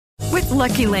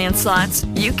Lucky Land Slots,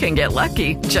 you can get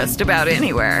lucky just about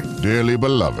anywhere. Dearly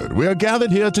beloved, we are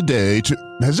gathered here today to...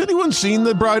 Has anyone seen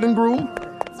the bride and groom?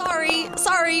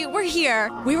 Sorry, we're here.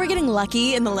 We were getting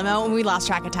lucky in the limo and we lost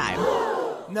track of time.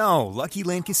 No, Lucky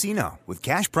Land Casino, with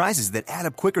cash prizes that add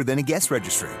up quicker than a guest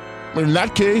registry. In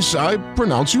that case, I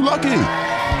pronounce you lucky.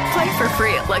 Play for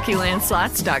free at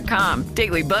LuckyLandSlots.com.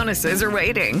 Daily bonuses are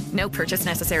waiting. No purchase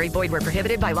necessary. Void where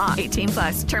prohibited by law.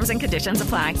 18+. Terms and conditions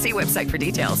apply. See website for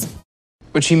details.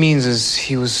 What she means is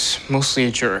he was mostly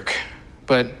a jerk,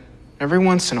 but every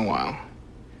once in a while,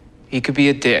 he could be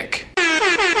a dick.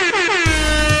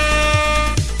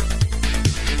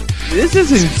 This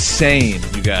is insane,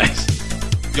 you guys.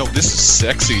 Yo, this is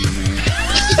sexy.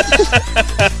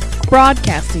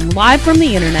 Broadcasting live from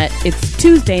the internet, it's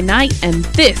Tuesday night, and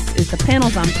this is the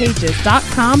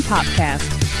panelsonpages.com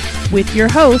podcast with your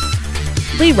host,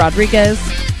 Lee Rodriguez.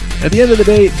 At the end of the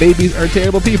day, babies are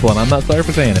terrible people, and I'm not sorry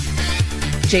for saying it.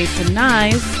 Jason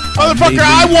Nyes. Motherfucker,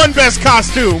 I won best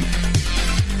costume!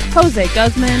 Jose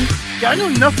Guzman. Yeah, I know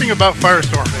nothing about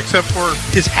Firestorm, except for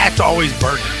his hat's always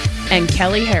burning. And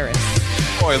Kelly Harris.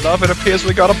 Boy, love, it appears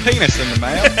we got a penis in the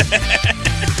mail.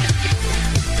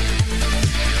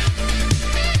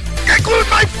 I glued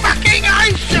my fucking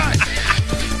eyes shut!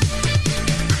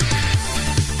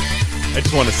 I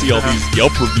just want to see all these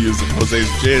Yelp reviews of Jose's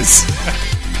jizz.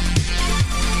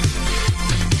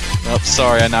 Oh,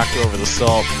 sorry, I knocked over the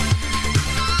salt.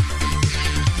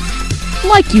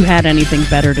 Like you had anything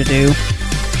better to do.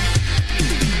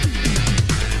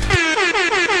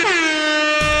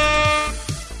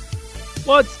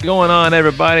 What's going on,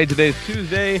 everybody? Today's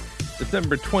Tuesday,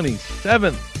 December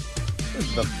 27th. This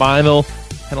is the final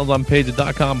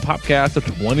panelsonpages.com podcast of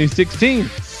 2016.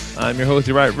 I'm your host,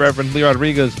 the Right Reverend Lee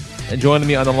Rodriguez, and joining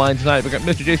me on the line tonight, we got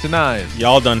Mr. Jason Nyes.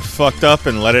 Y'all done fucked up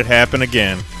and let it happen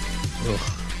again. Ugh.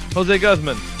 Jose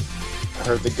Guzman. I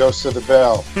heard the ghost of the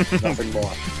bell. Nothing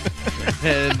more.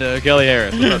 And Kelly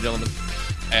Harris. What's up, gentlemen?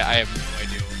 I have no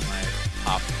idea what my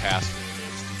PoP password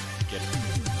is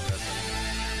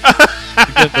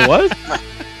To get the what?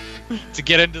 to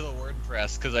get into the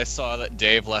WordPress, because I saw that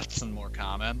Dave left some more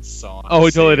comments. So Oh,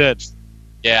 he totally did.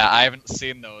 Yeah, I haven't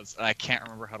seen those, and I can't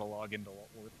remember how to log into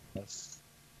WordPress.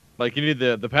 Like, you need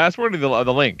the password or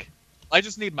the link? I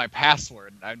just need my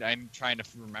password. I'm trying to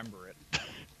remember it.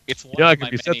 It's one Yeah, I of could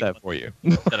my reset many that for you.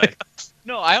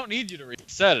 No, I don't need you to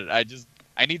reset it. I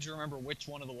need you to remember which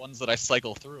one of the ones that I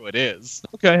cycle through it is.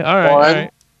 Okay, all right. One, all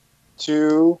right.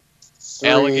 2, 3,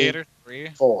 Alligator 3,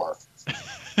 4.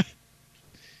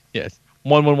 Yes,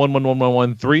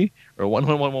 1111113 or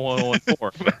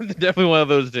 1111114. Definitely one of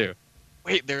those two.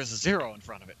 Wait, there's a 0 in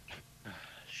front of it.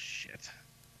 Shit.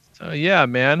 So yeah,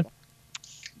 man.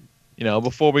 You know,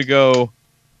 before we go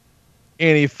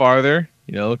any farther,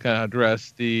 you know, kind of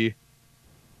address the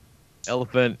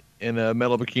elephant in a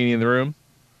metal bikini in the room.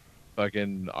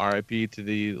 Fucking R.I.P. to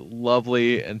the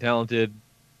lovely and talented,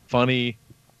 funny,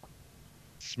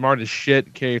 smart as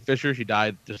shit Carrie Fisher. She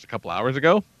died just a couple hours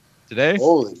ago. Today.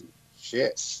 Holy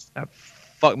shit. That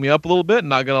fucked me up a little bit,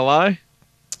 not gonna lie.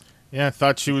 Yeah, I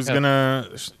thought she was gonna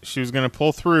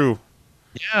pull through.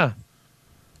 Yeah.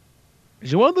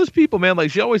 She's one of those people, man,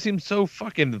 like, she always seems so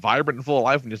fucking vibrant and full of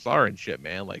life when you saw her and shit,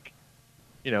 man. Like,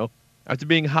 you know, after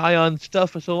being high on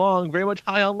stuff for so long, very much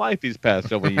high on life these past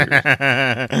several years.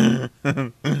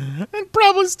 And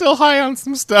probably still high on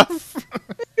some stuff.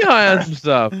 Be high on some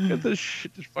stuff. If this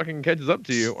shit just fucking catches up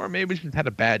to you, or maybe she's had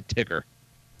a bad ticker.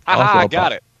 Haha, I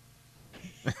got it.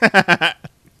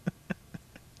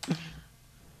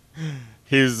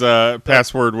 His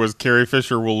password was Carrie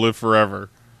Fisher will live forever.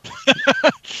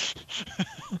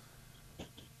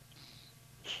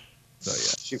 So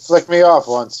yeah. She flicked me off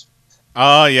once.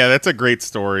 Oh yeah, that's a great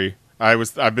story.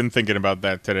 I've been thinking about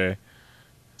that today.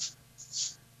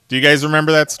 Do you guys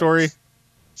remember that story?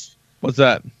 What's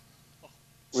that?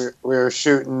 We were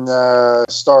shooting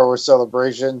Star Wars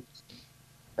Celebration,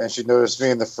 and she noticed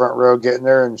me in the front row getting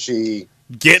her, and she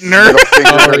getting her,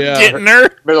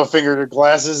 middle fingered her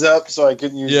glasses up so I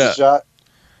couldn't use the shot.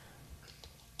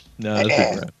 No, that's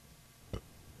different.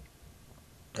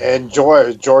 And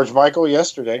George Michael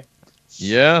yesterday.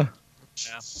 Yeah.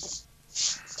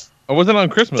 Or was it on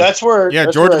Christmas? That's where. Yeah,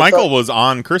 that's George where Michael was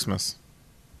on Christmas.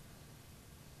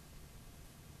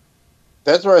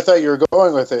 That's where I thought you were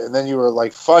going with it, and then you were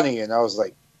like funny, and I was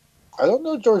like, I don't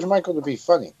know George Michael to be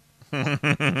funny.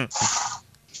 I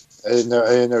didn't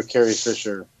know Carrie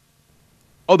Fisher.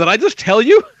 Oh, did I just tell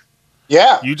you?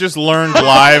 Yeah. You just learned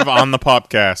live on the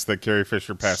podcast that Carrie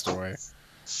Fisher passed away.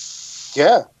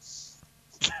 Yeah.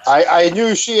 I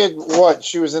knew she had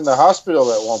she was in the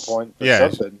hospital at one point.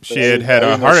 Yeah, she had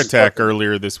a heart attack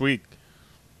earlier this week.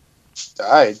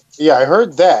 died. Yeah, I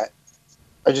heard that.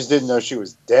 I just didn't know she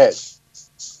was dead.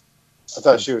 I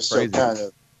thought she was still kind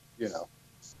of,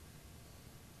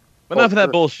 But enough of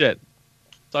that bullshit.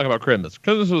 Talk about Christmas.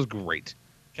 Christmas was great.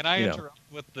 Can I interrupt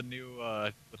with the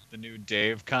new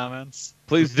Dave comments?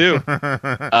 Please do.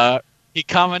 He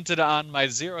commented on my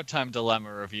Zero Time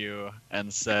Dilemma review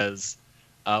and says,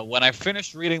 when I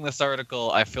finished reading this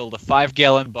article, I filled a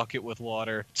 5-gallon bucket with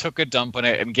water, took a dump in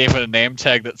it, and gave it a name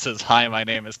tag that says, "Hi, my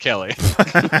name is Kelly."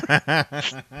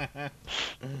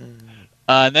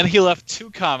 And then he left 2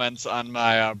 comments on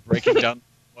my Breaking Down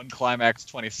One Climax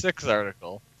 26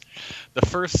 article. The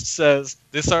first says,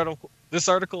 this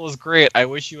article is great. I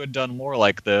wish you had done more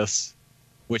like this.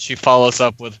 Which he follows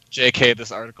up with, "JK, this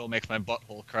article makes my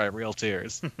butthole cry real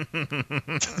tears."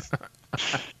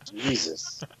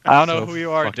 Jesus. I don't know who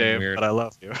you are, Dave, weird. but I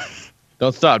love you.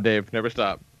 Don't stop, Dave. Never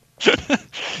stop.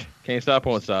 Can't stop,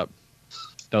 won't stop.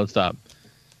 Don't stop.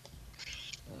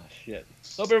 Oh, shit.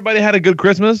 Hope everybody had a good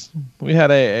Christmas. We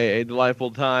had a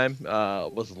delightful time.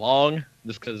 It was long,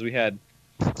 just because we had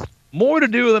more to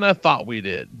do than I thought we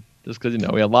did. Just because,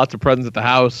 we had lots of presents at the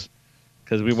house.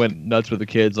 Because we went nuts with the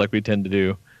kids like we tend to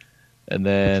do. And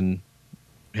then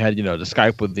we had, to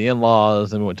Skype with the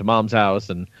in-laws, and we went to Mom's house.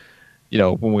 And,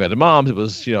 when we got to Mom's, it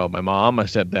was, my mom, my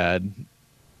stepdad,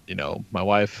 my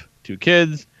wife, 2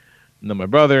 kids, and then my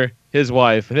brother, his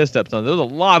wife, and his stepson. There was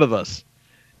a lot of us.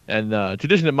 And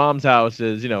tradition at Mom's house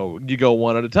is, you go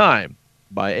one at a time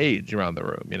by age around the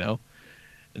room,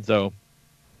 And so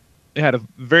they had a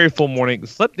very full morning.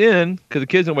 Slept in because the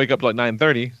kids didn't wake up till like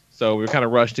 9:30. So we were kind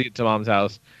of rushed to get to Mom's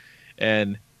house.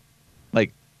 And,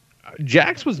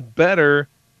 Jax was better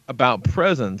about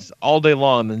presents all day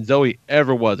long than Zoe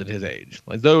ever was at his age.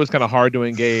 Like, Zoe was kind of hard to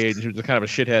engage. She was kind of a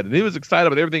shithead. And he was excited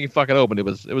about everything he fucking opened. It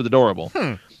was adorable.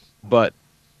 But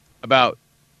about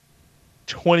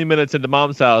 20 minutes into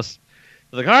Mom's house,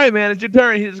 I was like, "All right, man, it's your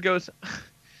turn." He just goes,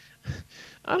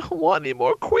 "I don't want any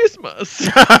more Christmas."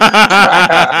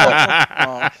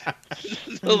 I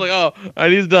was like, "Oh, all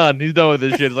right, he's done. He's done with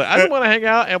this shit." He's like, "I just want to hang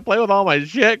out and play with all my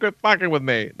shit. Quit fucking with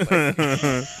me."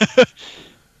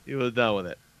 He was done with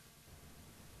it.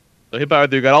 So he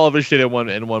powered through, got all of his shit in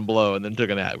one blow, and then took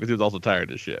a nap because he was also tired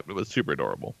as shit. But it was super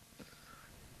adorable.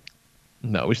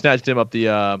 No, we snatched him up we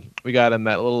got him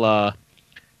that little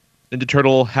Ninja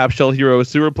Turtle Half Shell Hero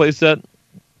sewer play set.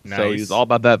 Nice. So he's all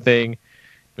about that thing.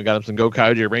 We got him some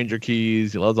Go-Kaiju Ranger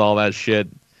keys. He loves all that shit.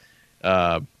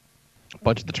 A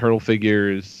bunch of the turtle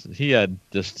figures. He had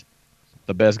just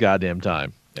the best goddamn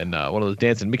time. And one of those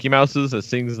dancing Mickey Mouses that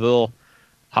sings the little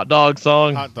hot dog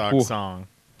song. Hot dog song.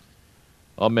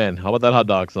 Oh, man. How about that hot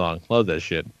dog song? Love that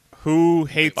shit. Who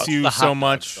hates you so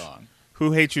much?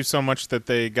 Who hates you so much that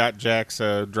they got Jack's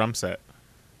drum set?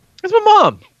 It's my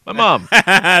mom. My mom.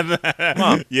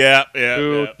 Mom. Yeah.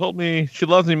 Who told me she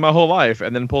loves me my whole life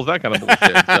and then pulls that kind of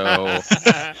bullshit. So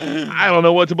I don't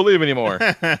know what to believe anymore.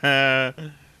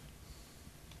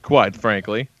 Quite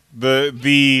frankly.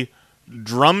 The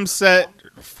drum set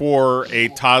for a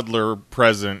toddler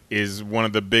present is one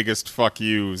of the biggest fuck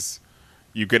yous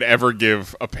you could ever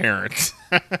give a parent.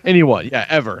 Anyone. Yeah,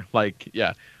 ever.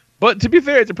 Yeah. But to be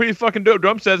fair, it's a pretty fucking dope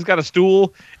drum set. It's got a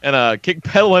stool and a kick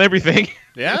pedal and everything.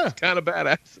 Yeah. It's kind of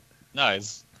badass.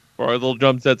 Nice. For our little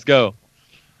drum sets go.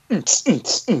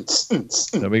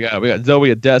 So we got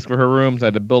Zoe a desk for her room. So I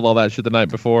had to build all that shit the night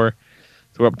before.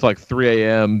 So we're up to like 3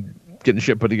 a.m. getting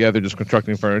shit put together, just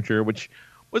constructing furniture, which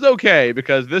was okay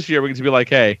because this year we get to be like,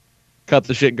 hey, cut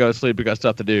the shit and go to sleep. We got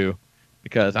stuff to do.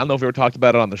 Because I don't know if we ever talked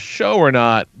about it on the show or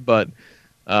not, but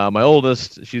my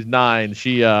oldest, she's 9.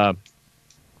 She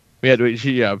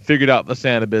figured out the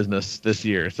Santa business this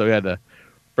year, so we had to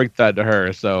break that to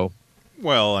her. So,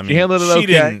 well, I mean, she handled it okay.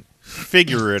 Didn't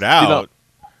figure it out.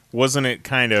 Wasn't it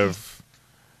kind of?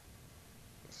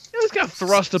 It was kind of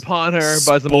thrust upon her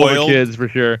by some older kids for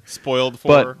sure. Spoiled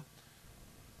for her.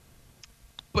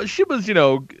 But she was,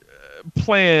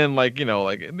 playing like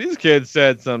these kids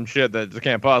said some shit that just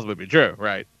can't possibly be true,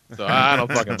 right? So I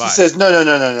don't fucking buy it. She says,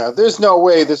 no. There's no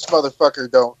way this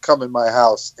motherfucker don't come in my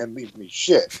house and leave me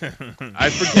shit. I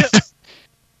forget.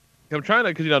 I'm trying to,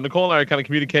 because Nicole and I are kind of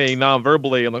communicating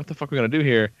non-verbally. I'm like, what the fuck are we gonna do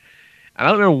here? And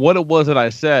I don't remember what it was that I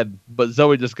said, but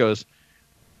Zoe just goes,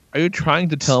 "Are you trying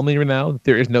to tell me right now that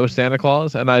there is no Santa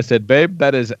Claus?" And I said, "Babe,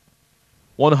 that is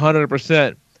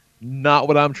 100% not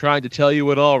what I'm trying to tell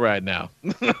you at all right now."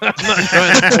 I'm not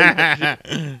trying to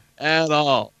tell you at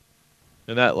all.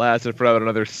 And that lasted for about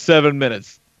another 7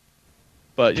 minutes.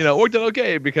 But, it worked out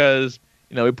okay because,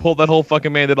 we pulled that whole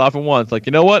fucking mandate off at once. Like,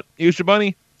 you know what? Easter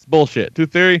Bunny? It's bullshit.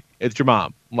 Tooth Fairy? It's your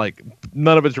mom. I'm like,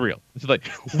 none of it's real. She's like,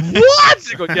 what?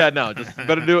 She goes, yeah, no, just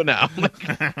better do it now.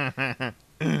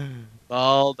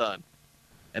 All done.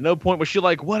 At no point was she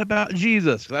like, "What about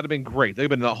Jesus?" That'd have been great.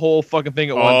 That'd have been the whole fucking thing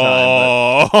at one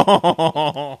time.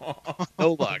 But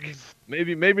no luck.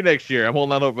 Maybe next year. I'm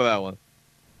holding out hope for that one.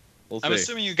 We'll see. I'm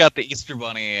assuming you got the Easter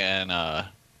Bunny and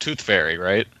Tooth Fairy,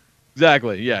 right?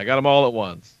 Exactly. Yeah, I got them all at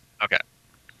once. Okay.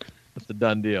 That's a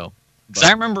done deal. Because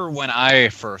I remember when I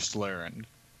first learned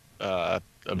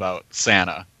about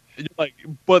Santa. Like,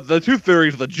 but the Tooth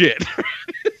Fairy's legit.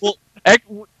 Well,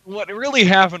 what really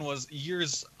happened was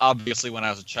obviously, when I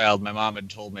was a child, my mom had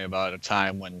told me about a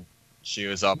time when she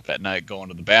was up at night going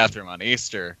to the bathroom on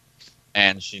Easter,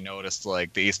 and she noticed,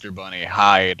 like, the Easter Bunny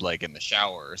hide, like, in the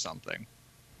shower or something.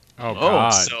 Oh, God.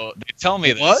 So they tell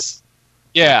me this. What?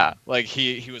 Yeah, like,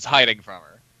 he was hiding from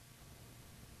her.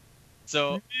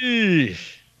 So,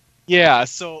 yeah,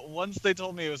 so once they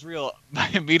told me it was real, my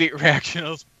immediate reaction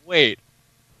was, wait,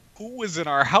 who was in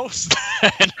our house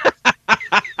then?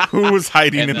 Who was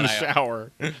hiding in the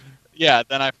shower? Yeah,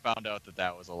 then I found out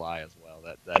that was a lie as well.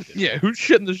 That didn't yeah, who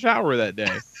shit in the shower that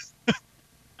day?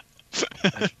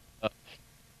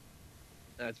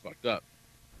 That's fucked up.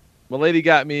 My lady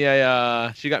got me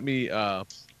the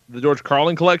George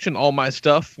Carlin collection, all my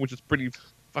stuff, which is pretty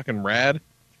fucking rad.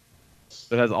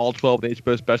 It has all 12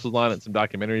 HBO specials on it, some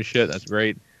documentary shit. That's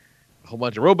great. A whole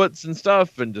bunch of robots and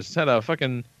stuff, and just had a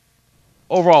fucking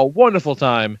overall wonderful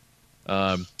time.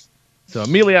 So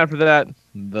immediately after that,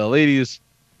 the ladies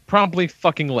promptly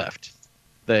fucking left.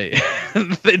 They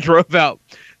they drove out.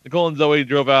 Nicole and Zoe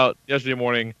drove out yesterday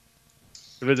morning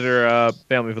to visit her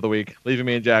family for the week, leaving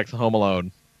me and Jax home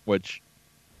alone, which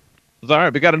was all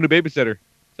right. We got a new babysitter.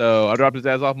 So I dropped his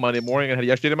ass off Monday morning and had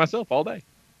yesterday to myself all day,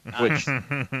 which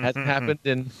hasn't happened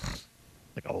in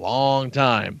like a long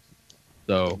time.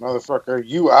 So motherfucker,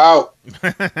 you out.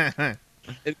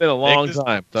 It's been a long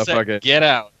time. So fuck it. Get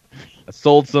out. I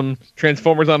sold some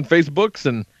Transformers on Facebooks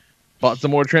and bought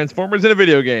some more Transformers in a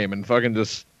video game and fucking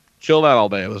just chilled out all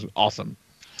day. It was awesome.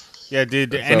 Yeah,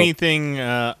 did anything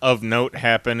of note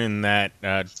happen in that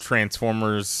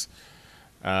Transformers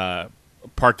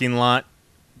parking lot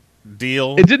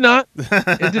deal? It did not.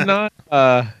 It did not.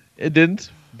 It didn't.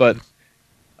 But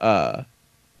I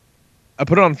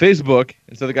put it on Facebook,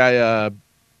 and so the guy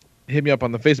hit me up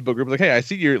on the Facebook group like, "Hey, I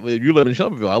see you live in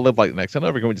Shelbyville. I live like the next town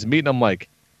over. Can we just meet?" And I'm like,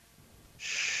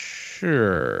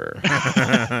 "Sure."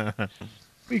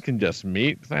 We can just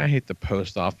meet. I hate the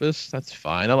post office. That's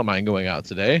fine. I don't mind going out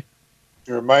today.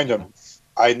 You remind him,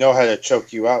 I know how to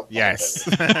choke you out. Yes.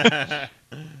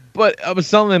 But I was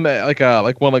selling him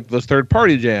like one of those third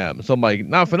party jams. So I'm like,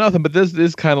 not for nothing, but this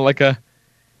is kind of like a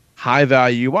high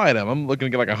value item. I'm looking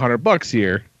to get like $100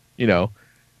 here. You know,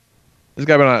 this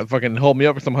guy better not fucking hold me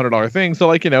up for some $100 thing. So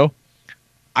like, you know,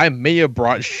 I may have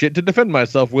brought shit to defend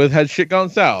myself with had shit gone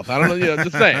south. I don't know. You know,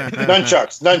 just saying.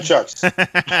 Nunchucks.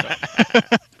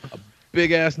 A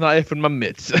big ass knife in my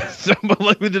mitts. So, but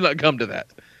like, we did not come to that.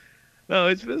 No,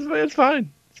 it's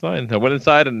fine. It's fine. I went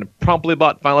inside and promptly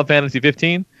bought Final Fantasy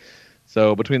 15.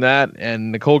 So between that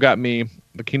and Nicole got me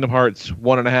the Kingdom Hearts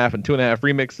 1.5 and 2.5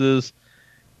 remixes,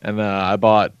 and I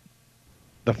bought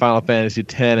the Final Fantasy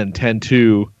 10 and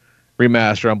 10-2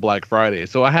 remaster on Black Friday.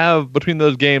 So I have between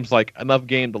those games like enough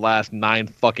game to last 9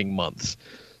 fucking months.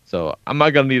 So I'm not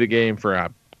gonna need a game for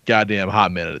a goddamn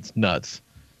hot minute. It's nuts.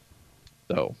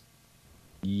 So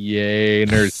yay,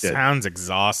 nerd shit. Sounds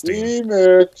exhausting.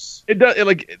 Remix. It does.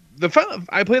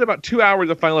 I played about 2 hours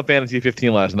of Final Fantasy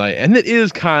 15 last night, and it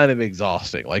is kind of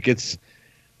exhausting. Like it's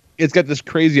got this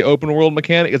crazy open world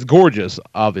mechanic. It's gorgeous,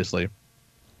 obviously,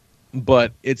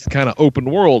 but it's kind of open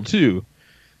world too.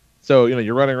 So, you know,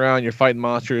 you're running around, you're fighting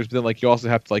monsters, but then, like, you also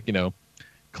have to, like, you know,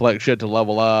 collect shit to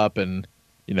level up and,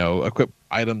 you know, equip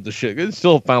items to shit. It's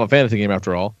still a Final Fantasy game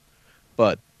after all.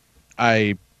 But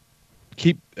I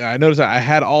noticed that I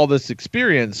had all this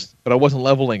experience, but I wasn't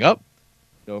leveling up.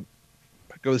 You know,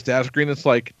 I go to the status screen, it's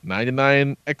like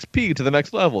 99 XP to the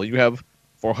next level. You have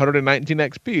 419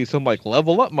 XP. So I'm like,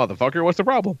 level up, motherfucker. What's the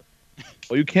problem?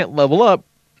 Well, you can't level up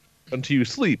until you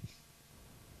sleep.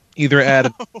 Either at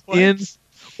an inn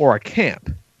or a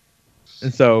camp.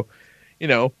 And so, you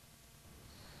know,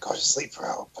 go to sleep,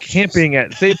 bro. Camping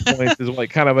at save points is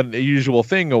like kind of an usual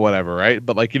thing or whatever, right?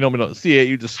 But like, you normally don't see it.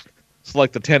 You just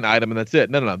select the 10 item and that's it.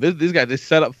 No. These guys, they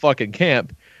set up fucking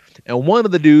camp. And one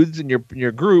of the dudes in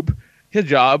your group, his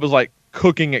job was like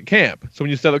cooking at camp. So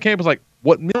when you set up camp, it's like,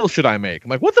 what meal should I make? I'm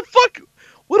like, what the fuck?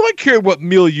 What do I care what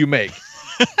meal you make?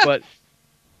 But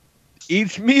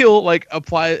each meal like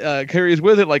carries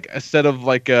with it like a set of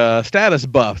like status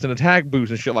buffs and attack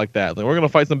boosts and shit like that. Like, we're gonna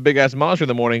fight some big ass monster in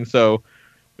the morning, so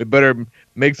we better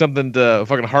make something to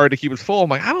fucking hard to keep us full. I'm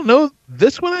like, I don't know,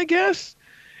 this one I guess.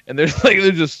 And there's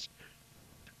just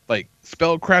like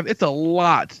spellcraft. It's a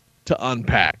lot to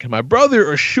unpack. My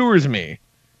brother assures me.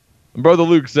 My brother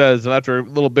Luke says that after a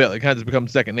little bit, it kind of just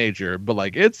becomes second nature. But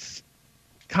like, it's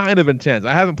kind of intense.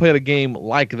 I haven't played a game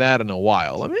like that in a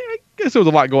while. I mean, I guess there was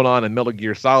a lot going on in Metal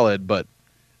Gear Solid, but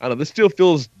I don't know. This still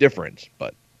feels different.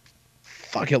 But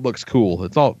fuck, it looks cool.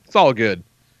 It's all good.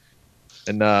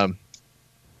 And I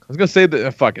was gonna say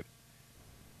that fuck it.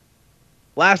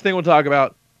 Last thing we'll talk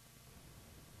about.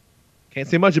 Can't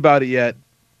say much about it yet.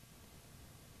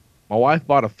 My wife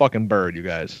bought a fucking bird, you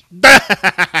guys.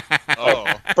 Oh,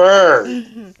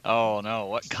 Bird. oh no!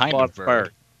 What kind Bought of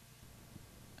bird?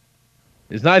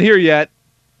 He's not here yet.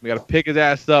 We got to pick his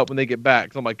ass up when they get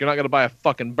back. So I'm like, you're not going to buy a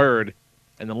fucking bird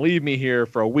and then leave me here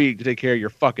for a week to take care of your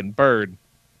fucking bird.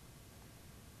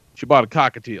 She bought a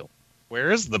cockatiel.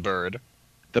 Where is the bird?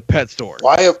 The pet store.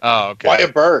 Why okay. a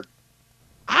bird?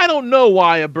 I don't know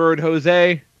why a bird,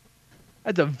 Jose.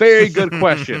 That's a very good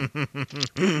question.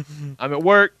 I'm at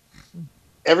work.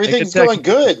 Everything's going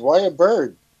good. Why a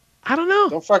bird? I don't know.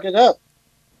 Don't fuck it up.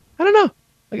 I don't know.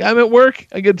 Like, I'm at work.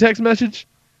 I get a text message.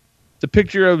 It's a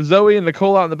picture of Zoe and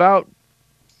Nicole out and about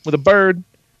with a bird.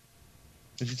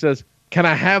 And she says, "Can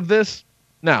I have this?"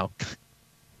 Now,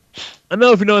 I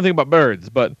know if you know anything about birds,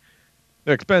 but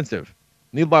they're expensive.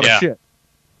 Need a lot of shit.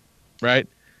 Right?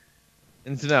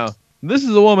 And so now, this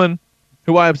is a woman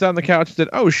who I sat on the couch and said,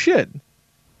 "Oh shit,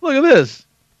 look at this.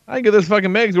 I can get this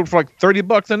fucking magazine for like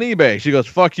 $30 on eBay." She goes,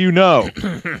 "Fuck you, no."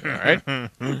 All right.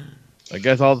 I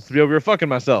guess I'll just be over here fucking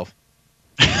myself.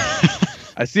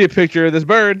 I see a picture of this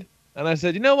bird, and I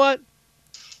said, "You know what?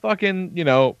 Fucking,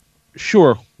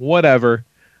 sure, whatever.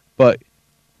 But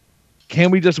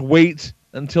can we just wait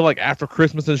until like after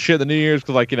Christmas and shit, the New Year's?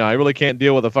 Because like, I really can't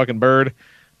deal with a fucking bird.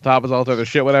 Top is all this other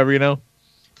shit, whatever,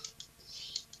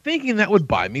 Thinking that would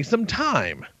buy me some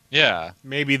time. Yeah.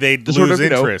 Maybe they'd lose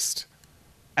interest.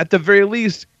 At the very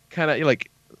least, kind of like,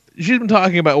 she's been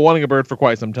talking about wanting a bird for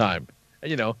quite some time.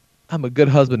 And, I'm a good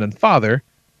husband and father.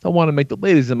 So I want to make the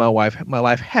ladies in my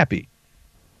life happy.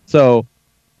 So,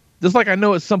 just like I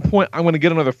know at some point I'm going to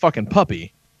get another fucking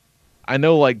puppy, I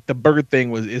know like the bird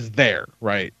thing is there,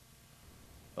 right?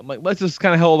 I'm like, let's just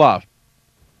kind of hold off.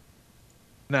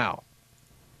 Now,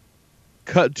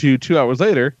 cut to 2 hours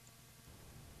later,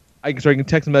 I can start getting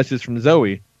text messages from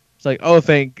Zoe. It's like, "Oh,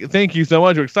 thank you so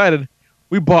much. We're excited.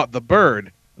 We bought the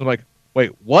bird." I'm like,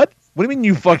 "Wait, what? What do you mean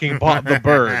you fucking bought the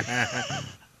bird?"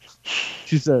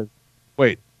 She says,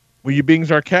 "Wait, were you being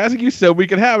sarcastic? You said we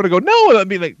could have it." I go, "No, I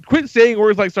mean, like, quit saying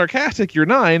words like sarcastic. You're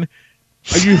 9.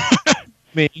 Are you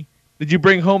me? Did you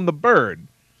bring home the bird?"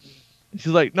 And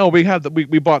she's like, "No, we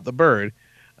bought the bird."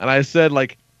 And I said,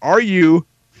 like, "Are you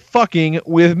fucking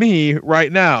with me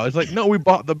right now?" It's like, "No, we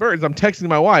bought the birds." I'm texting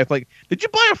my wife, like, "Did you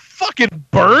buy a fucking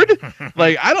bird?"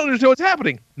 Like, I don't understand what's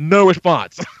happening. No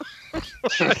response.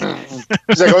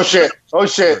 He's like, "Oh shit."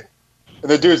 And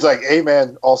the dude's like, "Hey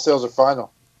man, all sales are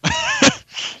final."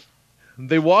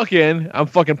 They walk in, I'm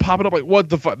fucking popping up like, "What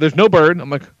the fuck? There's no bird." I'm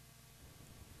like,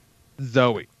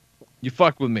 "Zoe, you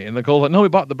fucked with me." And Nicole's like, "No, we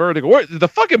bought the bird." They go, "Where? Is the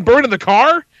fucking bird in the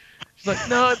car?" She's like,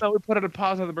 No, we put a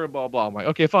deposit on the bird, blah, blah. I'm like,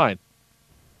 "Okay, fine."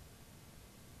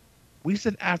 We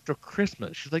said after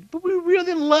Christmas. She's like, "But we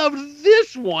really loved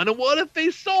this one. And what if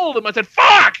they sold him?" I said,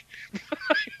 "Fuck!"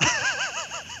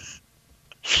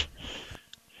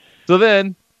 So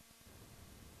then,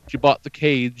 she bought the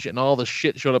cage and all the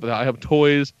shit showed up. I have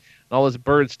toys and all this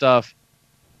bird stuff.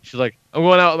 She's like, "I'm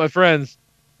going out with my friends.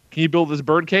 Can you build this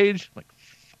bird cage?" I'm like,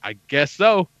 "I guess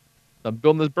so." I'm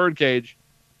building this bird cage.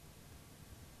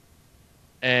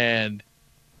 And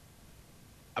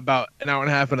about an hour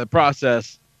and a half in the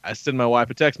process, I send my wife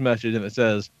a text message and it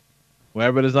says,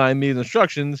 "Whoever designed these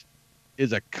instructions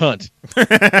is a cunt."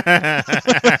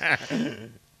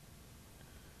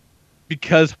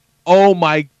 Because, oh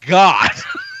my God,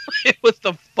 it was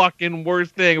the fucking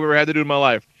worst thing I've ever had to do in my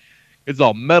life. It's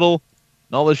all metal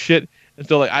and all this shit. And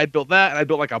so like I built that, and I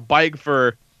built like a bike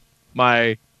for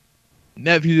my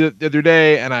nephew the other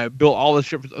day, and I built all this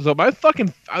shit. So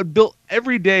I built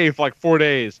every day for like 4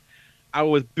 days. I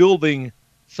was building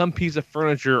some piece of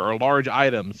furniture or large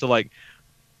item. So like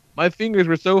my fingers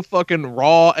were so fucking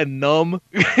raw and numb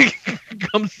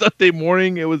come Sunday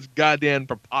morning, it was goddamn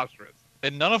preposterous.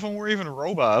 And none of them were even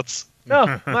robots.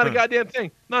 No, not a goddamn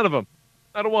thing. None of them.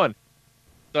 Not a one.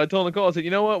 So I told Nicole, I said,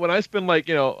 "You know what? When I spend like,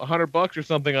 $100 or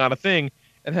something on a thing,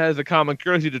 it has the common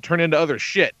courtesy to turn into other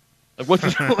shit. Like what's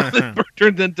this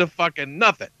turns into fucking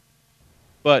nothing."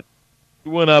 But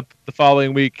we went up the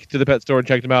following week to the pet store and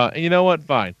checked them out. And you know what?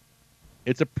 Fine.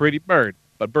 It's a pretty bird,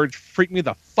 but birds freak me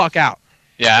the fuck out.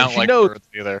 Yeah, I don't like birds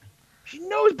either. She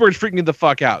knows birds freak me the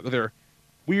fuck out. They're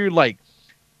weird, like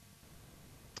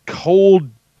cold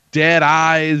dead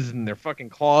eyes and their fucking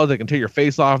claws. They can tear your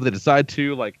face off if they decide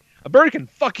to. Like, a bird can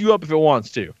fuck you up if it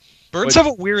wants to. Birds have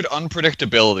a weird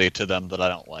unpredictability to them that I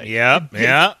don't like. Yep.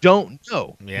 You don't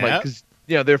know. Yeah. Like, because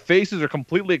their faces are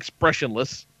completely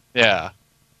expressionless. Yeah.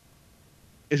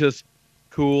 It's just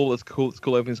cool. It's cool. It's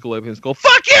cool. Everything's cool. Everything's cool.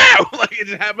 Fuck you! Like, it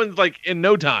just happens like in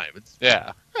no time.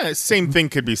 Same thing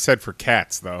could be said for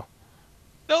cats, though.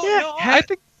 No, I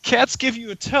think cats give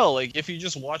you a tell. Like if you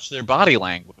just watch their body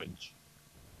language.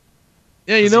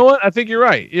 Yeah, you know what? I think you're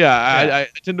right. Yeah. I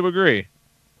tend to agree.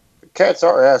 Cats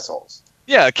are assholes.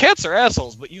 Yeah, cats are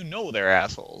assholes, but you know they're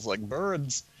assholes. Like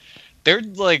birds, they're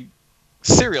like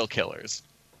serial killers.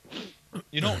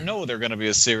 You don't know they're gonna be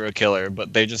a serial killer,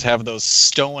 but they just have those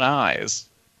stone eyes.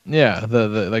 Yeah,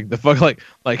 the fuck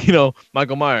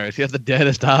Michael Myers. He has the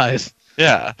deadest eyes.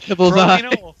 Yeah, those eyes.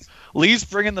 Lee's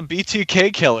bringing the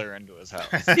BTK killer into his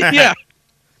house. Yeah,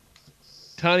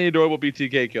 tiny adorable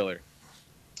BTK killer,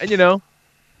 and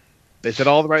they said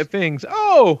all the right things.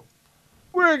 Oh,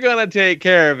 we're gonna take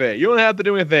care of it. You don't have to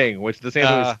do anything. Which the same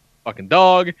thing with fucking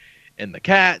dog and the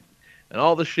cat and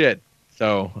all the shit.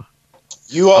 So.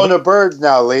 You own a bird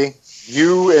now, Lee.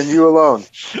 You and you alone.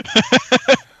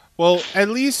 Well, at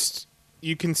least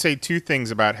you can say two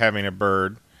things about having a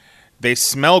bird. They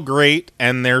smell great,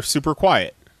 and they're super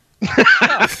quiet.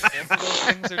 Both those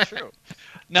things are true.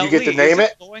 Now, you get to name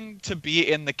is it going to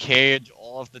be in the cage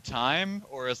all of the time,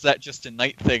 or is that just a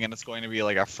night thing and it's going to be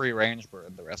like a free-range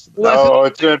bird the rest of the time? No,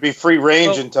 it's going to be free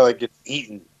range until it gets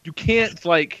eaten. You can't,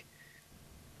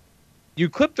 you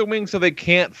clip the wings so they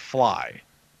can't fly.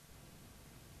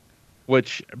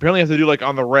 Which apparently I have to do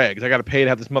on the regs. I got to pay to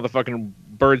have this motherfucking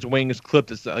bird's wings clipped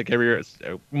every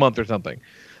month or something.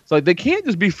 So they can't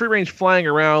just be free range flying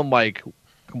around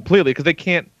completely because they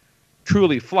can't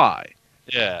truly fly.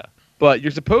 Yeah. But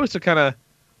you're supposed to kind of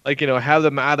have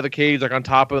them out of the cage on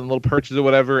top of them, little perches or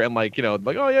whatever, and oh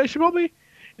yeah, you should probably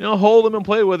hold them and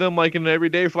play with them every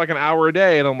day for an hour a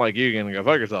day. And I'm like, you're gonna go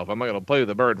fuck yourself. I'm not gonna play with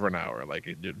the bird for an hour.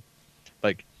 Dude,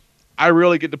 I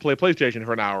really get to play PlayStation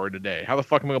for an hour a day. How the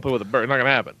fuck am I going to play with a bird? It's not going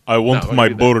to happen. I want my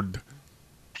bird.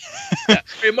 Yeah,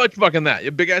 very much fucking that. You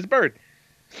big-ass bird.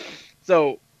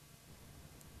 So,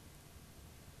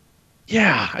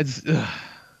 yeah,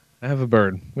 I have a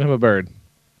bird. We have a bird.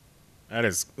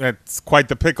 That's quite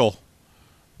the pickle.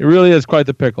 It really is quite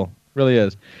the pickle. It really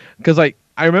is. Because, I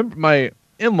remember my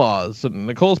in-laws, so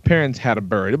Nicole's parents had a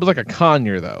bird. It was like a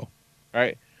conure, though.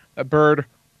 Right? That bird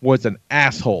was an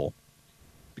asshole.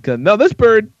 Because now this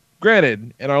bird,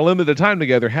 granted, in our limited time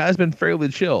together, has been fairly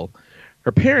chill.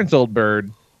 Her parents' old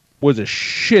bird was a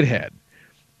shithead.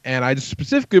 And I just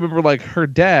specifically remember, her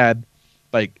dad,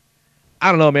 I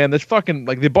don't know, man, this fucking,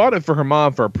 they bought it for her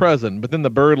mom for a present, but then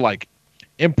the bird,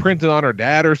 imprinted on her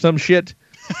dad or some shit.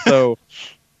 So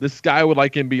this guy would,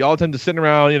 be all the time just sitting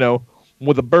around,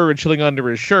 with a bird chilling under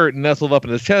his shirt and nestled up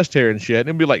in his chest hair and shit.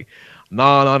 And be,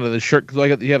 gnawing onto the shirt,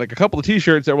 because he had, a couple of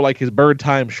T-shirts that were, his bird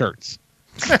time shirts.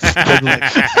 I'm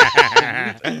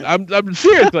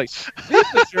serious. These are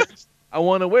the shirts I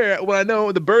want to wear when I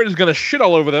know the bird is gonna shit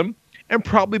all over them and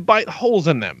probably bite holes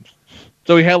in them.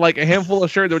 So he had a handful of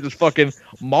shirts that were just fucking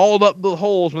mauled up the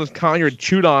holes when this conure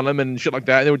chewed on them and shit like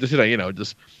that. And they were just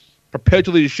just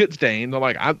perpetually shit stained. And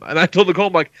I told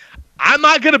Nicole, I'm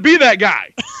not gonna be that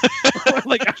guy. I'm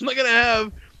not gonna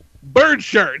have bird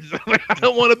shirts. I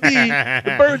don't want to be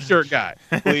the bird shirt guy.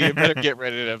 Well, you better get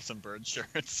ready to have some bird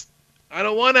shirts. I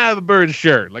don't want to have a bird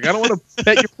shirt. I don't want to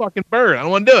pet your fucking bird. I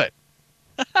don't want to do it.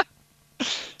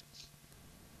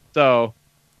 So,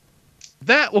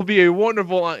 that will be a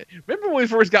wonderful... Remember when we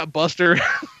first got Buster?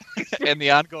 And the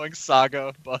ongoing saga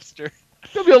of Buster?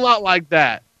 It'll be a lot like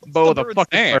that. But with a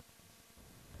fucking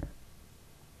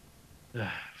bird.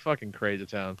 Fucking crazy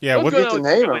town. Yeah, what get to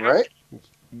name him, right?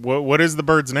 What is the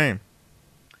bird's name?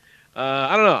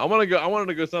 I don't know. I wanted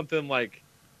to go something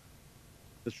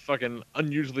this fucking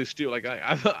unusually stupid.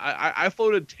 I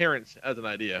floated Terrence as an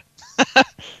idea,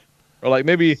 or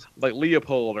maybe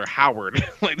Leopold or Howard.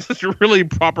 These are really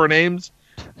proper names.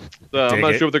 So I'm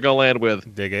not sure what they're gonna land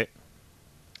with. Dig it.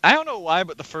 I don't know why,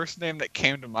 but the first name that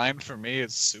came to mind for me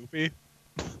is Soupy,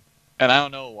 and I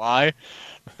don't know why.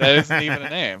 That isn't even a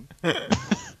name. I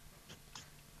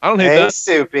don't hate that. Hey,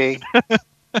 Soupy.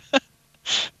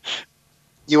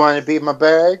 You want to beat my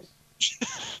bag?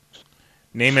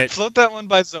 Name it. Float that one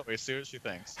by Zoe. See what she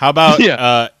thinks. How about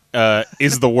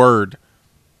is the word?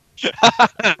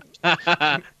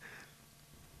 I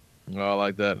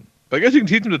like that. But I guess you can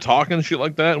teach them to talk and shit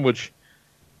like that, which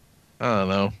I don't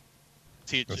know.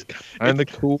 Teach it. Kind of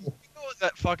cool.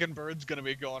 that fucking bird's gonna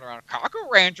be going around Cocker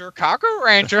Rancher, Cocker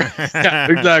Rancher. Yeah,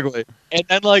 exactly. And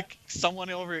then like someone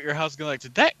over at your house is gonna like,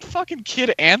 did that fucking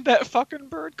kid and that fucking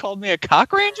bird called me a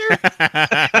cock ranger?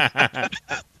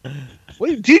 What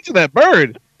are you teaching that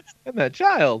bird and that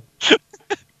child?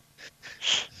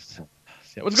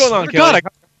 What's going on, Kelly?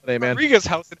 God, Hey, man. Rodriguez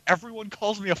house and everyone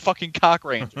calls me a fucking cock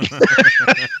ranger.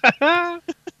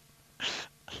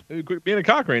 Quit being a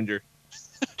cock ranger.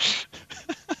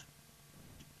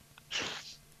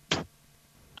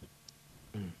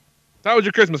 How was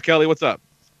your Christmas, Kelly? What's up?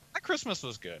 My Christmas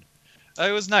was good.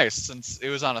 It was nice since it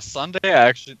was on a Sunday. I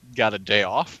actually got a day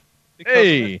off.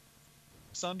 Hey,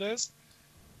 Sundays.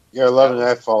 Yeah, 11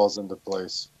 that falls into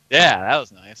place. Yeah, that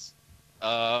was nice.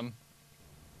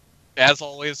 As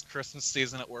always, Christmas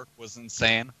season at work was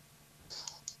insane,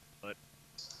 but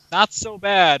not so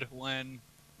bad when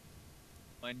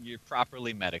you're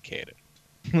properly medicated.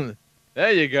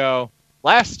 There you go.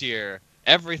 Last year,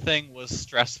 everything was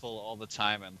stressful all the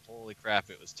time, and holy crap,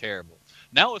 it was terrible.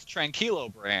 Now with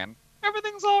Tranquilo Brand,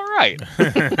 everything's all right.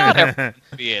 Not everyone's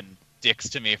being dicks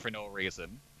to me for no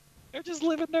reason. They're just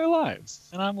living their lives,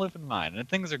 and I'm living mine, and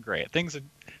things are great. Things are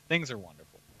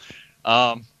wonderful.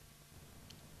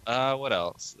 What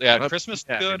else? Yeah, Christmas is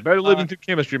good. Better living through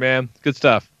chemistry, man. Good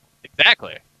stuff.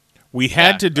 Exactly. We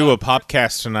had to do a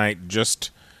podcast tonight just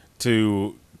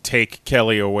to take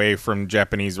Kelly away from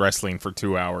Japanese wrestling for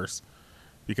 2 hours.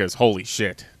 Because holy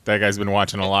shit, that guy's been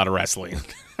watching a lot of wrestling.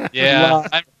 Yeah,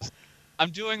 I'm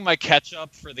doing my catch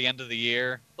up for the end of the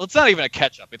year. Well, it's not even a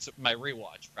catch up; it's my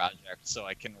rewatch project, so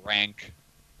I can rank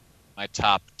my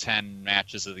top 10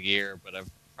 matches of the year. But I'm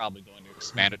probably going to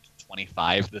expand it to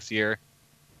 25 this year.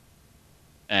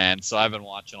 And so I've been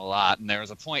watching a lot. And there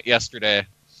was a point yesterday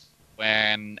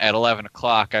when at 11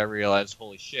 o'clock I realized,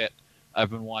 holy shit, I've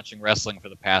been watching wrestling for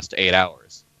the past 8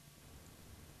 hours.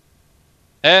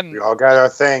 And We all got our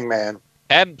thing, man.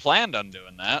 hadn't planned on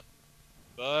doing that,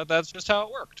 but that's just how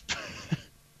it worked.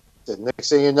 The next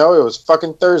thing you know, it was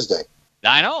fucking Thursday.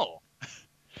 I know.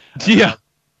 Yeah.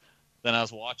 Then I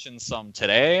was watching some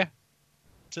today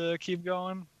to keep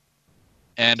going.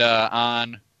 And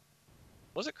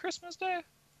was it Christmas Day?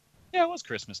 Yeah, it was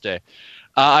Christmas Day.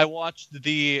 I watched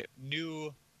the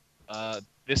new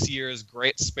this year's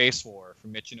Great Space War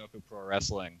from Michinoku Pro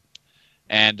Wrestling.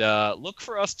 And look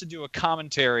for us to do a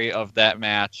commentary of that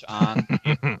match on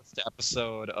the first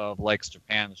episode of Likes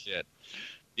Japan Shit.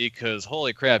 Because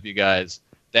holy crap, you guys,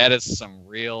 that is some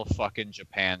real fucking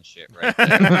Japan shit right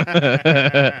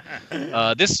there.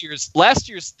 Last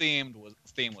year's theme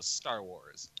was Star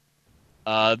Wars.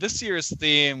 This year's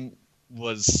theme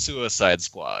was Suicide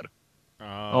Squad.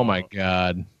 Oh my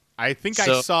god. I think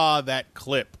I saw that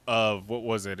clip of, what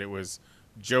was it? It was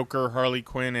Joker, Harley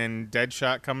Quinn, and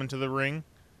Deadshot coming to the ring.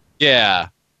 Yeah.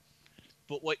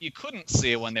 But what you couldn't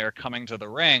see when they were coming to the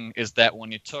ring is that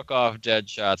when you took off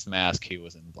Deadshot's mask, he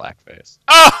was in blackface.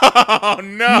 Oh,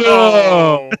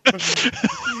 no!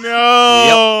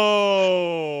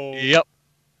 No! Yep.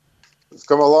 It's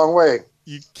come a long way.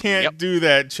 You can't do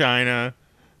that, China.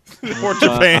 Or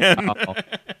Japan. Wow.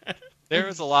 There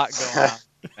was a lot going on in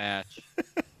the match.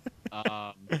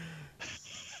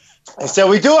 I said,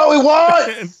 we do what we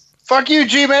want! Fuck you,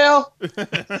 Gmail!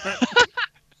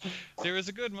 There was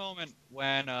a good moment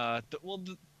when the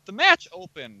match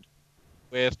opened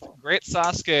with Great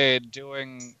Sasuke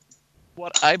doing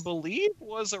what I believe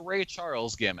was a Ray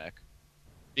Charles gimmick,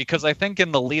 because I think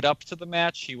in the lead up to the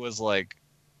match he was like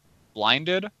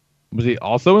blinded. Was he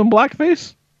also in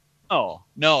blackface? Oh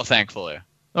no, thankfully.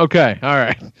 Okay, all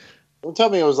right. Don't tell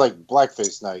me it was like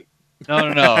blackface night.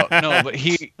 No. But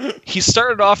he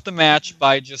started off the match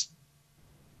by just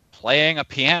playing a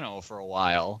piano for a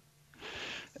while.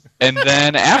 And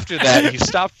then after that, he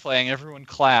stopped playing, everyone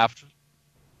clapped,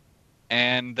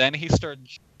 and then he started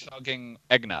chugging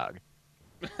eggnog.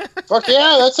 Fuck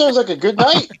yeah, that sounds like a good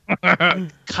night.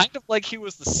 Kind of like he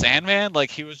was the Sandman,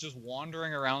 like he was just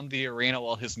wandering around the arena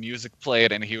while his music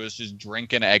played, and he was just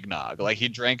drinking eggnog. Like he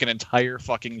drank an entire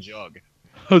fucking jug.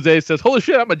 Jose says, holy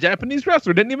shit, I'm a Japanese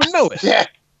wrestler, didn't even know it. Yeah.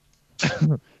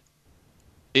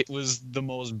 It was the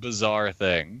most bizarre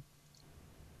thing.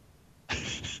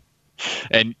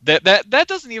 And that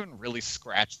doesn't even really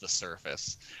scratch the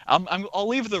surface. I'll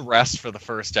leave the rest for the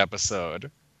first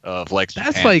episode of like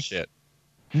That's Japan like shit.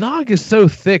 Nog is so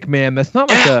thick, man. That's not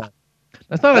like a.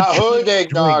 That's not Not a hood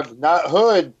eggnog, drink. not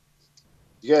hood.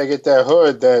 You gotta get that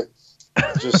hood, that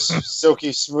just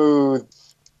silky smooth.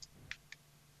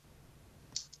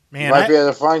 Man, You might be able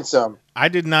to find some. I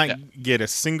did not get a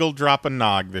single drop of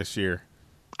nog this year.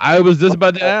 I was just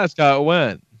about to ask how it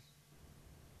went.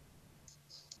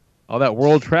 All that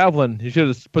world traveling. You should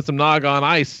have put some Nog on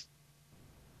ice.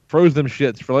 froze them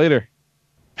shits for later.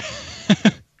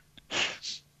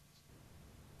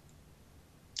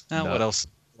 What else?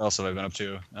 What else have I been up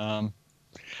to?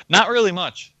 Not really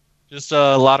much. Just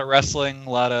a lot of wrestling, a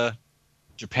lot of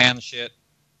Japan shit.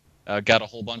 Got a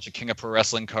whole bunch of King of Pro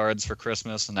Wrestling cards for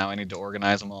Christmas, and now I need to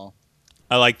organize them all.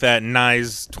 I like that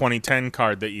Nice 2010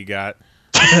 card that you got.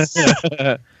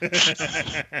 Yeah,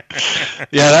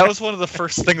 that was one of the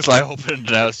first things I opened,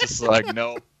 and I was just like,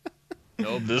 nope,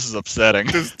 this is upsetting.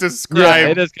 Just describe. Yeah,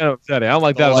 it is kind of upsetting. I don't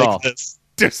like that at all.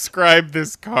 Describe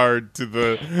this card to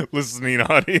the listening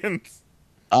audience.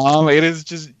 It is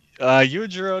just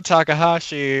Yujiro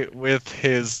Takahashi with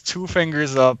his two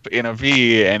fingers up in a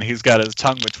V, and he's got his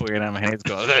tongue between them, and he's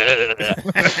going.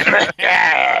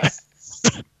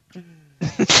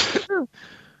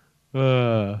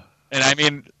 And I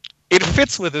mean, it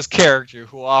fits with his character,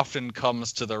 who often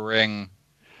comes to the ring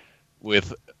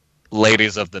with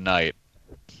ladies of the night.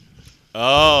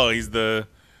 Oh, he's the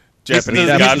Japanese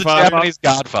He's Godfather? the Japanese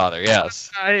Godfather,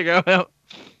 yes. There you go.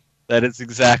 That is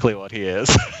exactly what he is.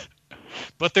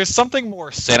 But there's something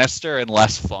more sinister and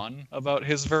less fun about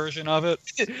his version of it.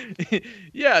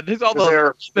 Yeah, there's all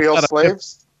They're real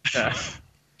slaves?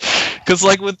 Because,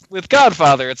 like, with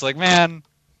Godfather, it's like, man,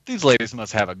 these ladies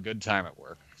must have a good time at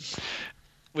work.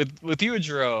 With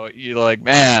Yujiro, you're like,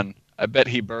 man, I bet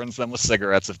he burns them with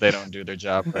cigarettes if they don't do their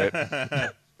job right.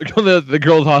 The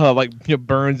girls all have, like,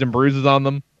 burns and bruises on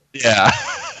them. Yeah.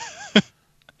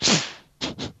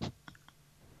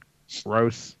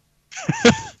 Gross.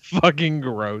 Fucking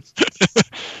gross.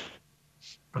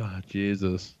 Oh,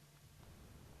 Jesus.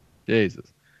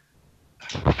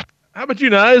 How about you,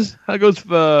 Nice? How goes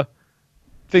for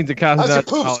things that cause How's your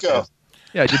poops go?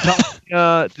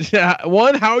 Yeah,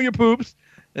 one, how are your poops?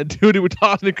 And two, we're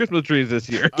tossing the Christmas trees this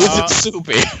year. Is it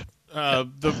soupy?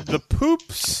 The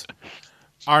poops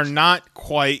are not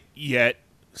quite yet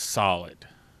solid.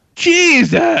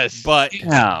 Jesus! But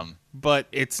Damn. But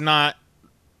it's not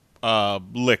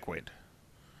liquid.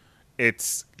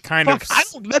 It's kind Fuck,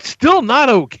 of. that's still not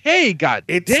okay. God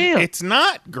damn. It's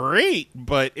not great,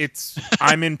 but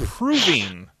I'm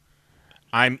improving.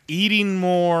 I'm eating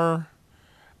more.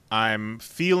 I'm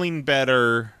feeling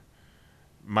better.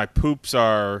 My poops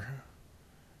are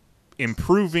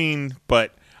improving,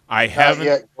 but I haven't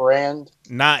yet grand.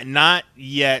 Not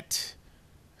yet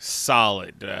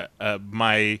solid.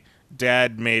 My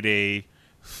dad made a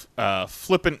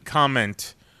flippant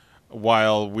comment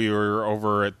while we were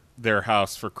over at their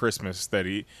house for Christmas that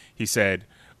he said,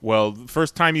 well, the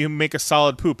first time you make a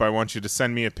solid poop, I want you to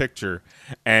send me a picture.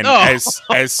 And as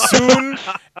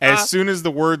soon as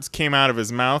the words came out of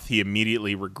his mouth, he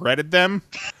immediately regretted them.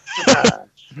 But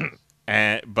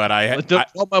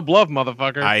don't call my bluff,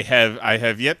 motherfucker. I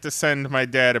have yet to send my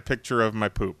dad a picture of my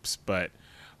poops, but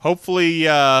hopefully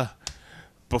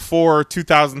before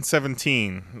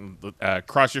 2017.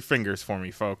 Cross your fingers for me,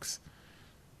 folks.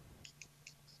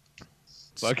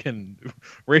 Fucking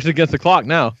race against the clock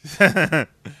now.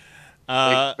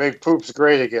 Big poop's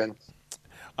great again.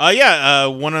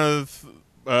 One of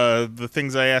the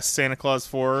things I asked Santa Claus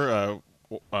for,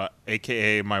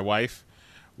 aka my wife,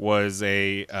 was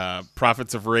a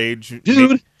Prophets of Rage.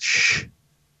 Dude.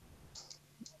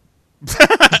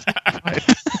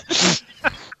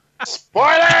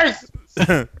 Spoilers!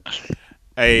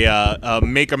 a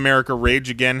Make America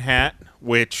Rage Again hat,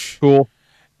 which cool.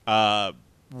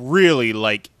 Really,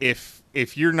 like, if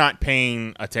you're not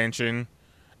paying attention,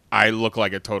 I look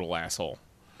like a total asshole.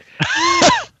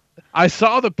 I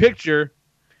saw the picture,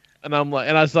 and I'm like,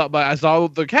 and I saw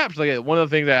the caps. Like, one of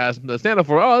the things I asked the Santa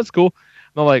for. Oh, that's cool.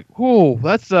 And I'm like, ooh,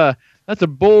 that's a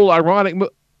bold, ironic.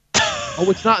 Oh,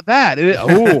 it's not that.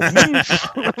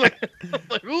 Like,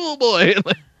 oh boy.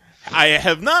 I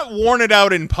have not worn it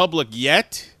out in public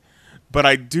yet, but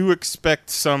I do expect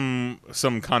some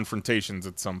confrontations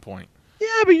at some point.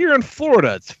 Yeah, but you're in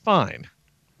Florida. It's fine.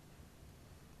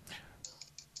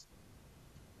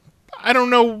 I don't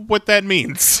know what that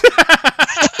means.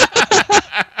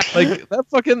 Like,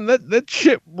 that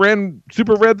shit ran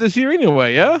super red this year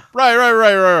anyway, yeah?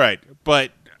 Right.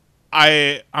 But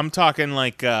I'm talking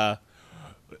like, hey,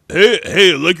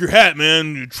 I like your hat,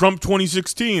 man. Trump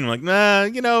 2016. Like, nah,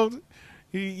 you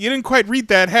didn't quite read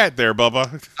that hat there,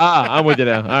 Bubba. I'm with you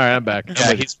now. All right, I'm back.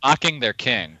 Yeah, he's mocking their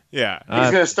king. Yeah.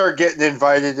 He's going to start getting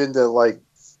invited into, like,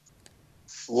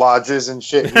 lodges and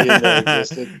shit he didn't know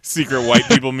existed. Secret white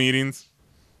people meetings.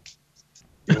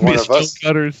 One of us.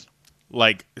 Cutters.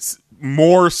 Like,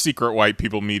 more secret white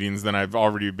people meetings than I've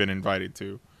already been invited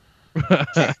to.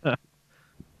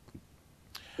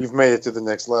 You've made it to the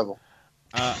next level.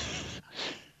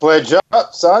 Pledge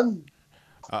up, son.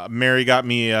 Mary got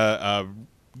me a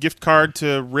gift card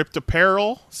to Ripped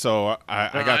Apparel, so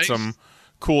I got some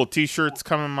cool T-shirts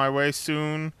coming my way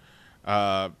soon.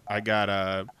 I got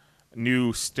a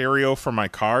new stereo for my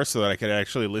car so that I could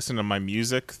actually listen to my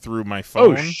music through my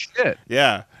phone. Oh shit!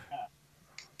 Yeah,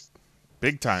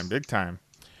 big time. Yeah,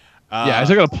 I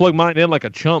still gotta plug mine in like a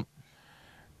chump.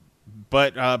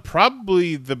 But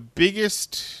probably the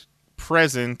biggest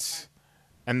present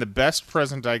and the best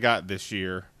present I got this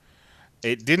year,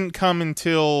 it didn't come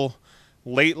until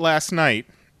late last night.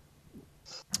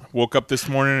 Woke up this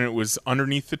morning and it was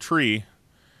underneath the tree.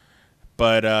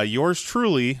 But yours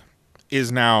truly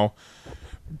is now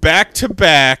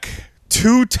back-to-back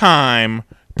 2-time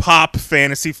PoP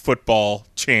Fantasy Football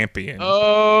champion.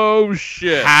 Oh,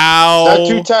 shit. How? Not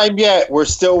 2-time yet. We're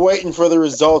still waiting for the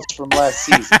results from last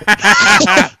season.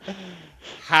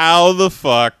 How the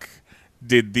fuck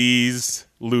did these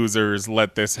losers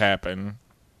let this happen?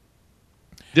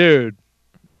 Dude.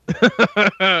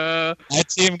 My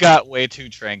team got way too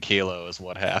tranquilo is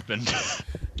what happened.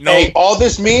 No. Hey, all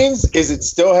this means is it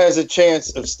still has a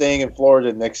chance of staying in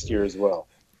Florida next year as well.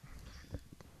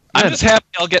 I'm just happy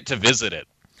I'll get to visit it.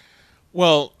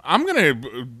 Well, I'm going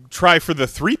to try for the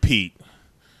 3-peat.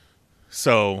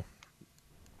 So,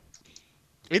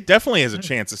 it definitely has a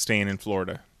chance of staying in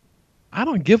Florida. I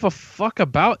don't give a fuck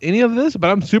about any of this, but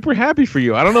I'm super happy for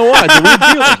you. I don't know why. It's a weird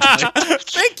feeling. Like,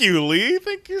 thank you, Lee.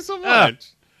 Thank you so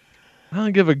much. I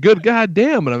don't give a good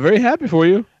goddamn, but I'm very happy for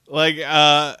you. Like,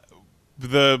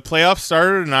 the playoffs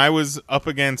started, and I was up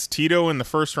against Tito in the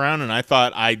first round, and I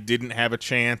thought I didn't have a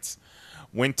chance.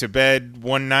 Went to bed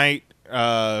one night,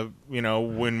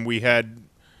 when we had,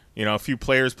 a few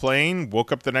players playing.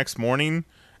 Woke up the next morning,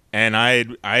 and I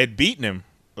had beaten him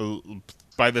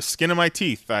by the skin of my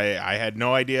teeth. I had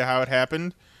no idea how it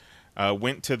happened.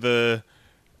 Went to the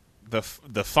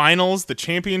finals, the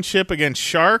championship against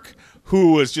Shark,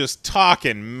 who was just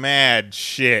talking mad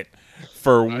shit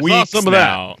for weeks some of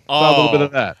now. That. Saw a little bit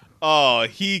of that. Oh,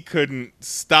 he couldn't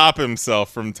stop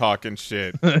himself from talking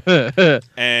shit.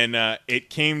 And it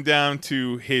came down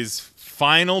to his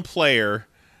final player.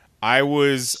 I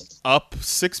was up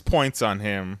 6 points on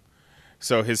him.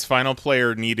 So his final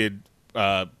player needed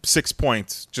 6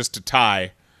 points just to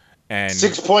tie. And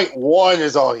 6.1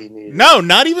 is all he needed. No,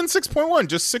 not even 6.1,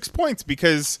 just 6 points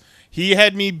because he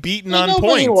had me beaten on nobody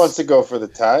points. Nobody wants to go for the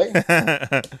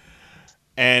tie.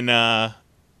 And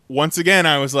once again,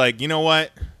 I was like, you know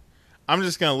what? I'm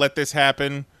just going to let this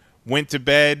happen. Went to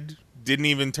bed, didn't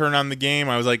even turn on the game.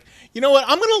 I was like, you know what?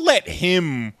 I'm going to let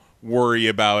him worry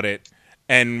about it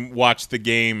and watch the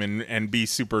game and be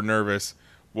super nervous.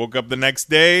 Woke up the next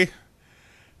day.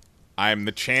 I'm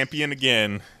the champion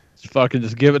again. Fucking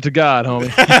just give it to God,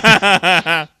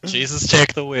 homie. Jesus,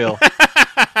 take the wheel.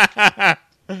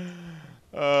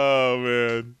 Oh,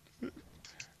 man.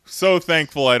 So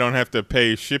thankful I don't have to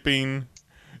pay shipping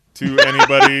to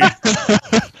anybody.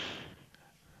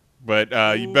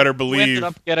 But you better believe... Who ended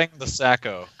up getting the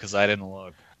Sacco? Because I didn't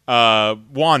look.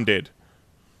 Juan did.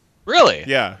 Really?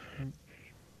 Yeah.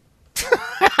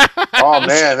 Oh,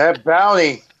 man, that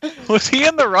bounty. Was he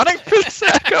in the running for the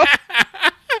Sacco?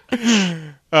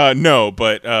 No,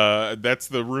 but that's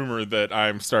the rumor that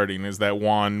I'm starting is that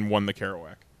Juan won the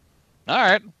Kerouac. All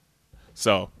right.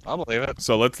 So I'll believe it.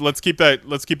 So let's keep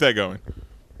that going.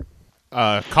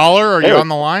 Caller, are you on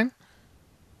the line?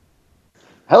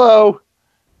 Hello.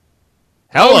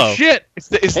 Oh shit!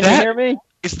 Can you hear me?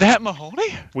 Is that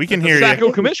Mahoney? We can hear you.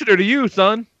 Sacco commissioner to you,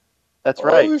 son. That's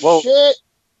right. Oh, well, shit.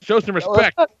 Show some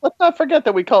respect. Let's not forget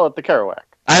that we call it the Kerouac.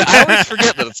 I always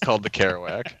forget that it's called the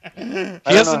Kerouac. He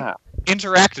hasn't how.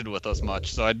 interacted with us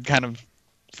much, so I'd kind of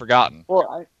forgotten.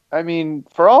 Well, I mean,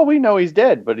 for all we know, he's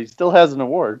dead, but he still has an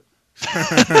award.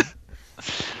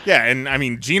 Yeah, and I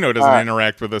mean, Gino doesn't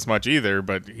interact with us much either,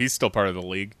 but he's still part of the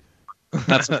league.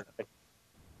 That's right.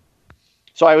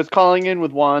 So I was calling in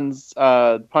with Juan's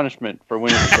punishment for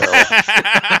winning the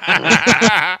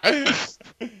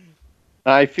Kerouac.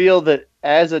 I feel that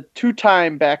as a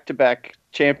 2-time back-to-back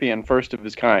champion, first of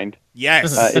his kind,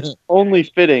 yes, it's only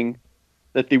fitting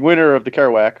that the winner of the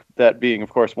Kerouac, that being,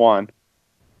 of course, Juan,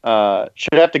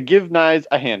 should have to give Nyes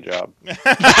a hand job.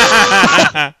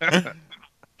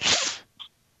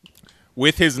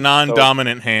 With his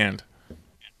non-dominant hand.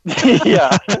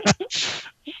 Yeah.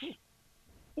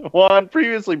 Juan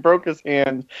previously broke his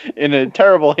hand in a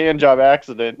terrible hand job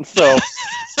accident, so...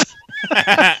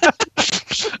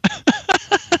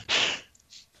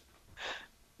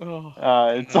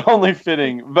 it's only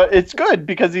fitting, but it's good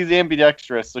because he's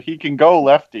ambidextrous, so he can go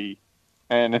lefty,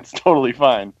 and it's totally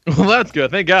fine. Well, that's good.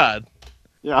 Thank God.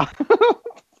 Yeah.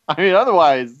 I mean,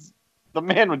 otherwise, the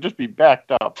man would just be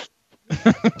backed up.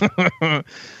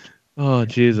 Oh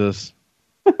Jesus!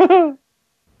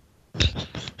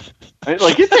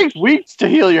 Like it takes weeks to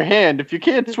heal your hand. If you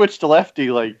can't switch to lefty,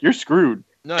 like you're screwed.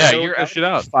 No, Yeah, you're you're out. Shit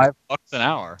out. $5 an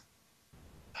hour.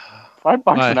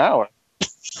 $5 an hour.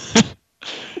 It's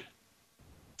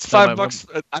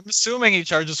 $5. I'm assuming he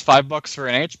charges $5 for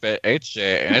an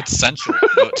HJ, and it's central,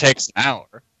 so it takes an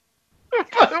hour.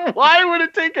 Why would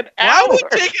it take an hour? Why would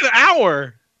it take an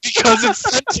hour? Because it's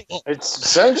sensual. It's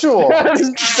sensual.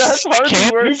 That's hardly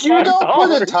worth You don't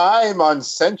put a $5. time on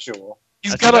sensual.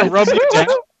 He's got to rub you down.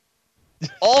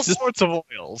 All sorts of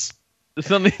oils.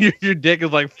 Suddenly your dick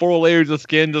is like 4 layers of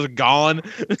skin just gone.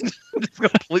 Just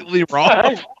completely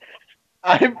raw.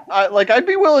 I'd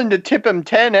be willing to tip him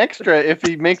 10 extra if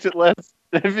he makes it less.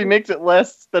 If he makes it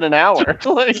less than an hour,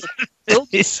 like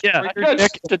yeah, I got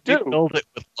shit to do. Build it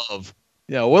with love.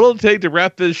 Yeah, what'll it take to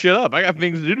wrap this shit up? I got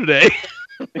things to do today.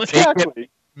 Exactly.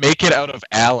 Make it out of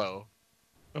aloe.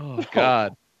 Oh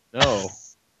God, no,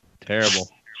 terrible.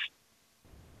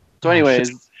 So,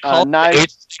 anyways, Call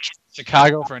Knives.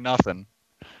 Chicago for nothing.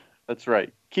 That's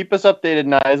right. Keep us updated,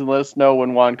 Knives, and let us know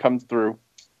when Juan comes through.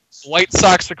 White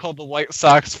Sox are called the White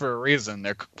Sox for a reason.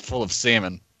 They're full of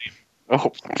semen.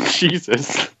 Oh,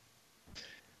 Jesus.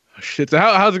 Oh, shit. So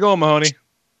how's it going, Mahoney?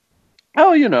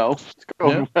 Oh, you know, it's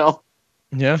going well.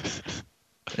 Yeah.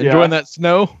 Enjoying that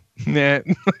snow? Nah.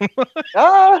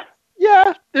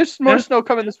 Yeah. There's more snow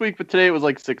coming this week, but today it was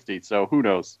like 60, so who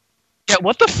knows? Yeah,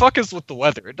 what the fuck is with the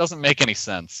weather? It doesn't make any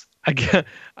sense.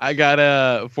 I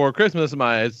got for Christmas,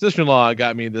 my sister-in-law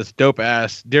got me this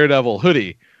dope-ass Daredevil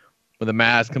hoodie with a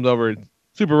mask, comes over,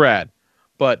 super rad.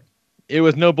 But it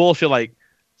was no bullshit, like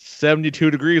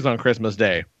 72 degrees on Christmas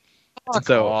Day.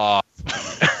 So I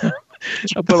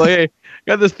put like, hey,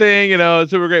 got this thing,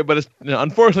 it's super great, but it's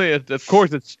unfortunately, of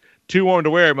course, it's too warm to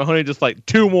wear. Mahoney just like,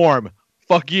 too warm.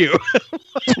 Fuck you.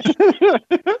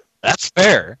 That's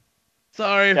fair.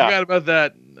 Sorry, I forgot about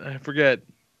that. I forget.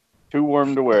 Too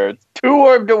warm to wear. It's too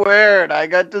warm to wear, and I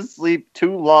got to sleep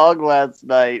too long last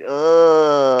night.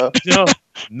 Ugh.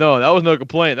 No, that was no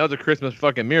complaint. That was a Christmas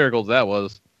fucking miracles. That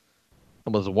was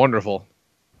wonderful.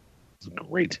 It was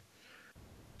great.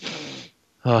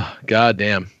 Oh,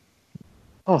 goddamn.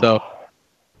 Oh. So,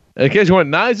 in case you want,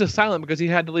 Knives is silent because he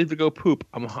had to leave to go poop.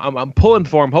 I'm pulling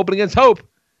for him, hoping against hope.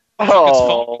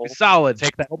 Oh, solid.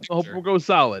 Take that. Hope will go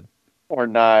solid. Or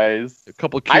Knives. A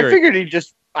couple. I figured he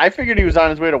was on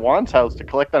his way to Juan's house to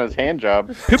collect on his hand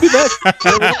job. Could be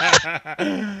that.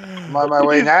 I'm on my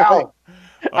way now.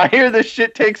 I hear this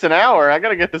shit takes an hour. I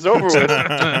gotta get this over with.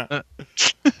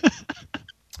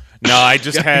 No, I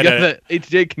just had that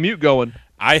HJ commute going.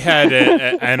 I had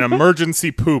an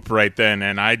emergency poop right then,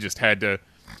 and I just had to.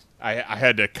 I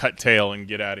had to cut tail and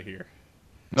get out of here.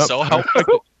 Nope. So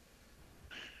helpful.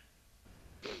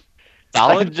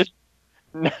 Solid.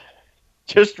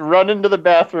 Just run into the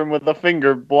bathroom with a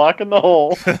finger blocking the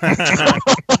hole.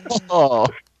 Oh.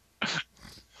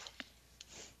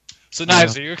 So,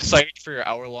 Knives, are you excited for your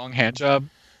hour-long hand job?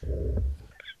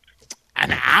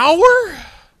 An hour?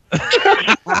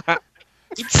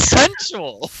 It's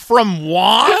sensual. From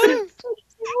Juan?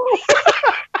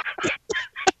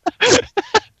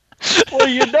 Well,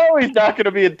 you know he's not going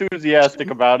to be enthusiastic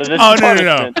about it. It's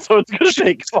no. So it's going to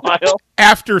take a while.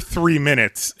 After 3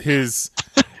 minutes, his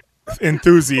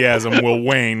enthusiasm will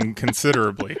wane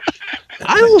considerably.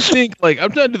 I don't think,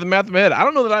 I'm trying to do the math in my head. I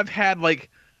don't know that I've had,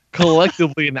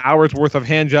 collectively an hour's worth of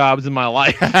hand jobs in my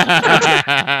life. It's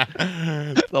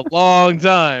a long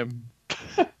time.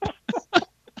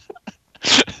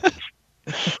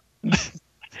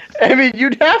 I mean,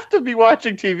 you'd have to be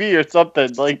watching TV or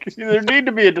something. There need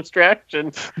to be a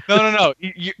distraction. No.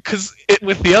 Because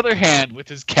with the other hand, with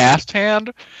his cast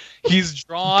hand, he's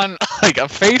drawn a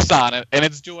face on it, and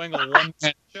it's doing a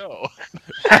one-man show.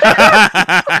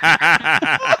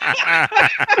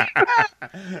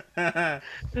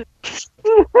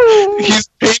 He's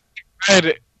painted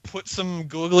red, put some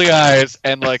googly eyes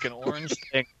and an orange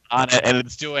thing on it, and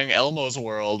it's doing Elmo's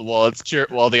World while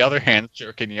the other hand's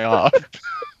jerking you off.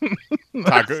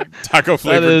 Taco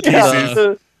flavored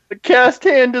TCs. The cast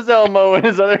hand is Elmo, and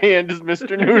his other hand is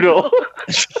Mr. Noodle.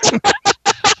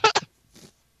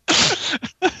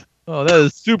 Oh, that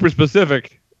is super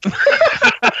specific.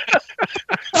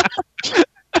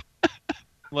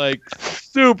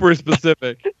 Super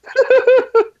specific.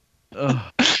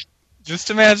 Just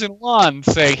imagine Juan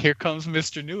saying, "Here comes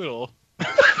Mr. Noodle."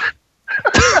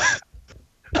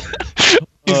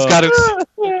 He's got his.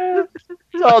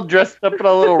 He's all dressed up in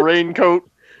a little raincoat.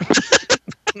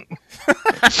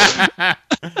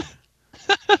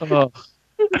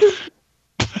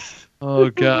 Oh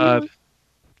God.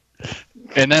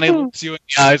 And then he looks you in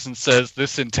the eyes and says,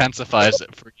 "This intensifies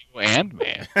it for you and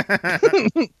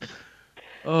me."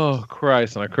 Oh,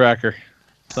 Christ on a cracker.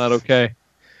 It's not okay.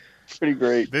 Pretty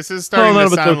great. This is starting none to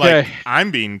of it's sound okay. like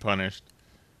I'm being punished.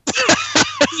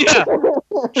 Yeah.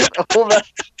 Well,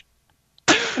 that's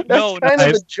No, kind nice.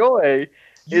 of the joy.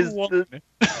 You Is won.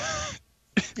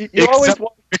 you always Accept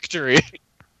want victory.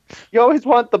 you always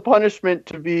want the punishment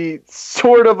to be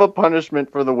sort of a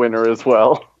punishment for the winner as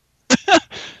well.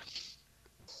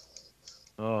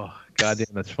 Oh, goddamn,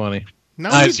 that's funny. No,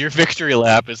 Nice. Your victory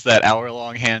lap is that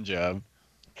hour-long hand job.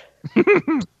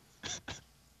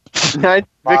 Ninth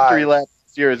victory lap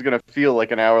this year is going to feel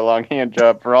like an hour-long hand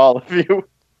job for all of you.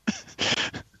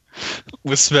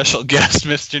 With special guest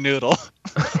Mr. Noodle.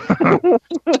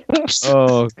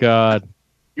 Oh, God.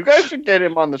 You guys should get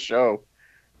him on the show.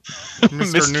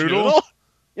 Mr. Noodle?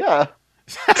 Yeah.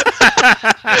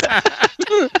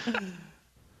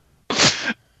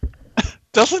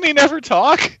 Doesn't he never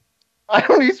talk? I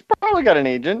don't. He's probably got an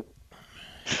agent.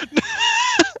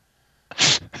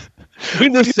 We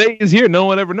can just say he's here. No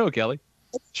one ever know, Kelly.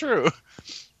 That's true.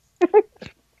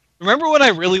 Remember when I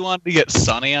really wanted to get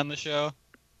Sonny on the show?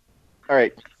 All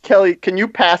right, Kelly, can you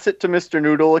pass it to Mr.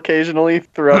 Noodle occasionally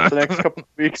throughout the next couple of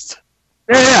weeks?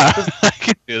 Yeah, I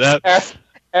can do that.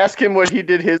 Ask him what he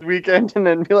did his weekend, and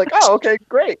then be like, "Oh, okay,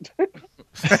 great."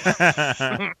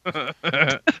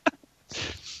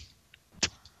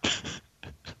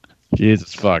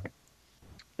 Jesus fuck.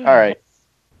 All right.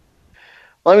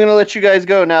 Well, I'm going to let you guys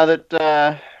go now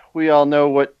that we all know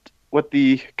what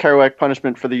the Kerouac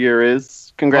punishment for the year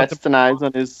is. Congrats to Knives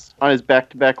on his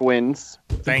back-to-back wins.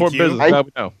 Thank Important you. business. Glad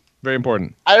we know. Very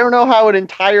important. I don't know how an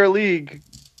entire league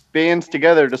bands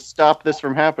together to stop this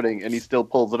from happening, and he still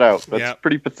pulls it out. That's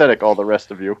pretty pathetic, all the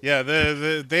rest of you. Yeah,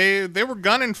 they were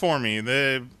gunning for me.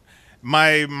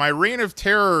 My reign of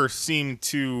terror seemed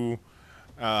to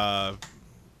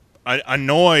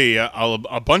annoy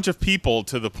a bunch of people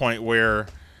to the point where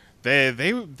they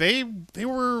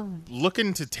were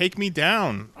looking to take me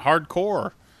down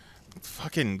hardcore.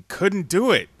 Fucking couldn't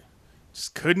do it.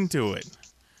 Just couldn't do it.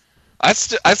 I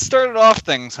started off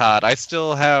things hot. I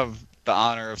still have the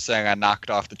honor of saying I knocked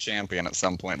off the champion at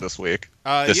some point this week.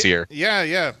 This year.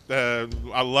 Yeah.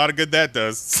 A lot of good that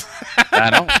does.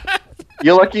 I know.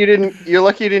 You're lucky you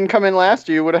didn't come in last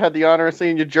year. You would have had the honor of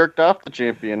saying you jerked off the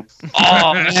champion.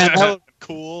 Oh man, that would be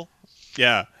cool.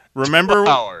 Yeah. Remember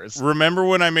Hours.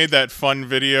 when I made that fun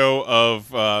video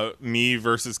of me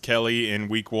versus Kelly in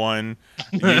week 1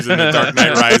 using the Dark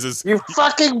Knight Rises? You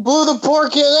fucking blew the poor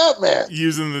kid up, man.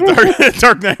 Using the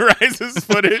Dark Knight Rises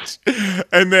footage.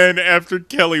 And then after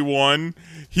Kelly won,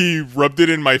 he rubbed it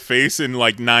in my face in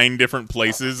like 9 different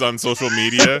places on social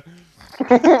media.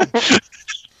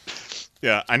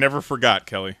 Yeah, I never forgot,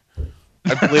 Kelly.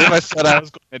 I believe I said I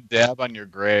was going to dab on your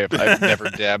grave. I've never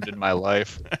dabbed in my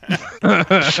life.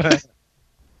 That's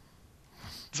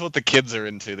what the kids are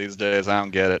into these days. I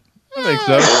don't get it. I think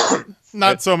so.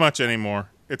 Not so much anymore.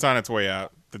 It's on its way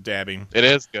out, the dabbing. It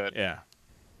is good. Yeah.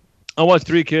 I watched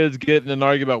 3 kids get in an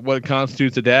argument about what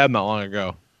constitutes a dab not long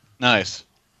ago. Nice.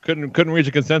 Couldn't reach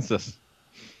a consensus.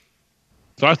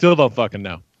 So I still don't fucking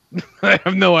know. I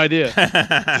have no idea.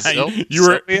 You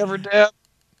were ever dab?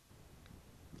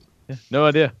 Yeah, no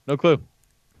idea. No clue.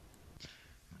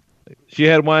 She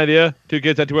had one idea. 2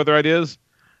 kids had 2 other ideas.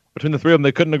 Between the 3 of them,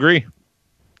 they couldn't agree.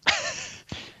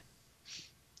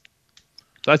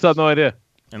 So I still have no idea.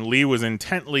 And Lee was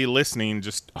intently listening,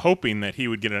 just hoping that he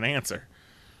would get an answer.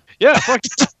 Yeah, fuck.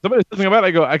 Somebody says something about it,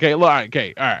 I go, okay, look,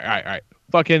 okay, all right.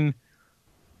 Fucking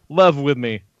level with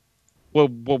me.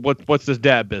 What's this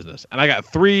dab business? And I got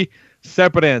 3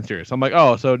 separate answers. I'm like,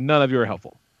 oh, so none of you are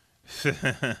helpful.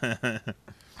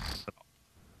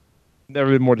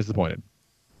 Never been more disappointed.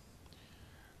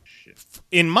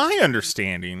 In my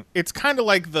understanding, it's kind of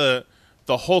like the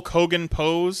Hulk Hogan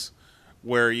pose,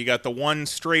 where you got the one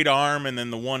straight arm and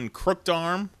then the one crooked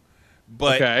arm.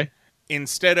 But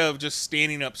instead of just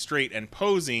standing up straight and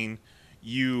posing,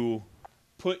 you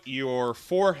put your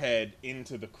forehead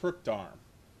into the crooked arm.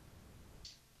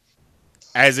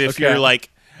 As if you're like,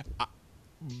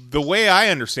 the way I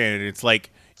understand it, it's like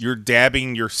you're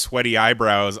dabbing your sweaty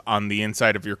eyebrows on the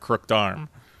inside of your crooked arm.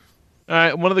 All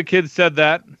right, one of the kids said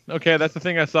that. Okay, that's the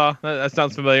thing I saw. That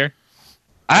sounds familiar.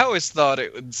 I always thought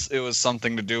it was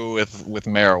something to do with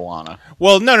marijuana.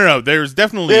 Well, no. There's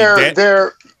definitely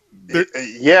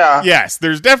yes,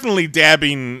 there's definitely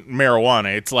dabbing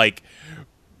marijuana. It's like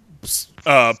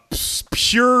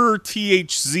pure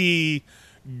THC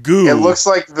goo. It looks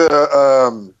like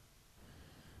the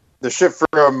shit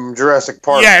from Jurassic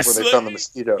Park where they found the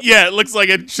mosquito. Yeah, it looks like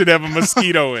it should have a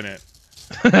mosquito in it.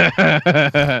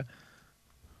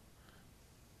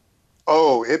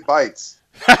 Oh, it bites.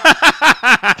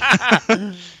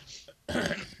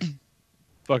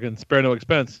 Fucking spare no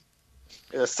expense.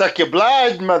 It'll suck your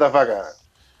blood, motherfucker.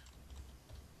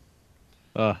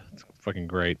 It's fucking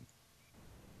great.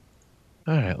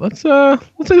 All right, let's take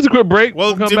a quick break.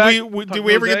 Well, we'll did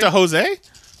we ever get to Jose?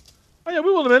 Oh yeah,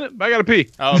 we will in a minute. I gotta pee.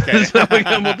 Oh, okay. So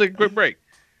we'll take a quick break.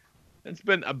 It's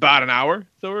been about an hour,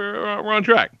 so we're on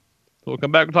track. So we'll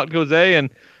come back and talk to Jose and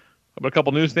about a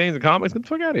couple news things and comics. Get the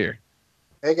fuck out of here.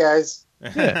 Hey guys.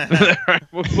 Yeah. All right,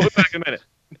 we'll be back in a minute.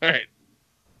 All right.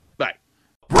 Bye.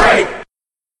 Break.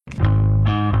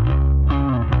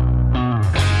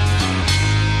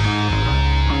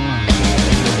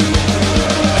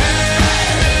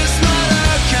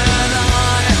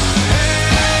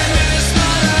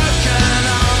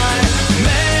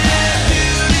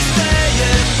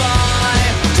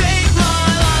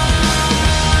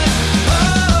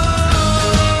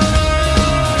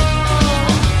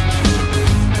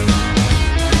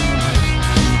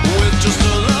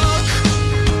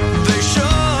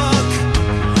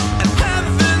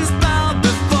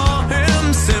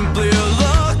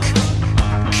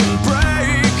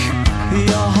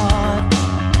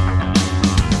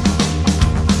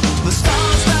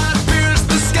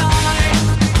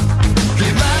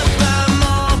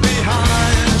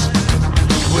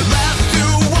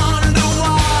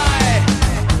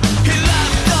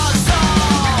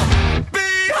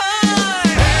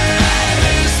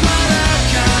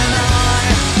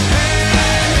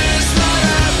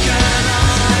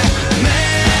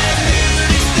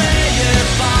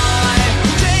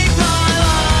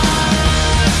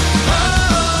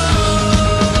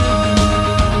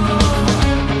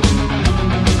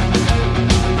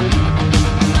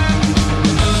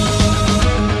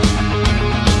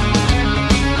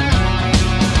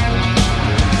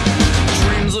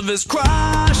 His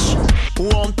crash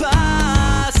won't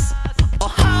pass, or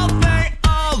how they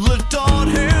all adored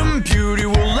him. Beauty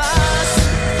will last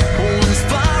when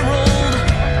spiraled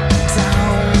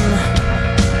down.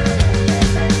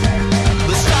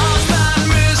 The stars that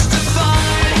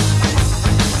mystified,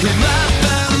 he left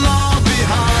them all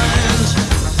behind.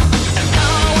 And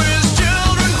how his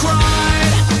children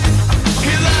cried,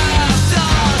 he left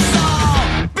us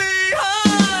all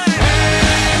behind.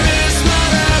 Hey, Miss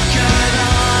Mother, can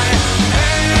I?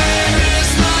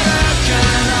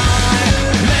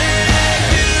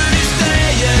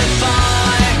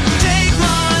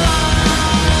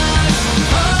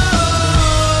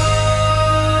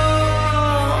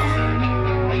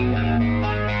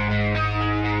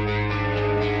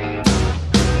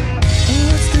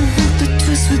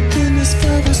 Within his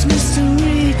father's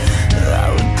mystery,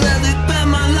 I would gladly bet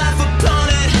my life upon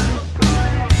it.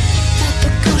 That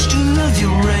the ghost you love,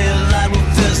 your ray of light will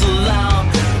fizzle out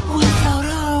without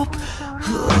hope.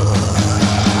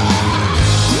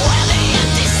 When the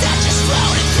empty set just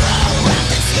floated through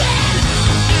rapid skin,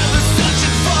 ever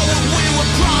searching for what we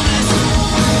were promised,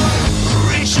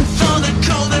 reaching for the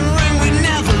golden ring we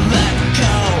never let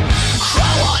go.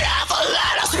 Crow would ever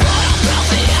let us run our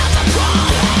filthy hands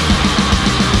upon it.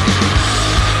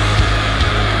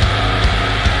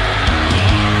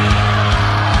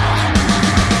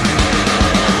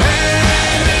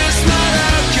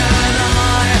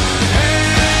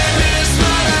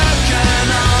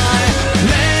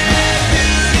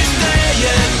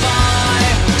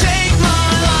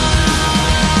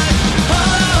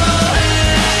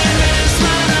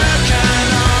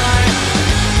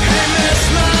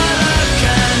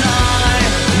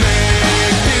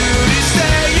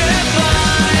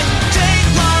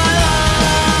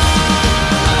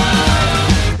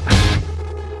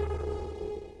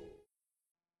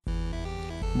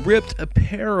 Ripped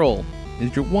Apparel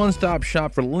is your one-stop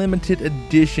shop for limited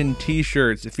edition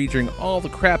t-shirts featuring all the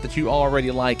crap that you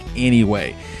already like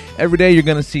anyway. Every day you're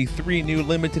going to see 3 new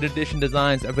limited edition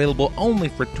designs available only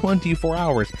for 24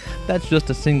 hours. That's just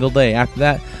a single day. After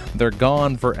that, they're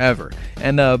gone forever.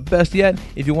 And best yet,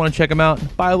 if you want to check them out,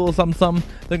 buy a little something,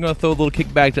 they're going to throw a little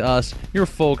kickback to us, your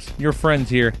folks, your friends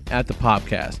here at the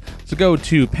Popcast. So go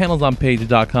to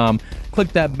panelsonpages.com, click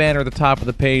that banner at the top of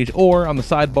the page, or on the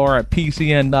sidebar at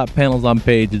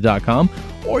pcn.panelsonpages.com,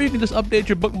 or you can just update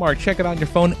your bookmark, check it out on your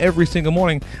phone every single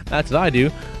morning. That's what I do.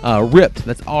 Ripped,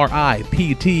 that's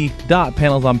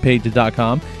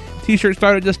RIPT.panelsonpages.com. T-shirts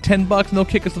start at just $10 and they'll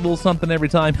kick us a little something every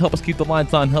time. Help us keep the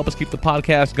lights on, help us keep the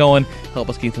podcast going, help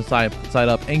us keep the site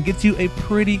up, and gets you a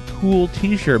pretty cool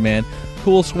t-shirt, man.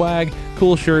 Cool swag,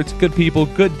 cool shirts, good people,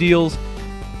 good deals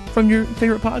from your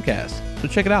favorite podcast. So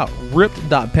check it out.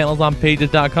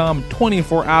 Ripped.panelsonpages.com.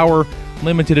 24-hour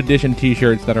limited edition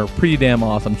t-shirts that are pretty damn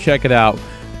awesome. Check it out.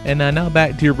 And now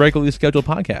back to your regularly scheduled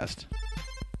podcast.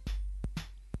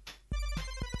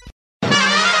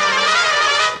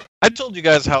 I told you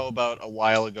guys how about a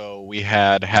while ago we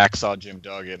had Hacksaw Jim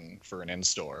Duggan for an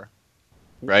in-store,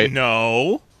 right?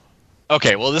 No.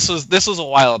 Okay, well this was a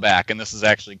while back, and this is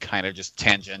actually kind of just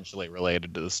tangentially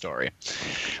related to the story.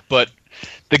 But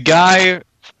the guy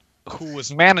who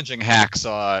was managing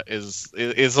Hacksaw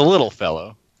is a little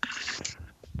fellow,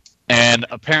 and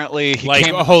apparently he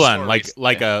came. Hold on,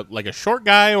 like a short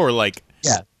guy or like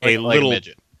a little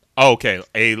midget. Oh, okay,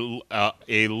 a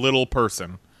little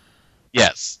person.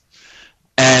 Yes.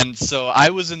 And so I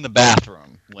was in the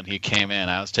bathroom when he came in.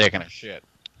 I was taking a shit.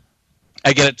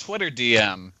 I get a Twitter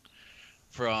DM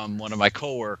from one of my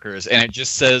coworkers, and it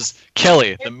just says,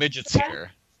 "Kelly, the midget's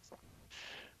here."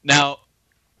 Now,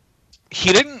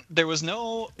 there was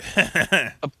no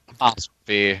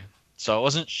apostrophe, so I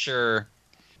wasn't sure.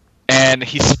 And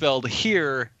he spelled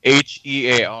here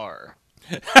Hear.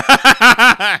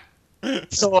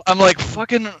 So I'm like,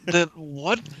 fucking,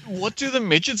 what do the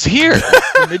midgets hear?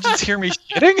 The midgets hear me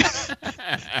shitting?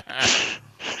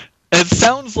 It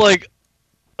sounds like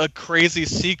a crazy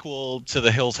sequel to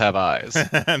The Hills Have Eyes.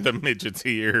 The midgets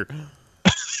hear.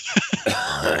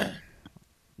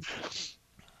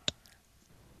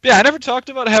 Yeah, I never talked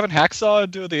about having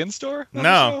Hacksaw do the in-store.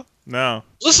 No.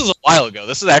 This was a while ago.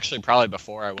 This is actually probably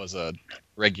before I was a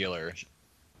regular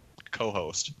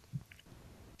co-host.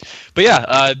 But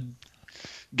yeah,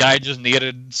 guy just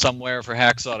needed somewhere for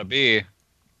Hacksaw to be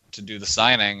to do the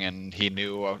signing, and he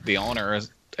knew the owner.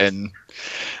 And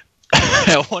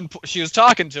at one point, she was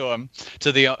talking to him,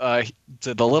 to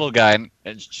the little guy,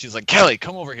 and she's like, "Kelly,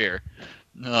 come over here."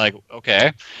 And they're like,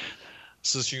 "Okay."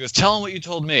 So she goes, "Tell him what you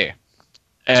told me."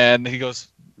 And he goes,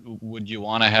 "Would you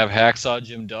want to have Hacksaw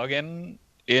Jim Duggan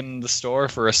in the store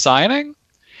for a signing?"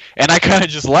 And I kind of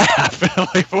just laugh. I'm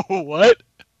like, "What?"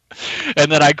 And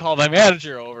then I call my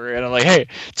manager over, and I'm like, "Hey,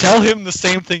 tell him the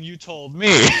same thing you told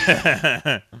me."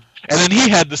 And then he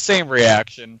had the same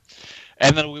reaction.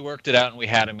 And then we worked it out, and we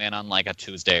had him in on like a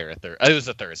Tuesday or it was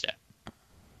a Thursday.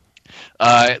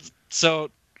 So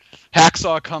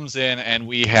Hacksaw comes in, and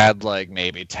we had like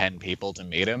maybe 10 people to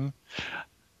meet him.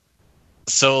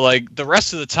 So like the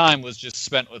rest of the time was just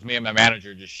spent with me and my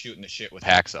manager just shooting the shit with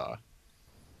Hacksaw.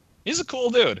 He's a cool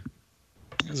dude.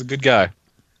 He's a good guy.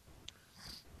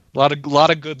 A lot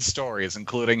of good stories,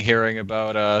 including hearing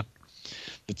about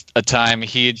a time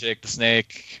he, Jake the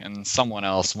Snake, and someone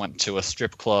else went to a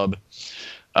strip club.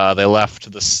 They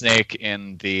left the snake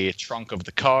in the trunk of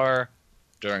the car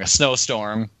during a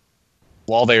snowstorm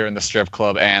while they were in the strip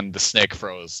club, and the snake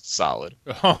froze solid.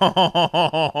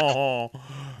 Oh,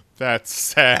 that's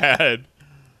sad.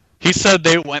 He said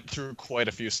they went through quite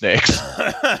a few snakes.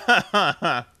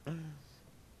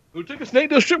 Who took a snake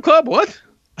to a strip club? What?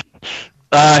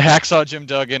 Hacksaw Jim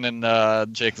Duggan and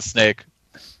Jake the Snake.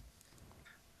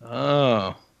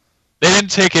 Oh. They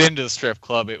didn't take it into the strip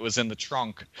club. It was in the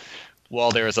trunk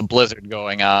while there was a blizzard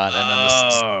going on. And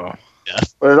then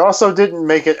yes. But it also didn't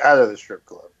make it out of the strip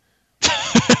club.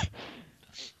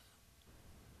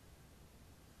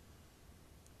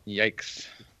 Yikes.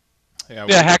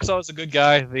 Yeah, Hacksaw was a good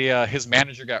guy. His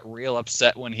manager got real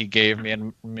upset when he gave me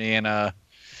and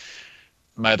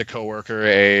my other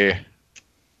coworker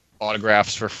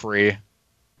autographs for free.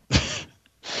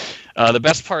 The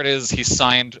best part is he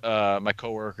signed my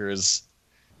coworker's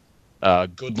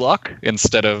good luck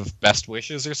instead of best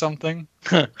wishes or something.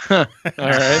 All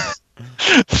right.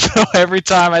 So every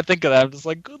time I think of that, I'm just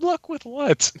like, good luck with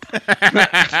what?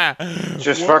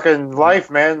 Just fucking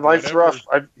life, man. Life's rough.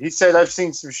 He said I've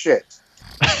seen some shit.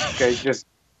 Okay, just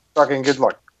fucking good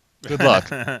luck. Good luck.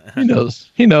 He knows.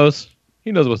 He knows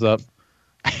what's up.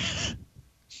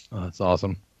 Oh, that's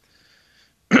awesome.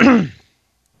 All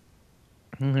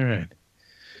right.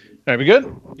 All right, we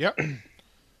good? Yep.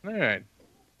 All right.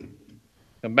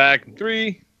 Come back in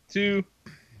 3, 2.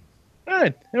 All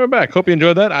right, and we're back. Hope you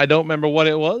enjoyed that. I don't remember what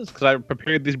it was because I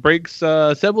prepared these breaks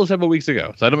several weeks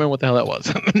ago, so I don't remember what the hell that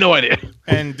was. No idea.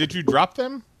 And did you drop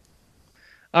them?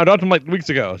 I dropped them like weeks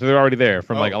ago, so they're already there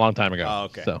from like a long time ago. Oh,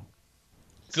 okay. So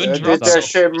good. I did that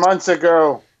shit months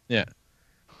ago. Yeah,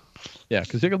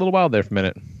 because it took a little while there for a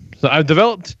minute. So I've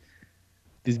developed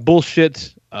these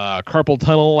bullshit carpal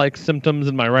tunnel-like symptoms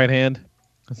in my right hand.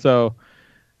 So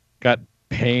got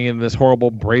pain in this horrible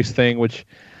brace thing, which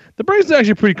the brace is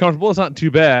actually pretty comfortable. It's not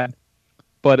too bad,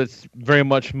 but it's very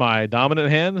much my dominant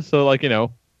hand. So like,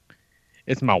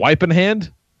 it's my wiping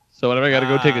hand. So whenever I got to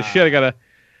go take a shit, I got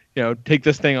to, take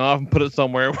this thing off and put it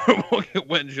somewhere where it won't get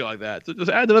wet and shit like that. So it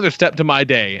just adds another step to my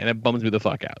day, and it bums me the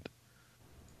fuck out.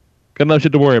 Got enough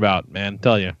shit to worry about, man.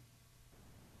 Tell you.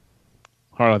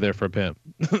 Hard out there for a pimp.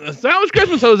 So how was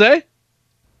Christmas, Jose?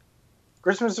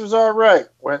 Christmas was all right.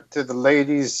 Went to the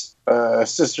lady's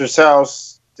sister's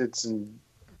house. did some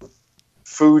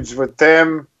foods with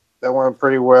them that went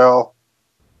pretty well.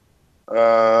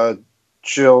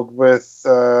 Chilled with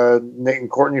Nate and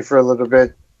Courtney for a little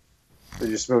bit. They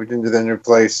just moved into their new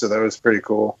place, so that was pretty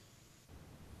cool.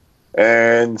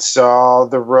 And saw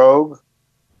the Rogue.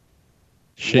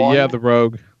 The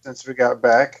Rogue. Since we got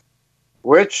back,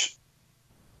 which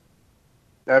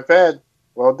not bad.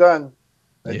 Well done.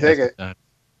 I dig it.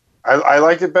 I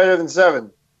liked it better than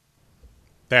 7.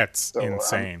 That's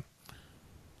insane.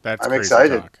 That's I'm crazy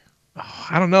excited. talk. Oh,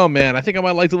 I don't know, man. I think I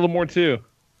might like it a little more too.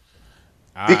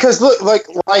 Because look, like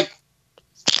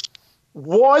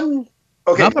 1.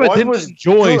 Okay, Not that I 1 didn't was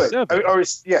enjoy good.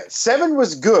 7. 7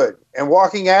 was good, and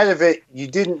walking out of it, you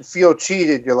didn't feel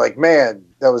cheated. You're like, man,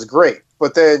 that was great.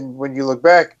 But then when you look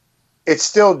back, it's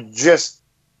still just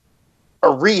a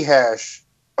rehash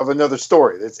of another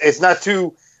story. It's not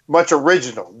too much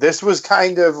original. This was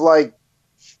kind of like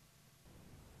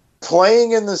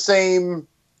playing in the same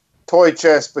toy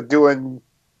chest, but doing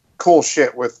cool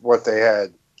shit with what they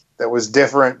had that was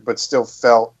different, but still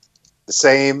felt the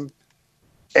same.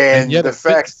 And yet the it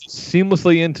fact fits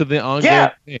seamlessly into the ongoing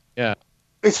thing. Yeah.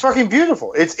 It's fucking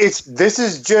beautiful. This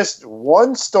is just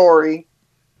one story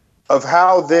of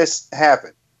how this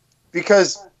happened,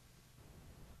 because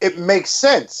it makes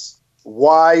sense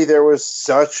why there was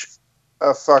such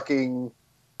a fucking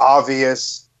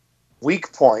obvious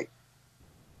weak point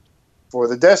for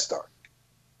the Death Star.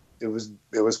 It was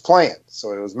planned,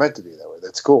 so it was meant to be that way.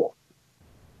 That's cool.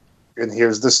 And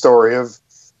here's the story of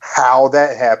how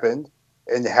that happened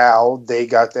and how they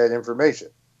got that information.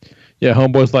 Yeah,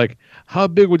 homeboy's like, how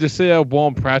big would you say a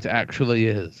Wom Pratt actually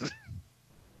is?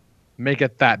 Make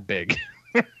it that big.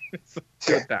 It's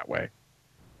good that way.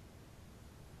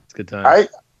 It's a good time.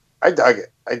 I dug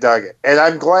it. And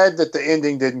I'm glad that the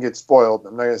ending didn't get spoiled.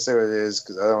 I'm not going to say what it is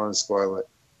because I don't want to spoil it.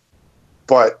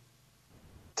 But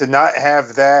to not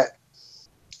have that,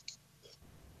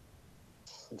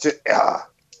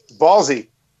 ballsy.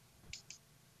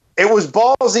 It was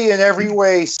ballsy in every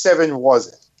way 7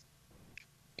 wasn't.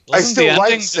 I still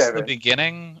like 7. The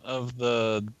beginning of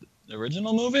the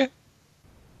original movie?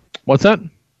 What's that?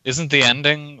 Isn't the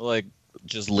ending like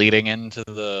just leading into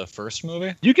the first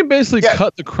movie? You can basically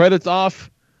cut the credits off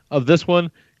of this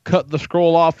one, cut the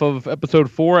scroll off of episode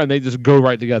 4, and they just go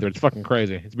right together. It's fucking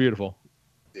crazy. It's beautiful.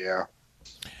 Yeah.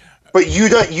 But you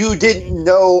didn't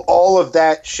know all of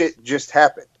that shit just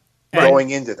happened going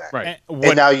into that. Right.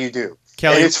 And now you do.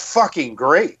 Kelly, and it's fucking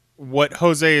great. What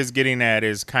Jose is getting at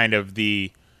is kind of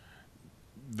the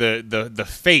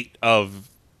fate of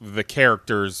the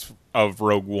characters of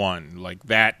Rogue One, like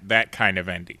that kind of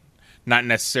ending, not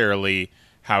necessarily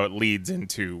how it leads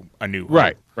into A New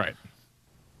Hope. Right.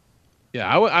 Yeah,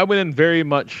 I went in very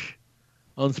much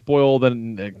unspoiled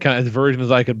and kind of as virgin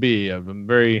as I could be. I'm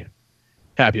very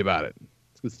happy about it.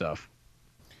 It's good stuff.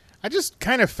 I just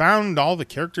kind of found all the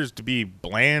characters to be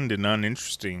bland and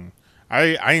uninteresting.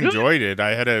 I enjoyed it.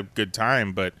 I had a good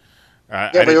time, but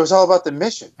but it was all about the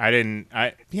mission.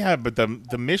 But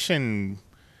the mission,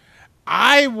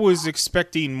 I was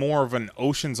expecting more of an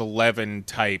Ocean's 11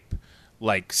 type,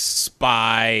 like,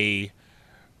 spy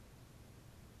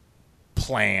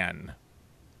plan,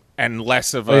 and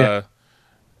less of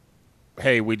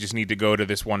hey, we just need to go to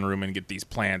this one room and get these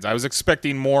plans. I was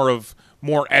expecting more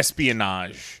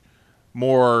espionage,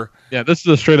 more. Yeah, this is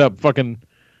a straight up fucking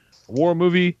war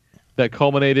movie that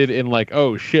culminated in like,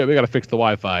 oh shit, we got to fix the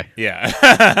Wi-Fi. Yeah.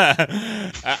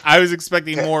 I was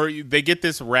expecting more. They get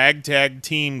this ragtag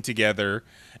team together,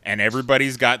 and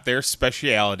everybody's got their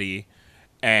speciality,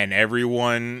 and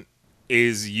everyone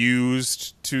is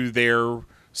used to their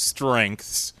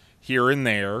strengths here and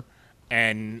there,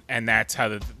 and that's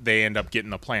how they end up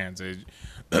getting the plans.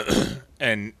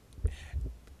 And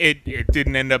it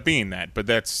didn't end up being that, but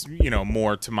that's,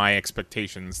 more to my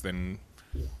expectations than...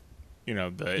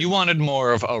 You wanted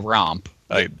more of a romp.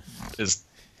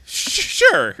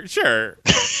 Sure.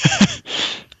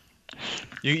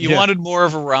 You wanted more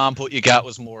of a romp. What you got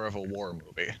was more of a war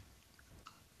movie.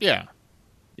 Yeah.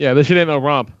 Yeah, this shit ain't no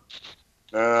romp.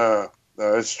 No,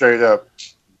 it's straight up.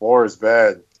 War is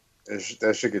bad.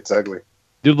 That shit gets ugly.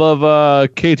 Do love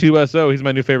K2SO. He's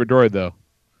my new favorite droid, though.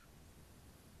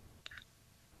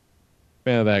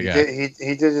 Fan of that guy.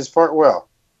 He did his part well.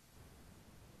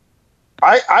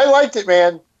 I liked it,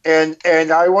 man, and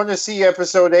I want to see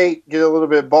episode 8 get a little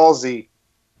bit ballsy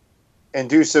and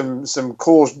do some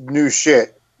cool new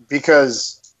shit,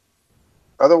 because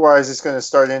otherwise it's going to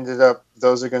start ended up.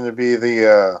 Those are going to be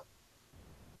the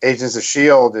Agents of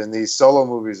S.H.I.E.L.D. and these solo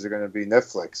movies are going to be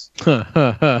Netflix.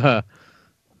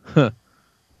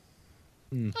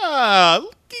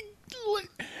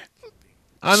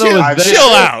 I know chill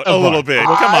out a little bit.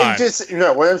 Come on.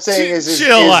 What I'm saying is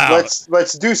chill out.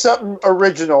 Let's do something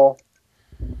original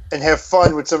and have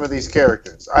fun with some of these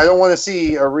characters. I don't want to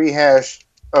see a rehash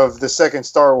of the second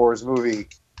Star Wars movie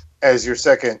as your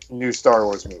second new Star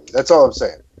Wars movie. That's all I'm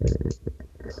saying.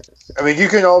 I mean, you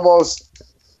can almost...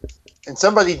 And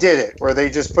somebody did it, where they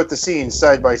just put the scenes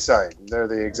side by side. They're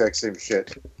the exact same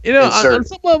shit. You know, on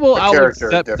some level, I'll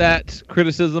accept that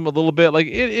criticism a little bit. Like,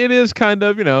 it is kind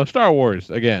of, Star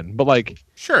Wars again. But, like...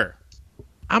 Sure.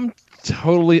 I'm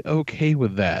totally okay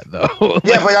with that, though.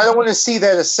 Yeah, but I don't want to see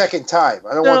that a second time.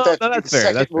 I don't want that to be the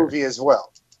second movie as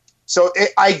well. So,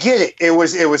 I get it. It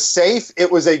was safe.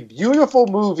 It was a beautiful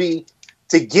movie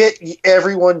to get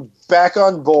everyone back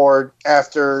on board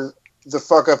after the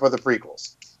fuck-up of the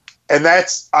prequels. And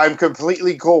I'm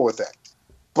completely cool with that.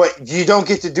 But you don't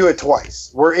get to do it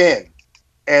twice. We're in.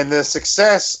 And the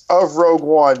success of Rogue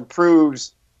One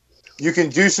proves you can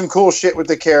do some cool shit with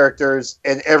the characters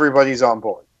and everybody's on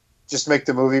board. Just make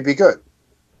the movie be good.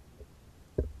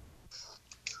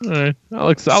 All right. I'll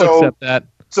accept that.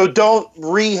 So don't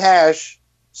rehash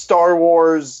Star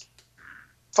Wars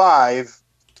 5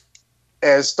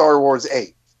 as Star Wars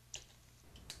 8.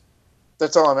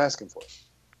 That's all I'm asking for.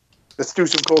 Let's do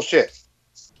some cool shit.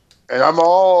 And I'm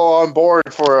all on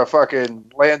board for a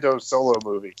fucking Lando Solo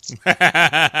movie.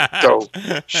 So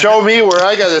show me where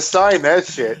I gotta sign that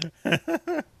shit.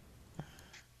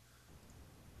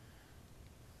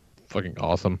 Fucking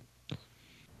awesome.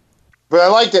 But I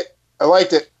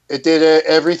liked it. It did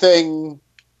everything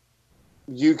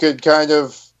you could kind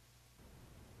of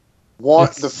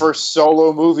want the first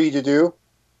Solo movie to do.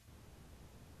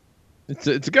 It's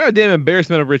a goddamn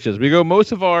embarrassment of riches. We go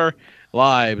most of our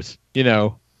lives,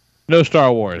 no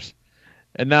Star Wars.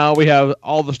 And now we have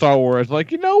all the Star Wars. Like,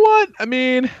 you know what? I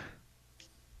mean,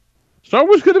 Star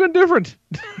Wars could have been different.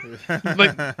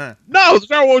 Like, no,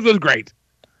 Star Wars was great.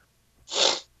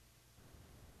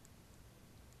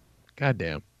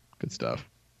 Goddamn. Good stuff.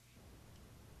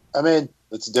 I mean,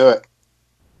 let's do it.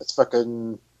 Let's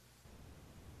fucking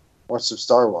watch some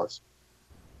Star Wars.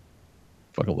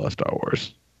 Fucking love Star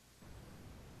Wars.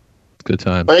 Good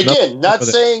time. But again, not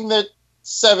saying that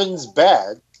 7's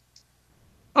bad.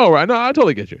 Oh, right. No, I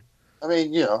totally get you. I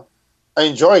mean, I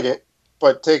enjoyed it,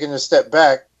 but taking a step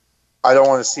back, I don't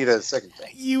want to see that a second time.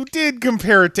 You did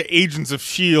compare it to Agents of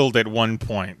S.H.I.E.L.D. at one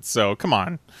point, so come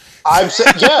on. I'm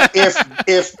saying, yeah,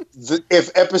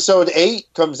 if Episode 8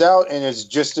 comes out and is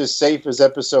just as safe as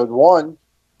Episode 1,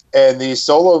 and these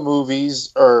Solo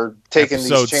movies are taking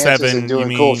these chances and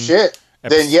doing cool shit,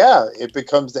 then yeah, it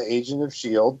becomes the Agent of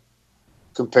S.H.I.E.L.D.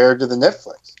 compared to the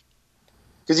Netflix.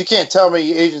 Because you can't tell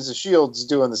me Agents of S.H.I.E.L.D. is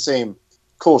doing the same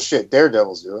cool shit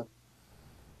Daredevil's doing.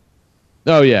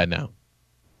 Oh, yeah, no.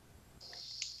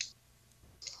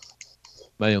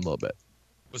 Maybe a little bit.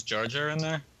 Was Jar Jar in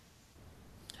there?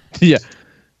 Yeah.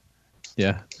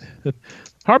 Yeah.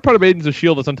 Hard part of Agents of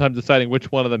S.H.I.E.L.D. is sometimes deciding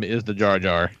which one of them is the Jar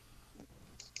Jar.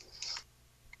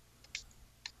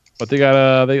 But they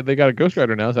got a Ghost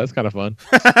Rider now, so that's kind of fun.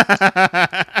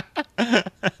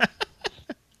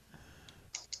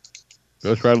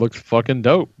 Ghost Rider looks fucking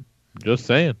dope. Just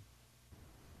saying.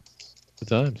 Good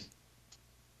times.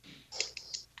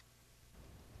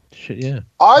 Shit, yeah.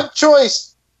 Odd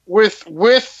choice with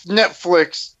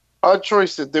Netflix. Odd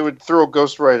choice that they would throw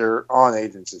Ghost Rider on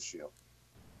Agents of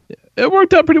S.H.I.E.L.D. It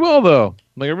worked out pretty well, though.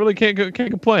 Like, I really can't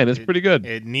complain. It's pretty good.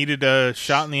 It needed a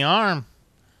shot in the arm.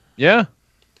 Yeah.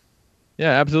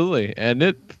 Yeah, absolutely. And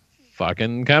it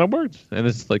fucking kind of works. And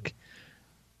it's like...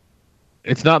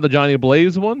 It's not the Johnny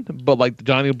Blaze one, but like the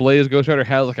Johnny Blaze Ghost Rider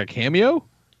has like a cameo.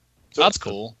 That's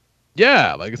cool.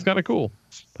 Yeah, like it's kind of cool.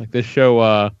 Like this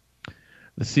show,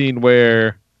 the scene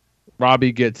where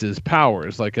Robbie gets his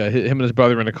powers, like him and his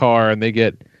brother in a car, and they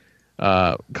get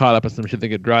caught up in some shit. They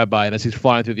get drive-by, and as he's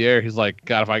flying through the air, he's like,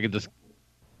 "God, if I could just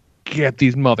get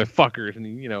these motherfuckers," and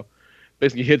he,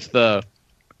 basically hits the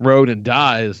road and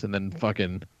dies, and then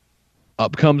fucking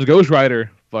up comes Ghost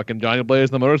Rider. Fucking Johnny Blaze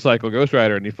on the motorcycle, Ghost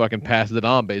Rider, and he fucking passes it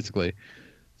on, basically.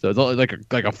 So it's only like a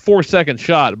 4-second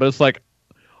shot, but it's like,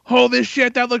 holy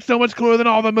shit, that looks so much cooler than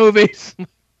all the movies.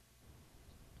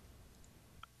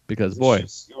 Because, boy,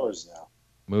 It's yours now.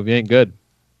 movie ain't good.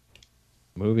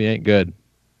 Movie ain't good.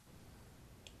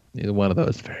 Neither one of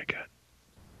those is very good.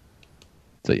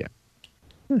 So, yeah.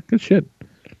 Good shit.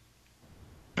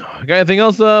 Got anything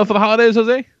else for the holidays,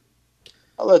 Jose?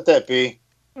 I'll let that be.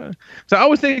 So I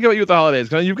always think about you with the holidays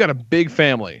because you've got a big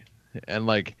family, and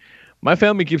like my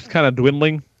family keeps kind of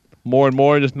dwindling more and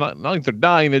more. Just not like they're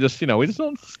dying; they just we just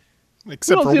don't.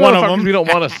 Except for one of them, we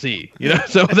don't want to see.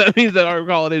 So that means that our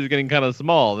holidays are getting kind of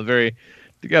small. They're very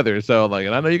together. So like,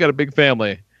 and I know you got a big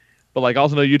family. but like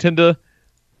also know you tend to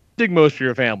dig most of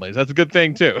your families. That's a good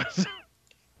thing too.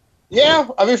 Yeah,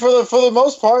 I mean, for the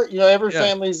most part, every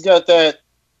family's got that.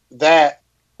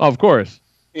 Oh, of course.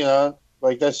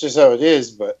 Like that's just how it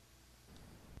is. But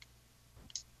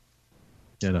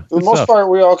for the most part,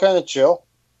 we all kind of chill.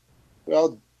 We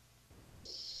all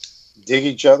dig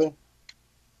each other.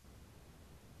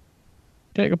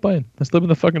 Can't complain. Let's live in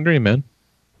the fucking dream, man.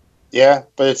 Yeah,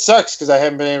 but it sucks because I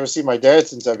haven't been able to see my dad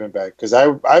since I've been back because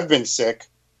I've been sick,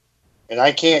 and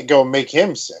I can't go make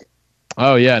him sick.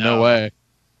 Oh yeah, no way.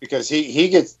 Because he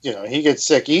gets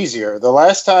sick easier. The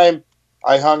last time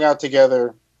I hung out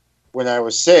together when I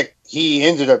was sick, he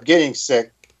ended up getting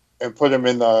sick and put him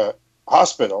in the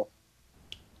hospital.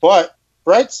 But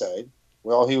bright side,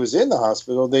 while he was in the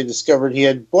hospital, they discovered he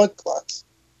had blood clots.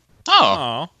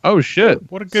 Oh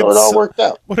shit! What a good. So it all worked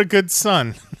out. What a good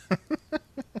son.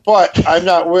 But I'm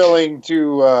not willing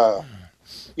to,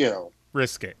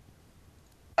 risk it.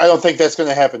 I don't think that's going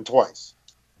to happen twice.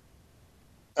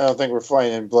 I don't think we're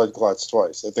flying in blood clots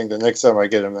twice. I think the next time I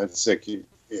get him that sick,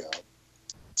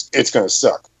 it's going to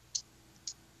suck.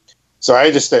 So I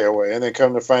had to stay away, and then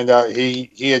come to find out he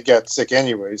had got sick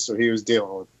anyway, so he was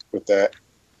dealing with that.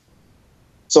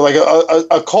 So like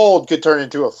a cold could turn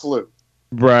into a flu.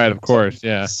 Right, of course,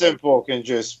 yeah. Simple can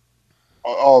just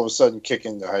all of a sudden kick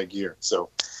into high gear. So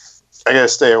I got to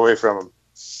stay away from him.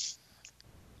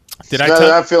 Did now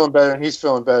that I'm feeling better and he's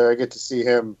feeling better, I get to see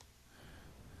him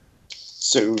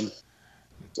soon.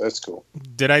 That's cool.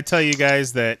 Did I tell you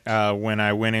guys that when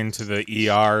I went into the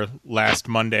ER last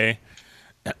Monday,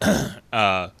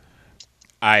 I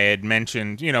had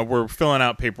mentioned, we're filling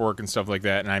out paperwork and stuff like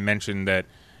that, and I mentioned that,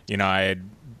 I had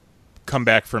come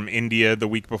back from India the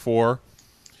week before.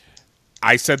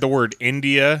 I said the word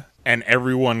India, and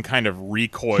everyone kind of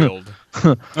recoiled.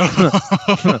 They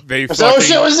fucking, oh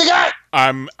shit, what's the guy?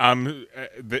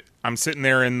 I'm sitting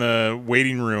there in the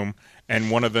waiting room,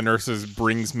 and one of the nurses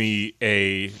brings me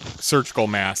a surgical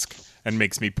mask and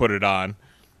makes me put it on.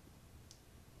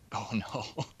 Oh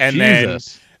no! And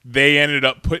Jesus. then they ended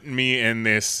up putting me in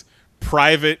this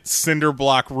private cinder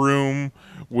block room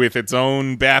with its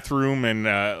own bathroom and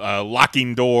a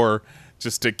locking door,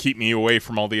 just to keep me away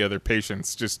from all the other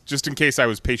patients, just in case I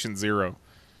was patient zero.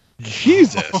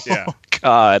 Jesus. Yeah.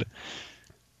 God.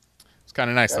 It's kind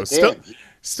of nice though.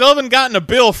 Still haven't gotten a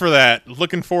bill for that.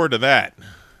 Looking forward to that.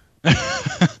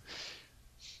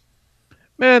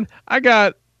 Man, I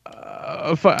got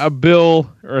a bill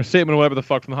or a statement or whatever the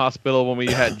fuck from the hospital when we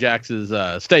had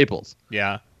Jax's staples.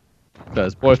 Yeah.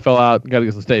 Because boy fell out, got to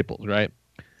get some staples, right?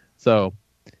 So,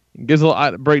 gives a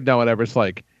little breakdown, whatever. It's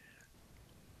like,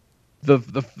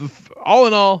 the all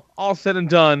in all said and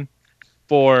done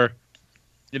for,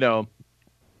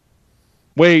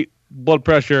 weight, blood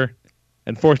pressure,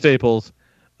 and 4 staples,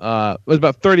 was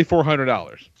about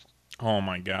 $3,400. Oh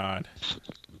my God.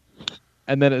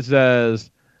 And then it says,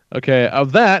 okay,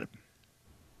 of that,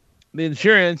 the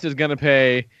insurance is going to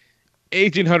pay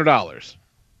 $1,800.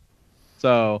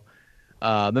 So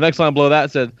the next line below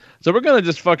that said, so we're going to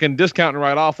just fucking discount and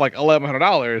write off like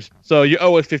 $1,100. So you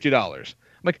owe us $50.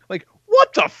 I'm like,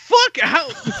 what the fuck? How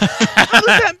does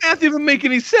that math even make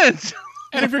any sense?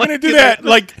 And if you're going to do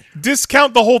that,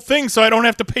 discount the whole thing so I don't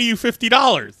have to pay you $50.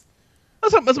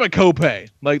 That's my copay.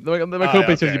 My copay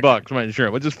is $50 for my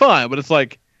insurance, which is fine. But it's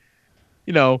like,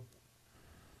 you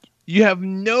have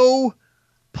no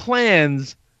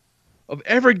plans of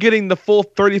ever getting the full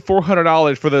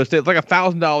 $3,400 for those staples. It's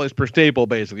like $1,000 per staple,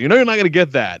 basically. You're not going to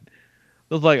get that.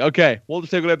 So it's like, okay, we'll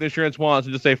just take whatever the insurance wants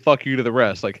and just say fuck you to the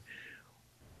rest. Like,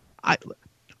 I'm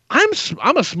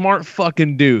a smart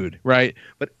fucking dude, right?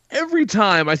 But every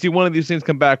time I see one of these things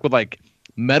come back with like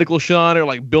medical shot or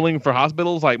like billing for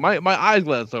hospitals, like my eyes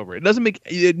glaze over.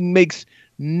 It makes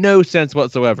no sense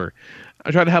whatsoever.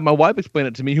 I tried to have my wife explain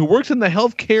it to me, who works in the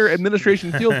healthcare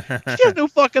administration field. She has no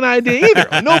fucking idea either.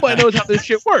 Like, nobody knows how this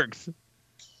shit works.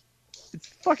 It's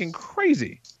fucking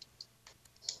crazy.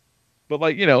 But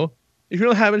like, if you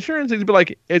don't have insurance, it'd be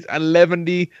like, it's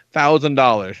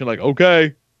 $11,000. You're like,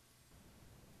 okay.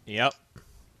 Yep.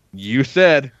 You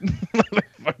said.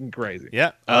 Fucking crazy.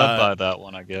 Yeah. I'd buy that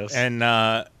one, I guess. And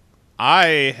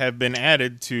I have been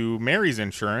added to Mary's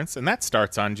insurance, and that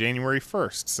starts on January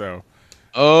 1st. So.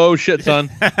 Oh, shit, son.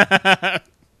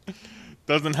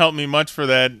 Doesn't help me much for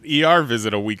that ER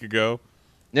visit a week ago.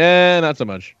 Yeah, not so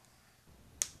much.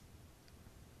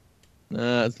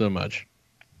 Not so much.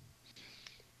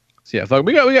 So yeah,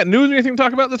 we got news or anything to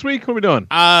talk about this week? What are we doing?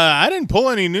 I didn't pull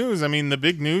any news. I mean, the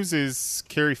big news is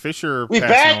Carrie Fisher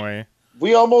passing away.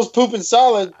 We almost pooping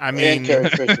solid. I mean, Carrie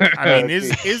Fisher. I mean,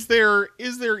 is there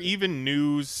even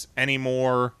news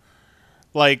anymore?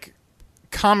 Like,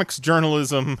 comics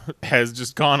journalism has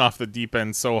just gone off the deep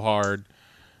end so hard.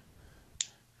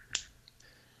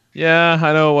 Yeah,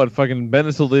 I know what fucking Bendis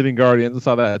is leaving Guardians. I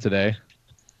saw that today.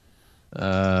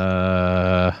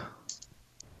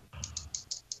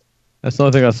 That's the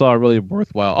only thing I saw really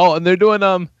worthwhile. Oh, and they're doing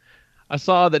I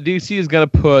saw that DC is gonna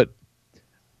put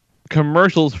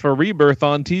commercials for Rebirth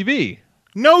on TV.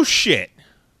 No shit.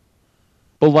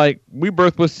 But like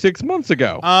Rebirth was 6 months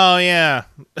ago. Oh yeah.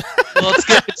 Well, let's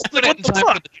put it in time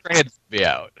for the trades to be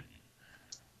out.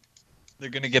 They're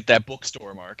gonna get that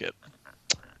bookstore market.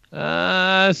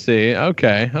 I see.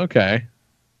 Okay. All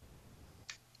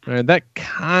right, that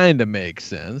kind of makes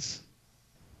sense.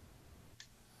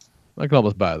 I can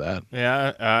almost buy that.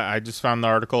 Yeah, I just found the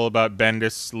article about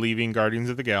Bendis leaving Guardians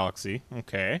of the Galaxy.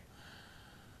 Okay.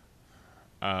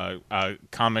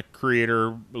 Comic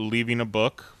creator leaving a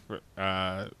book.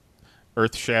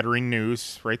 Earth-shattering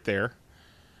news right there.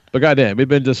 But goddamn, they've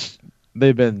been just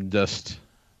just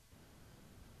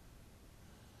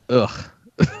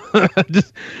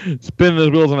spinning his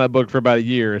wheels on that book for about a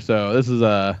year. So this is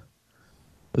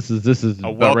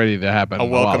about ready to happen. A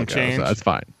welcome ago, change. So that's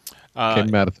fine.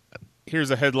 Came out of that.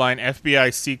 Here's a headline: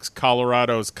 FBI seeks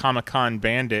Colorado's Comic-Con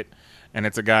bandit, and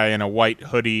it's a guy in a white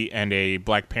hoodie and a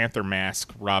Black Panther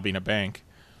mask robbing a bank.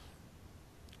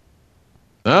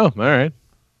 Oh, all right.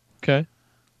 Okay.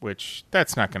 Which,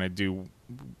 that's not going to do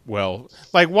well.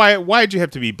 Like, why'd you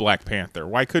have to be Black Panther?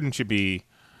 Why couldn't you be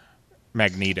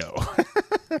Magneto?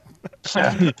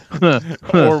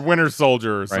 Or Winter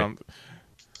Soldier or something.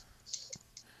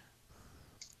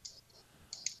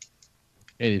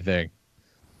 Anything.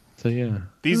 So, yeah.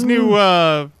 These new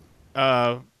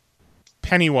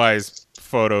Pennywise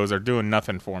photos are doing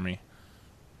nothing for me.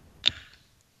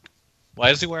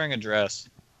 Why is he wearing a dress?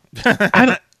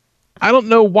 I don't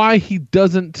know why he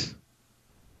doesn't.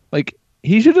 Like,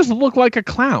 he should just look like a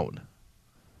clown.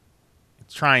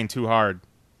 It's trying too hard.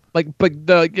 But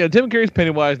Tim Curry's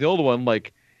Pennywise, the old one,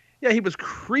 like, yeah, he was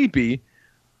creepy,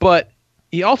 but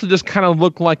he also just kind of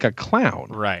looked like a clown.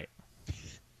 Right.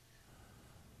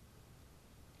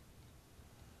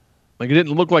 Like, he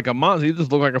didn't look like a monster. He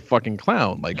just looked like a fucking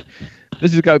clown. Like,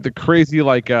 this has got the crazy,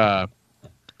 like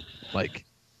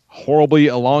horribly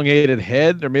elongated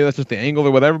head, or maybe that's just the angle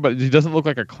or whatever, but he doesn't look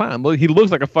like a clown. He looks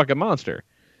like a fucking monster.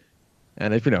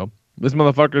 And if, this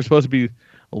motherfucker is supposed to be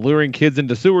luring kids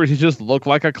into sewers, he just looked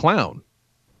like a clown.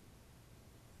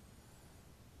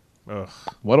 Ugh.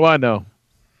 What do I know?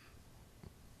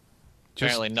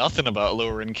 Apparently nothing about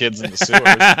luring kids into sewers.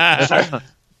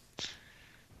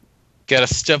 Gotta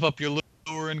step up your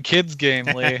luring kids game,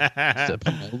 Lee. Step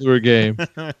up my lure game.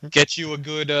 Get you a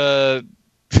good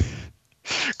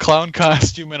clown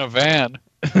costume in a van.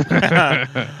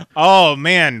 Oh,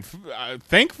 man.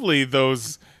 Thankfully,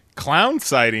 those clown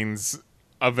sightings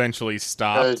eventually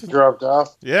stopped. Dropped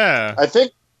off. Yeah. I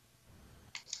think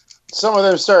some of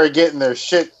them started getting their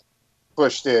shit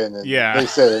pushed in. And they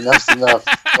said enough's enough.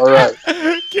 All right.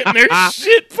 Getting their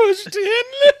shit pushed in.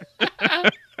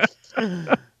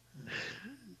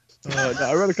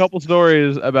 I read a couple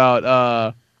stories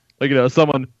about,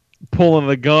 someone pulling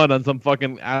a gun on some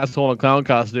fucking asshole in a clown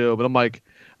costume, but I'm like,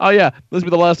 oh yeah, this will be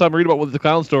the last time I read about one of the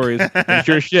clown stories. And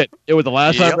sure shit, it was the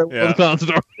last time I read one of the clown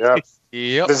stories.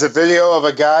 Yep. There's a video of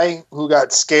a guy who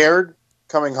got scared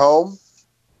coming home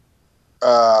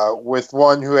with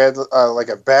one who had like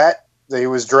a bat that he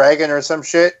was dragging or some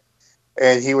shit,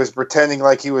 and he was pretending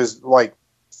like he was like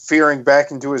fearing back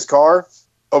into his car.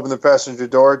 Opened the passenger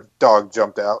door, dog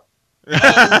jumped out.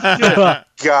 Got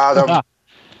him.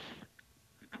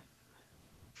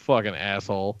 Fucking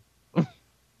asshole.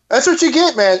 That's what you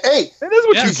get, man. Hey, that is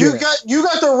what you get. You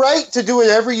got the right to do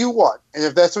whatever you want, and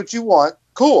if that's what you want,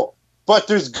 cool. But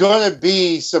there's gonna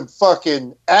be some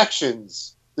fucking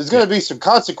actions. There's gonna be some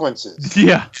consequences.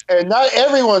 Yeah. And not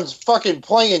everyone's fucking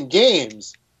playing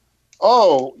games.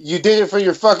 Oh, you did it for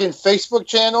your fucking Facebook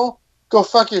channel? Go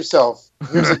fuck yourself.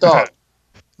 Here's a dog.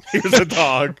 Here's a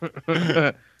dog.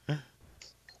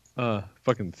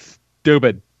 Fucking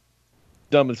stupid.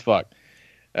 Dumb as fuck.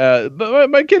 But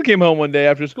my kid came home one day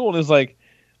after school and is like,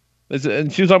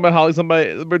 and she was talking about how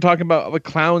we're talking about the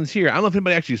clowns here. I don't know if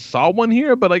anybody actually saw one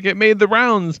here, but like it made the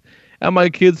rounds at my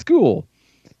kid's school.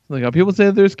 Like people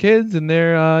say there's kids and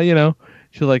they're,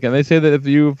 she's like, and they say that if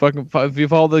you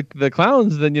follow the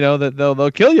clowns, then that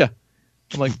they'll kill you.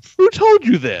 I'm like, who told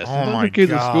you this? Oh my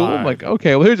kids God. at school. I'm like,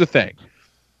 okay, well here's the thing.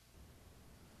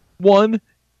 One,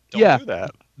 Don't do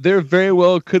that. There very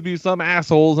well could be some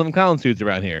assholes in clown suits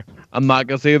around here. I'm not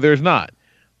gonna say there's not,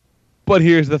 but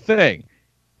here's the thing: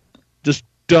 just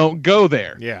don't go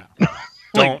there. Yeah,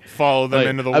 don't follow them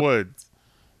into the woods.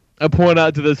 I point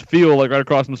out to this field like right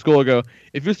across from school. I go,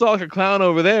 if you saw like a clown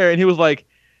over there, and he was like,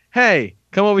 "Hey,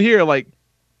 come over here," like,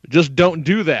 just don't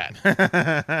do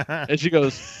that. And she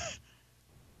goes,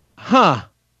 "Huh?"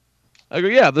 I go,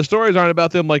 "Yeah, the stories aren't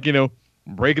about them like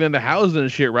breaking into houses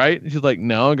and shit, right?" And she's like,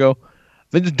 "No." I go,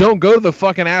 "Then just don't go to the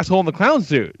fucking asshole in the clown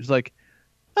suit." She's like,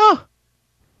 "Oh,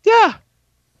 yeah,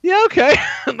 okay."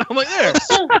 And I'm like, "There,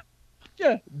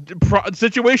 yeah,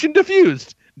 situation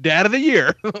diffused. Dad of the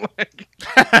year." Like,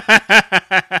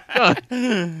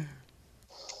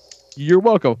 you're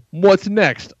welcome. What's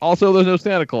next? Also, there's no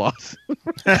Santa Claus.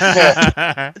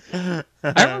 I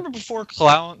remember before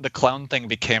the clown thing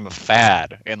became a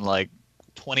fad in like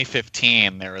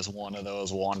 2015. There was one of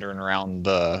those wandering around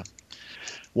the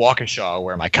Waukesha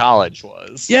where my college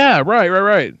was. Yeah,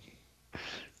 right.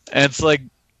 And it's like,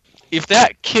 if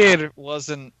that kid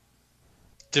wasn't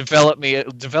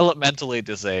developmentally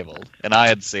disabled, and I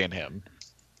had seen him,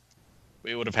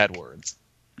 we would have had words.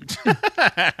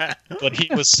 But he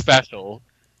was special,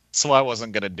 so I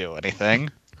wasn't going to do anything.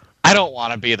 I don't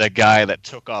want to be the guy that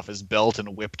took off his belt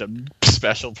and whipped a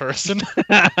special person.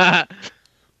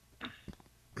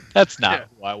 That's not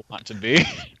who I want to be.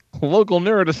 Local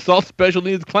nerd assault special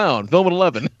needs clown. Film at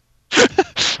 11.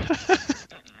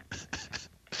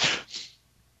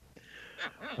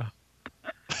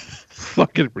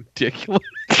 Fucking ridiculous.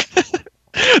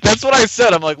 That's what I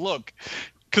said. I'm like, look,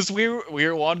 because we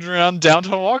were wandering around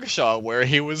downtown Waukesha where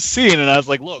he was seen, and I was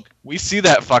like, look, we see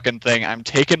that fucking thing. I'm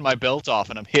taking my belt off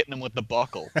and I'm hitting him with the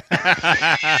buckle. And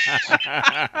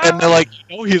they're like,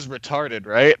 he's retarded,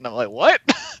 right? And I'm like, what?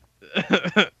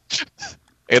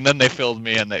 And then they filled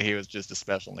me in that he was just a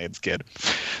special needs kid.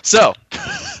 So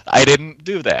I didn't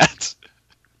do that.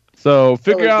 So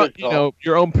figure out,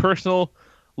 your own personal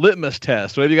litmus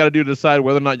test. Whatever you got to do to decide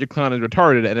whether or not your clown is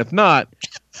retarded, and if not,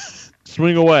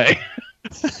 swing away.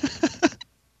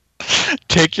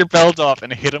 Take your belt off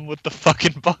and hit him with the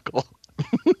fucking buckle.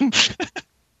 Did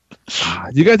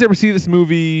you guys ever see this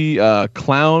movie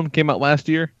Clown? Came out last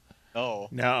year.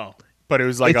 No, but it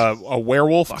was like a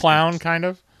werewolf clown kind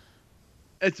of.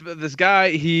 It's this guy.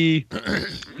 He's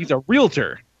a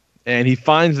realtor, and he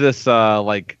finds this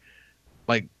like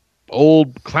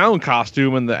old clown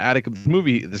costume in the attic of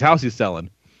this house he's selling.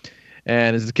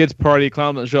 And it's a kid's party,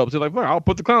 clown doesn't show up. So he's like, well, I'll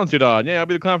put the clown suit on. Yeah, I'll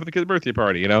be the clown for the kid's birthday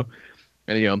party, And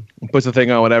puts the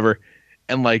thing on, whatever.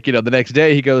 And the next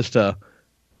day he goes to,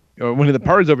 when the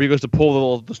party's over, he goes to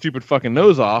pull the stupid fucking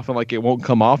nose off, and it won't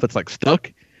come off. It's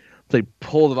stuck. So he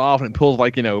pulls it off, and it pulls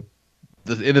the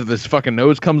end of this fucking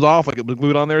nose comes off, like it was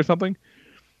glued on there or something.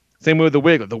 Same way with the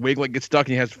wig. The wig gets stuck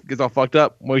and gets all fucked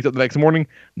up. Wakes up the next morning,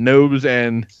 nose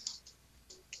and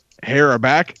hair are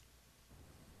back.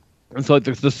 And so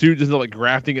the suit just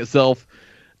grafting itself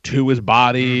to his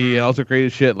body and also crazy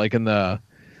shit. And the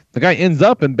guy ends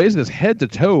up in basically this head to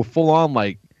toe full on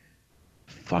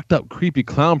fucked up creepy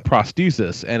clown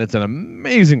prosthesis, and it's an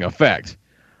amazing effect.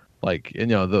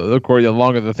 The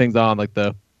longer the thing's on,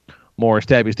 the more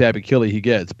stabby killy he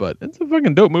gets. But it's a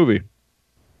fucking dope movie.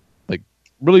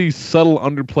 Really subtle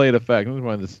underplayed effect. Let me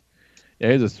find this. Yeah,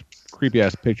 here's this creepy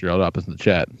ass picture. I'll drop this in the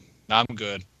chat. I'm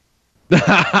good.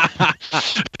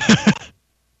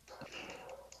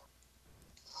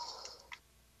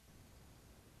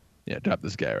 Yeah, drop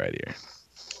this guy right here.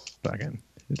 Fucking,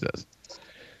 it does.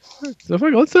 So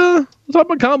let's talk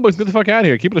about comic books. Get the fuck out of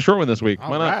here. Keep it a short one this week.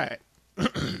 Why not? Right.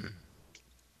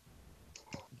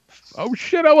 Oh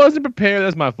shit! I wasn't prepared.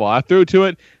 That's my fault. I threw it to it,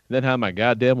 and then had my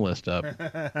goddamn list up.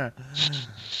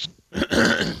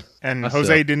 And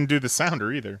Jose didn't do the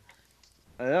sounder either.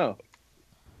 I know.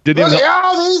 Look at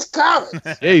all these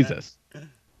comments. Jesus.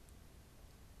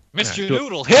 Mr.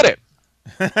 Noodle, hit it.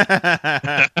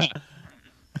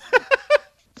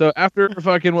 So after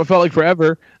fucking what felt like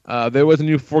forever, there was a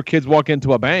new 4 Kids Walk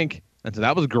Into a Bank, and so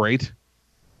that was great.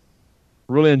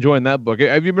 Really enjoying that book.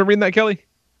 Have you been reading that, Kelly?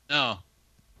 No.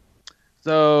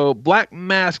 So Black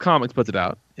Mass Comics puts it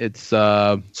out. It's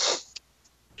who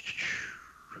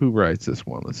writes this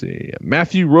one? Let's see.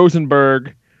 Matthew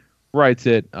Rosenberg writes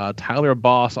it. Tyler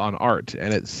Boss on art,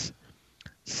 and it's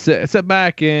set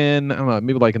back in, I don't know,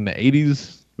 maybe in the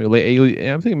 80s, maybe late 80s.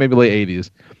 Yeah, I'm thinking maybe late 80s.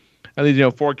 And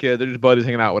these 4 kids, they're just buddies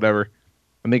hanging out, whatever,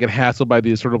 and they get hassled by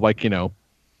these sort of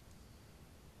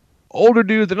older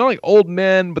dudes. They're not old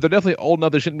men, but they're definitely old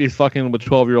enough they shouldn't be fucking with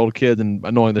 12-year-old kids and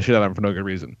annoying the shit out of them for no good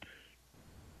reason.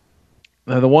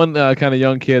 The one kind of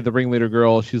young kid, the ringleader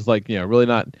girl, she's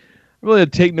really a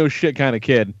take no shit kind of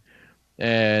kid.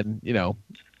 And,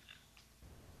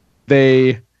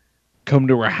 they come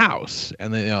to her house,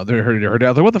 and then, her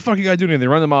dad's like, what the fuck are you guys doing? And they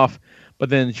run them off. But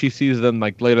then she sees them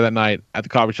later that night at the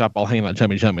coffee shop all hanging out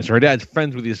chummy. So her dad's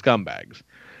friends with these scumbags.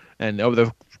 And over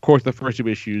the course of the first 2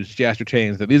 issues, she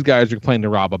ascertains that these guys are planning to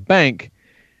rob a bank.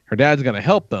 Her dad's going to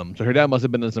help them. So her dad must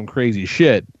have been in some crazy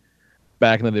shit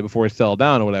back in the day before he settled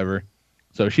down or whatever.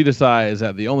 So she decides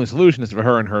that the only solution is for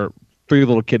her and her 3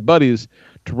 little kid buddies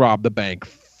to rob the bank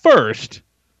first,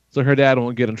 so her dad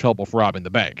won't get in trouble for robbing the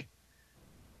bank.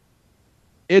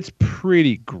 It's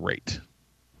pretty great.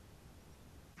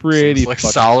 Seems like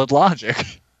solid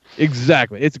logic.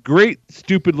 Exactly. It's great,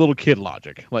 stupid little kid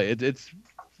logic. Like it's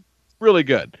really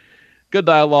good. Good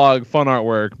dialogue, fun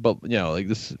artwork, but you know, like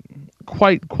this,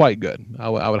 quite good. I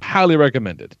would highly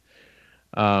recommend it.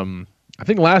 I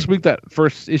think last week that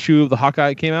first issue of the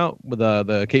Hawkeye came out with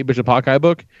the Kate Bishop Hawkeye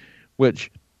book,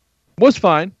 which was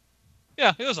fine.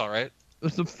 Yeah, it was all right.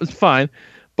 It's fine,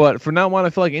 but from now on, I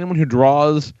feel like anyone who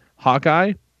draws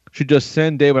Hawkeye should just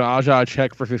send David Aja a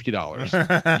check for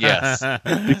 $50. Yes,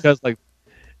 because like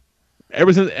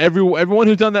everyone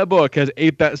who's done that book has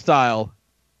aped that style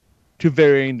to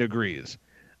varying degrees,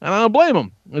 and I don't blame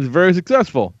him. It's very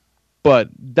successful, but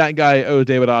that guy owes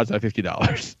David Aja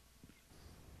 $50.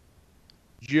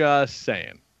 Just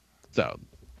saying. So,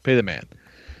 pay the man.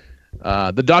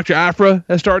 The Dr. Aphra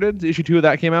has started. Issue 2 of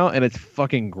that came out, and it's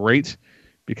fucking great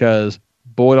because,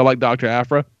 boy, I like Dr.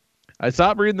 Aphra. I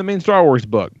stopped reading the main Star Wars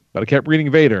book, but I kept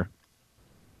reading Vader.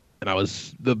 And I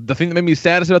was the thing that made me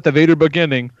saddest about the Vader book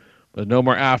ending was no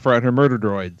more Aphra and her murder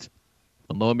droids.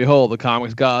 And lo and behold, the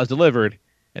comics gods delivered,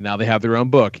 and now they have their own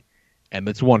book, and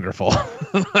it's wonderful.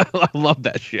 I love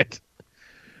that shit.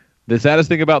 The saddest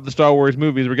thing about the Star Wars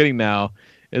movies we're getting now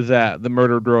is that the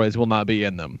murder droids will not be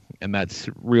in them. And that's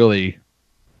really,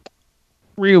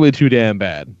 really too damn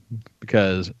bad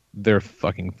because they're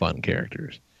fucking fun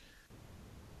characters.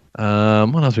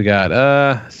 What else we got?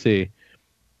 Let's see.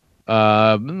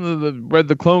 Read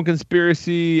the Clone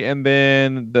Conspiracy and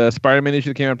then the Spider-Man issue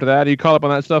that came after that. Are you caught up on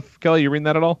that stuff, Kelly? You reading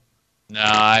that at all? No,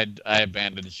 I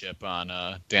abandoned ship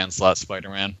on Dan Slott's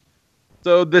Spider-Man.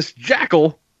 So this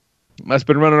Jackal that's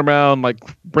been running around like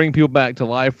bringing people back to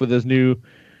life with his new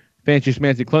fancy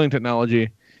schmancy cloning technology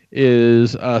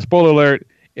is, spoiler alert,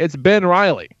 it's Ben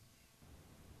Reilly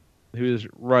who's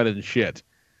running shit.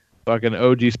 Fucking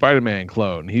OG Spider-Man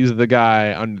clone. He's the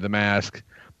guy under the mask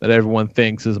that everyone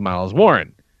thinks is Miles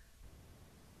Warren.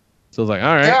 So it's like,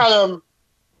 all right, got him.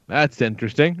 That's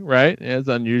interesting, right? It's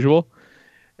unusual.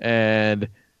 And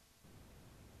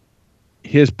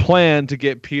his plan to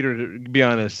get Peter to be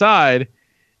on his side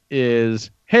is,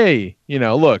 hey, you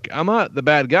know, look, I'm not the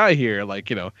bad guy here, like,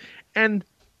 you know. And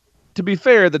to be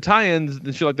fair, the tie-ins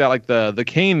and shit like that, like the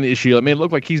Kane issue, I mean, it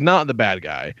looked like he's not the bad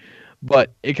guy,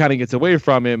 but it kind of gets away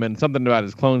from him, and something about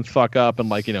his clones fuck up, and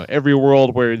like, you know, every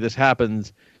world where this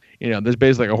happens, you know, there's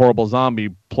basically like a horrible zombie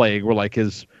plague where like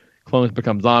his clones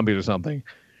become zombies or something.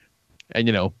 And,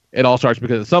 you know, it all starts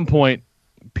because at some point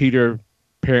Peter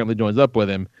apparently joins up with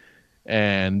him,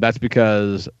 and that's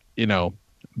because, you know,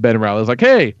 Ben Reilly's like,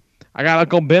 hey, I got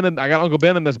Uncle Ben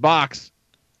in this box.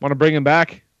 Want to bring him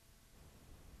back?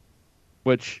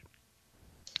 Which,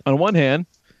 on one hand,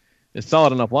 is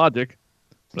solid enough logic,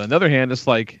 but on the other hand, it's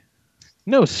like,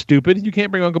 no, stupid, you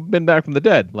can't bring Uncle Ben back from the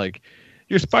dead. Like,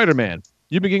 you're Spider-Man.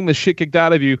 You've been getting the shit kicked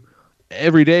out of you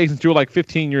every day since you were like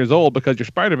 15 years old because you're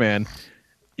Spider-Man.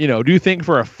 You know, do you think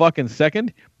for a fucking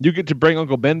second you get to bring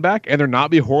Uncle Ben back and there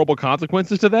not be horrible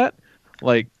consequences to that?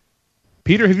 Like,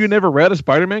 Peter, have you never read a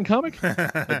Spider-Man comic?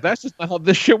 Like, that's just not how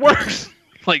this shit works.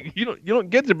 Like, you don't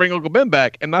get to bring Uncle Ben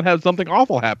back and not have something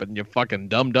awful happen, you fucking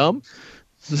dumb.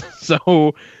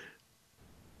 So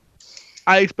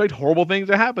I expect horrible things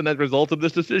to happen as a result of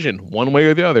this decision, one way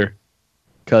or the other.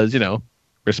 Because, you know,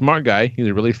 you're a smart guy. He's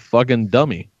a really fucking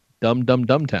dummy. Dumb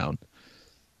town.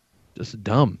 Just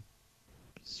dumb.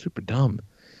 Super dumb.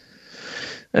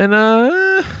 And,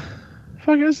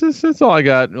 I guess that's all I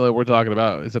got really we're talking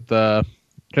about. Except the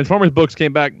Transformers books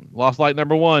came back. Lost Light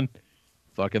 #1.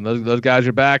 Fucking those guys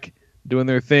are back doing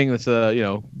their thing. That's, you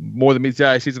know, More Than Meets the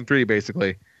Eye Season 3,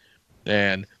 basically.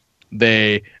 And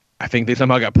I think they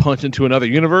somehow got punched into another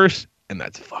universe, and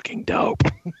that's fucking dope.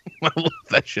 I love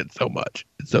that shit so much.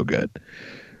 It's so good.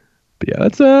 But yeah,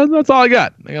 that's all I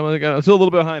got. I'm still a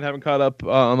little bit behind, haven't caught up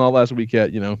on all last week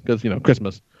yet, you know, because, you know,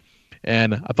 Christmas.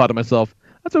 And I thought to myself,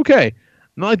 that's okay.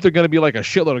 Not like they're going to be like a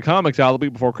shitload of comics out the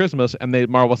week before Christmas, and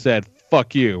Marvel said,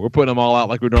 fuck you. We're putting them all out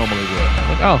like we normally would. I'm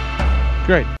like, oh,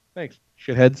 great. Thanks,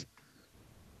 shitheads.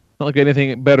 Not like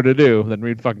anything better to do than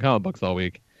read fucking comic books all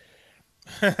week.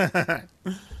 I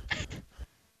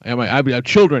have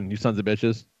children, you sons of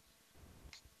bitches.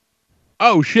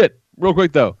 Oh, shit. Real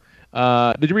quick, though.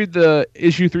 Did you read the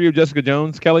issue 3 of Jessica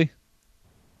Jones, Kelly?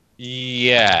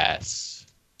 Yes.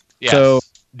 So,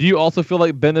 do you also feel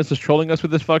like Bendis is trolling us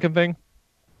with this fucking thing?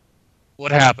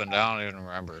 What happened? I don't even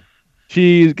remember.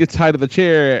 She gets tied to the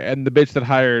chair, and the bitch that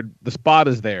hired the Spot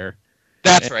is there.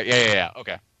 That's right. Yeah.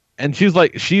 Okay. And she's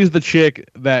the chick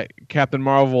that Captain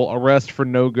Marvel arrests for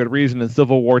no good reason in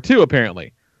Civil War II,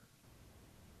 apparently.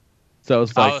 So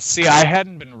it's like... Oh, see, I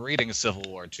hadn't been reading Civil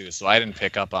War II, so I didn't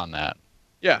pick up on that.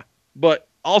 Yeah, but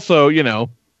also,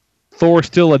 Thor's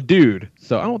still a dude,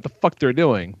 so I don't know what the fuck they're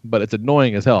doing, but it's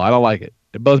annoying as hell. I don't like it.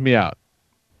 It bugs me out.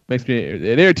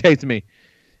 It irritates me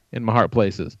in my heart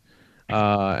places.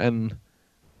 And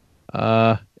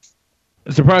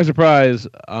surprise, surprise,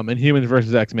 Inhumans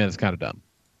versus X-Men is kind of dumb.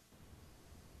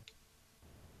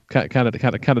 Kind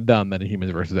of dumb that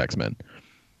Inhumans versus X-Men,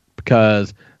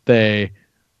 because the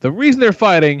reason they're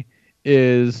fighting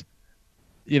is,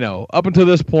 up until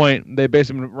this point they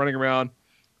basically been running around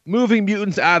moving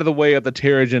mutants out of the way of the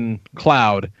Terrigen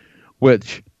cloud,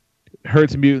 which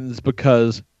hurts mutants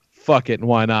because fuck it and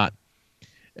why not.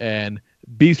 And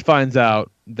Beast finds out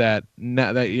that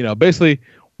basically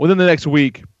within the next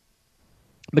week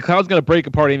the cloud's going to break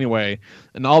apart anyway,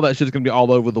 and all that shit is going to be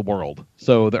all over the world.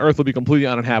 So the Earth will be completely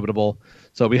uninhabitable.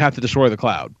 So we have to destroy the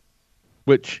cloud.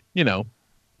 Which, yeah,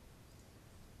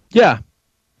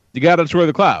 you got to destroy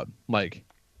the cloud.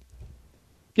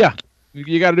 Yeah,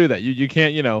 you got to do that. You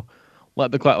can't,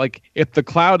 let the cloud... if the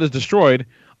cloud is destroyed,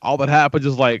 all that happens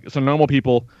is, so normal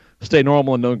people stay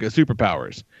normal and don't get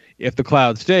superpowers. If the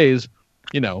cloud stays,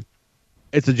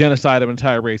 it's a genocide of an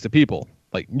entire race of people.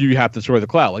 You have to destroy the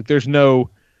cloud. There's no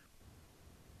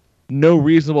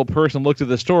reasonable person looks at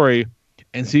the story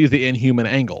and sees the Inhuman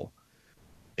angle.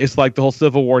 It's like the whole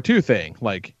Civil War II thing.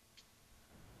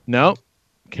 No,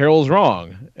 Carol's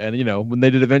wrong. And, when they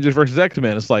did Avengers versus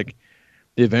X-Men, it's the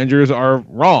Avengers are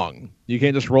wrong. You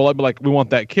can't just roll up and we want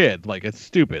that kid. It's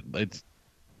stupid.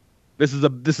 This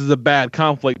is a bad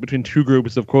conflict between two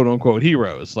groups of quote unquote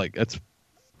heroes. It's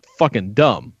fucking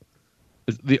dumb.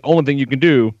 The only thing you can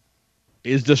do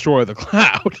is destroy the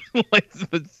cloud.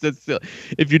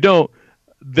 If you don't,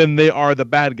 then they are the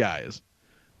bad guys.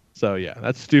 So yeah,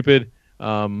 that's stupid.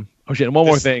 Oh shit! And one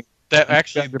more thing. That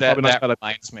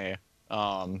reminds me.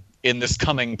 In this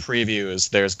coming previews,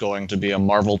 there's going to be a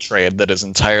Marvel trade that is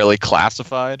entirely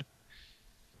classified.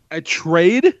 A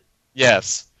trade?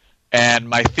 Yes. And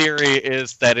my theory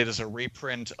is that it is a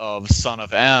reprint of Son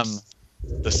of M,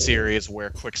 the series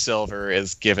where Quicksilver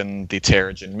is given the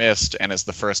Terrigen Mist and is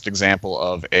the first example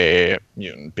of a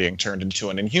mutant being turned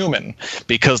into an Inhuman,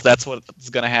 because that's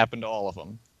what's going to happen to all of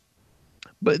them.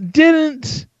 But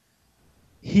didn't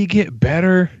he get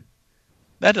better?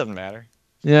 That doesn't matter.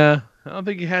 Yeah, I don't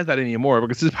think he has that anymore,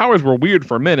 because his powers were weird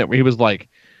for a minute where he was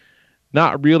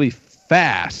not really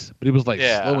fast, but he was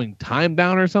slowing time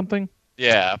down or something.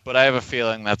 Yeah, but I have a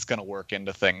feeling that's going to work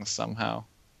into things somehow.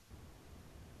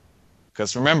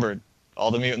 Because remember, all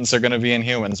the mutants are going to be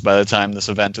Inhumans by the time this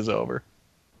event is over.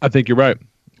 I think you're right.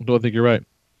 I think you're right.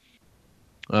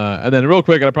 And then real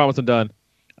quick, and I promise I'm done.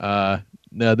 The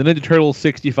Ninja Turtles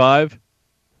 65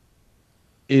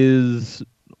 is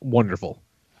wonderful.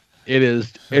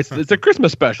 It's a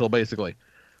Christmas special, basically.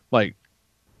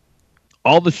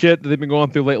 All the shit that they've been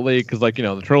going through lately, because the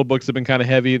Turtle books have been kind of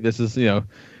heavy. This is,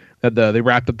 that they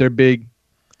wrapped up their big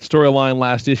storyline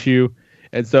last issue.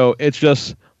 And so it's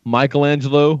just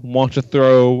Michelangelo wants to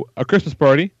throw a Christmas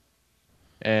party.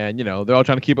 And, they're all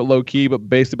trying to keep it low key, but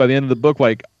basically by the end of the book,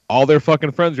 all their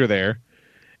fucking friends are there.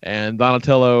 And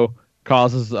Donatello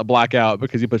causes a blackout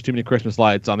because he puts too many Christmas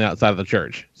lights on the outside of the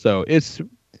church. So it's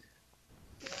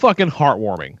fucking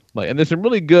heartwarming. And there's some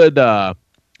really good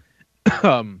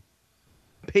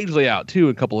page layout too,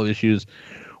 a couple of issues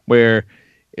where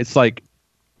it's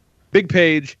big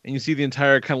page and you see the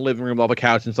entire kind of living room, all the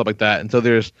couch and stuff like that. And so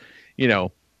there's,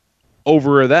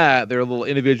 over that, there are little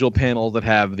individual panels that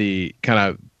have the kind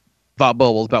of thought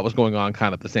bubbles about what's going on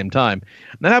kind of at the same time.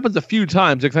 And that happens a few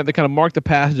times. They kind of mark the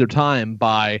passage of time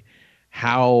by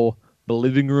how the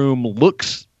living room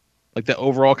looks, the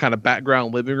overall kind of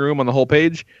background living room on the whole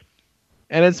page.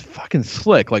 And it's fucking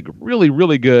slick, really,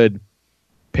 really good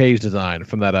page design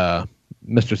from that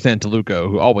Mr. Santaluco,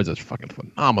 who always does fucking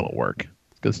phenomenal work.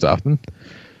 It's good stuff. And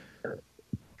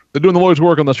they're doing the Lord's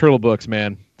work on those Turtle books,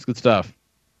 man. It's good stuff.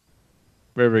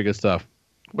 Very, very good stuff.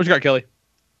 What you got, Kelly?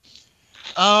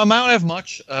 I don't have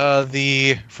much.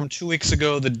 From 2 weeks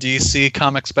ago, the DC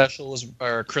comic special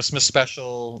or Christmas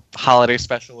special, holiday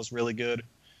special was really good.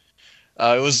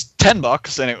 It was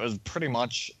 $10, and it was pretty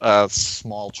much a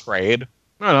small trade.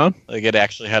 Right on. It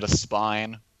actually had a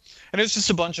spine, and it was just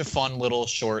a bunch of fun little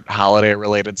short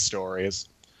holiday-related stories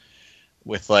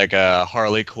with a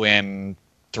Harley Quinn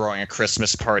throwing a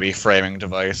Christmas party framing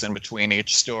device in between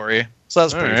each story. So that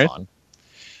was pretty fun.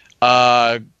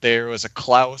 There was a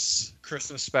Klaus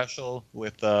Christmas special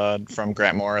with from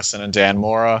Grant Morrison and Dan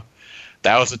Mora.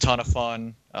 That was a ton of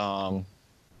fun.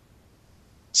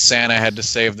 Santa had to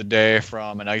save the day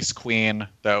from an ice queen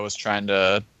that was trying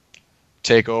to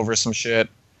take over some shit,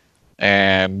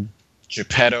 and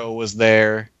Geppetto was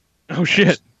there. Oh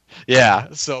shit! Yeah,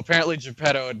 so apparently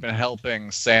Geppetto had been helping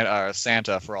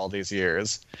Santa for all these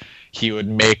years. He would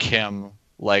make him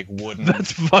like wooden.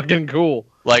 That's fucking cool.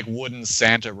 Like wooden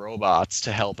Santa robots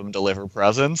to help him deliver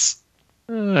presents.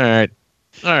 All right.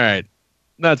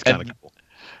 That's kind of cool.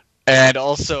 And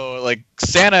also, like,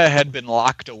 Santa had been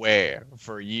locked away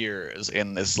for years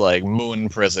in this like moon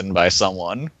prison by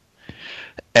someone,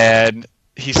 and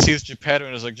he sees Geppetto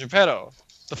and is like, Geppetto,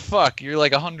 the fuck? You're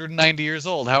like 190 years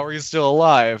old. How are you still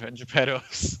alive? And Geppetto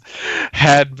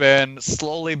had been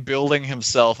slowly building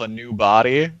himself a new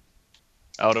body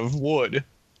out of wood.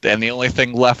 And the only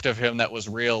thing left of him that was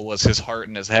real was his heart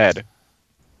and his head.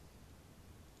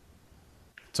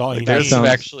 It's all he needs.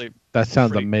 That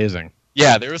sounds amazing.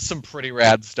 Yeah, there was some pretty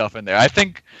rad stuff in there. I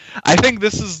think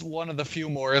this is one of the few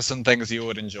Morrison things you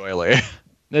would enjoy, Lee.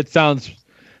 It sounds... See,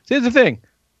 here's the thing.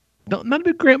 Not a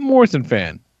big Grant Morrison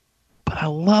fan, but I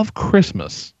love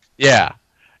Christmas. Yeah.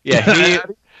 Yeah,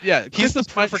 he's the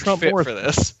perfect Trump fit Morrison. for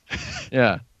this.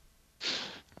 Yeah.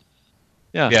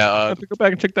 Yeah. I have to go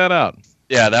back and check that out.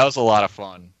 Yeah, that was a lot of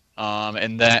fun.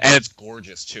 And it's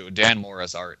gorgeous too. Dan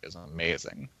Mora's art is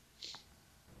amazing.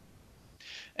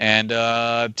 And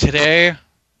today,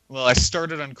 well, I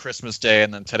started on Christmas Day,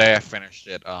 and then today I finished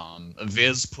it.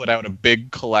 Viz put out a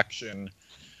big collection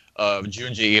of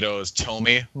Junji Ito's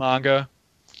Tomy manga,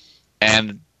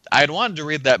 and I'd wanted to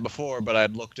read that before, but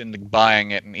I'd looked into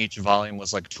buying it, and each volume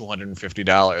was like $250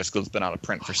 because it's been out of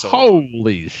print for so long.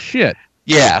 Holy shit!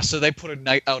 Yeah, so they put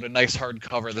out a nice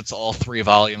hardcover that's all 3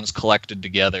 volumes collected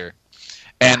together.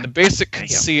 And the basic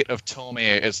conceit of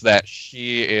Tomy is that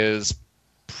she is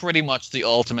pretty much the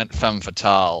ultimate femme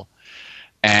fatale,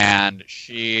 and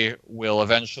she will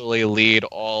eventually lead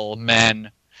all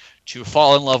men to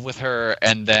fall in love with her,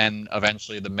 and then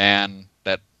eventually the man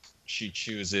that she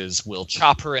chooses will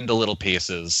chop her into little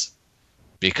pieces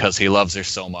because he loves her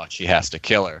so much he has to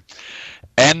kill her.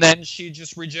 And then she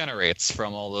just regenerates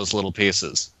from all those little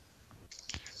pieces.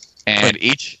 And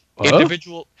each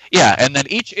individual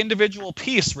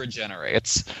piece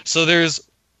regenerates. So there's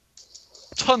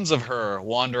tons of her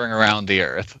wandering around the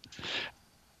earth.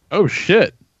 Oh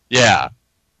shit. Yeah.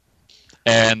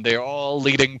 And they're all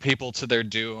leading people to their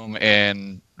doom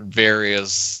in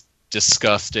various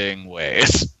disgusting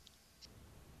ways.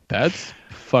 That's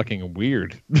fucking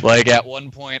weird. Like at one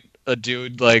point, a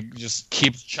dude like just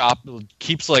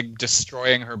keeps like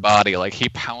destroying her body. Like he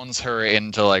pounds her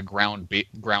into like ground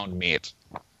meat.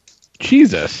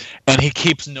 Jesus. And he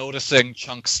keeps noticing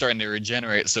chunks starting to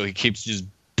regenerate, so he keeps just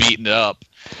beating it up.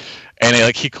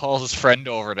 And he calls his friend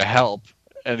over to help,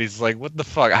 and he's like, "What the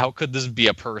fuck? How could this be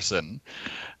a person?"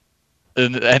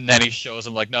 And then he shows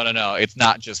him like, no, it's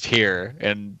not just here.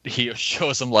 And he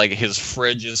shows him like his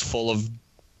fridge is full of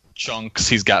chunks.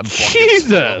 He's got buckets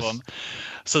full of them.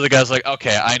 So the guy's like,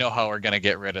 okay, I know how we're gonna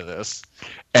get rid of this.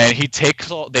 And they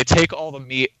take all the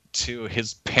meat to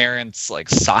his parents' like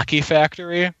sake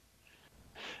factory,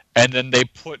 and then they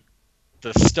put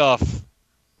the stuff,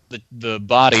 the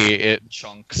body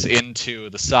chunks into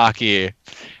the sake,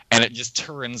 and it just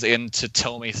turns into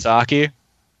Tomy sake.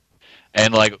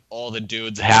 And like all the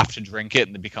dudes have to drink it,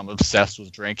 and they become obsessed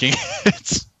with drinking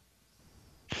it.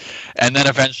 And then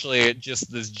eventually,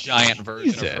 this giant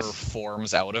version of her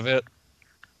forms out of it.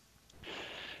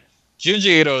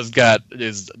 Junji Ito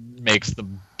makes the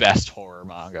best horror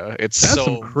manga. That's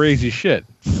some crazy shit.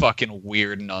 Fucking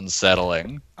weird and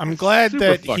unsettling. I'm glad Super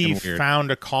that fucking he weird.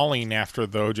 found a calling after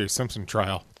the O.J. Simpson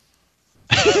trial.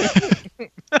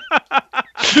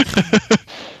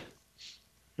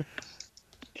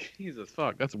 Jesus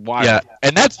fuck, that's wild. Yeah,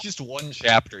 and that's just one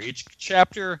chapter. Each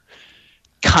chapter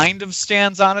kind of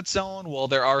stands on its own, while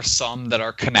there are some that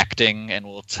are connecting and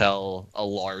will tell a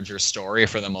larger story.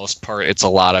 For the most part, it's a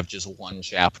lot of just one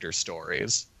chapter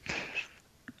stories.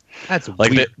 That's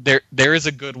like weird. there is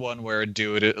a good one where a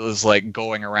dude is like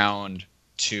going around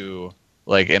to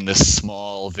like in this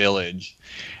small village,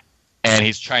 and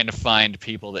he's trying to find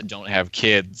people that don't have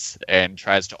kids, and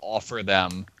tries to offer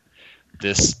them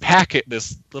this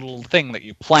little thing that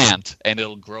you plant, and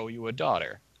it'll grow you a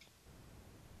daughter.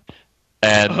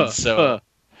 And so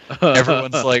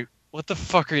everyone's like, what the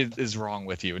fuck is wrong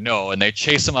with you? No. And they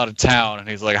chase him out of town, and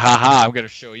he's like, haha, I'm going to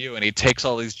show you. And he takes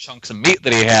all these chunks of meat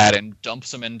that he had and dumps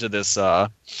them into this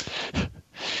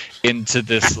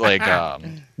like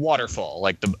waterfall,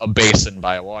 like a basin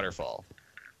by a waterfall.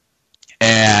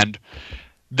 And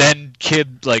then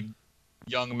kid like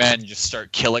young men just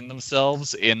start killing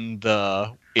themselves into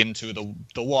the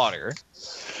water,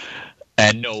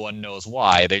 and no one knows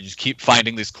why. They just keep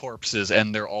finding these corpses,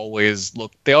 and they always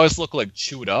look like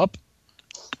chewed up.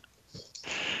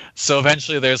 So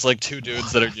eventually, there's like two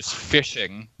dudes that are just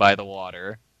fishing by the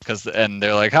water. And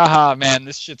they're like, haha, man,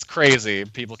 this shit's crazy.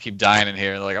 People keep dying in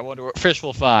here. They're like, I wonder what fish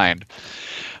we'll find.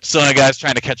 So a guy's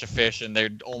trying to catch a fish, and they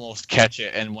almost catch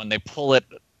it. And when they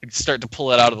start to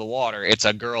pull it out of the water, it's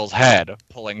a girl's head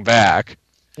pulling back.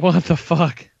 What the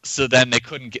fuck? So then they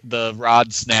couldn't get the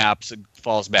rod snaps, it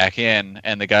falls back in,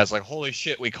 and the guy's like, holy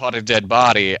shit, we caught a dead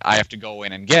body. I have to go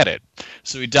in and get it.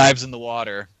 So he dives in the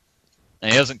water,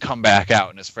 and he doesn't come back out,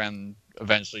 and his friend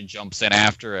eventually jumps in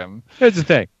after him. Here's the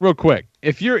thing, real quick.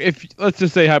 If let's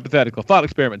just say hypothetical thought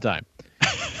experiment time.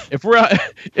 if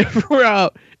we're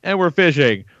out and we're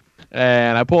fishing,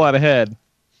 and I pull out a head,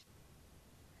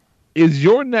 is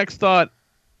your next thought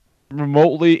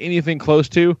remotely anything close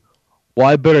to, well,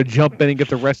 I better jump in and get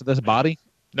the rest of this body?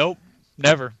 Nope,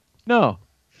 never. No,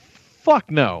 fuck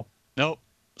no. Nope.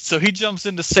 So he jumps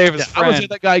in to save his friend. I would say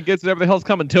that guy gets whatever the hell's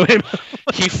coming to him.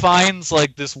 He finds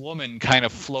like this woman kind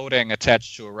of floating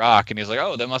attached to a rock, and he's like,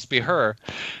 oh, that must be her.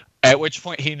 At which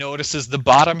point he notices the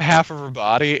bottom half of her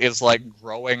body is like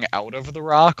growing out of the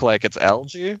rock like it's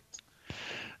algae.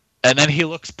 And then he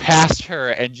looks past her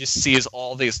and just sees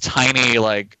all these tiny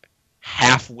like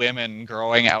half women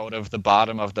growing out of the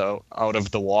bottom of the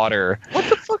water. What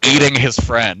the fuck? Eating his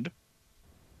friend.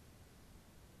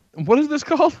 What is this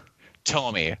called?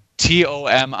 Tomie.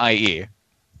 Tomie.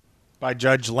 By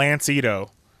Judge Lance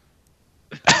Ito.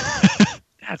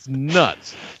 That's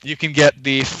nuts. You can get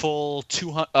the full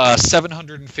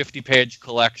 750-page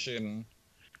collection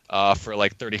for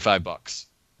like $35.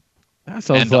 That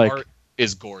sounds and the art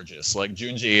is gorgeous. Like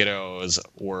Junji Ito's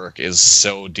work is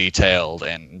so detailed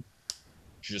and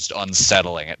just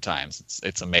unsettling at times.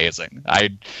 It's amazing.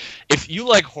 If you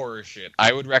like horror shit,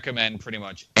 I would recommend pretty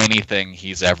much anything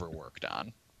he's ever worked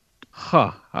on.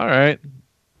 Huh. All right.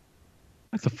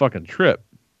 That's a fucking trip.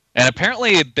 And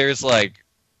apparently there's like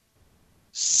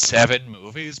 7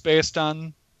 movies based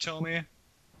on Tomie.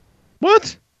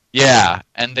 What? Yeah,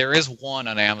 and there is one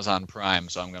on Amazon Prime,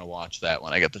 so I'm going to watch that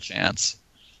when I get the chance.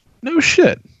 No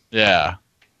shit. Yeah.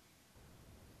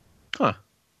 Huh.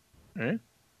 All right.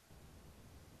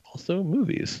 Also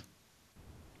movies.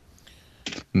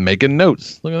 Making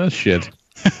notes. Look at that shit.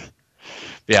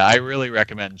 Yeah, I really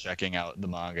recommend checking out the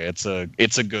manga. It's a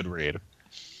good read.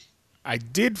 I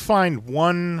did find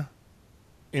one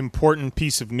important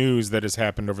piece of news that has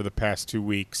happened over the past 2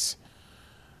 weeks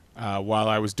while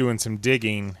I was doing some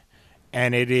digging,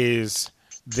 and it is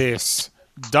this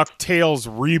DuckTales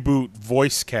reboot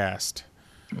voice cast.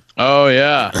 Oh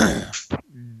yeah.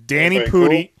 Danny Okay,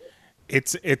 Pudi. cool.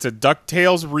 It's a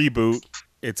DuckTales reboot.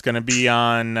 It's going to be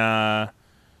on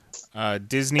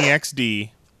Disney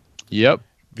XD. Yep.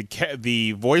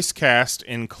 The voice cast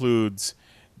includes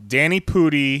Danny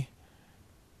Pudi,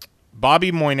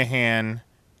 Bobby Moynihan,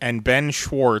 and Ben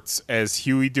Schwartz as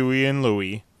Huey, Dewey, and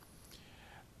Louie.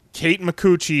 Kate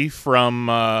Micucci from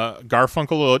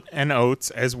Garfunkel and Oates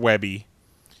as Webby.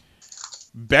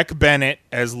 Beck Bennett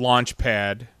as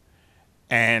Launchpad.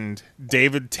 And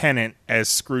David Tennant as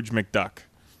Scrooge McDuck.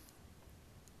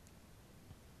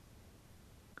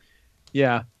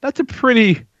 Yeah, that's a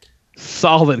pretty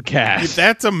solid cast.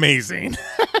 That's amazing.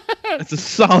 That's a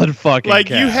solid fucking like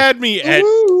cast. you had me at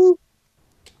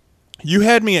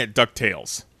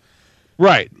DuckTales.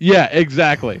 Right. Yeah,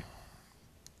 exactly.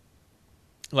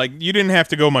 Like you didn't have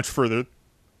to go much further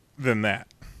than that.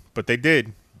 But they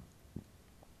did.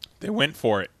 They went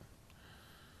for it.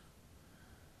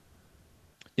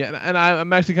 Yeah, and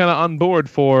I'm actually kind of on board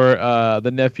for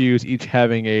the nephews each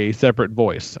having a separate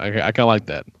voice. I kind of like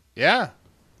that. Yeah,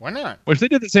 why not? Which they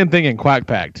did the same thing in Quack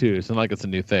Pack too. It's not like it's a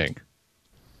new thing.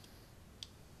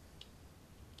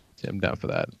 See, I'm down for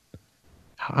that.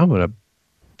 I'm gonna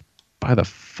buy the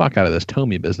fuck out of this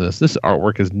Tomie business. This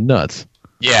artwork is nuts.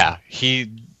 Yeah,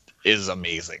 he is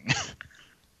amazing.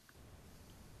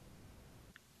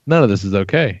 None of this is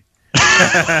okay.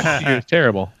 It's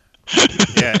terrible.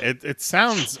 Yeah, it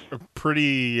sounds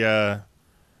pretty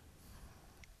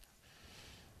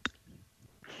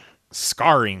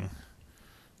scarring.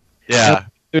 Yeah.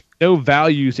 There's no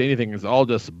values to anything. It's all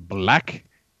just black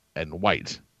and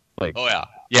white. Like, oh yeah,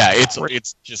 yeah.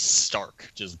 It's just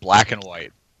stark, just black and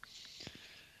white.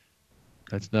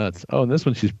 That's nuts. Oh, and this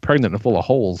one she's pregnant and full of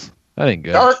holes. That ain't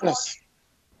good. Darkness.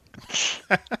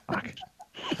 Fuck. All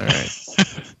right.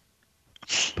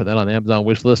 Put that on the Amazon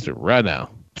wish list right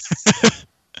now.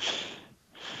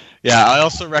 Yeah, I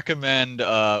also recommend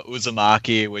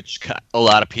Uzumaki, which a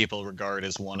lot of people regard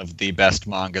as one of the best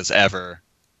mangas ever.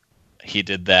 He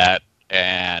did that,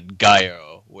 and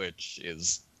Gaio, which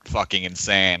is fucking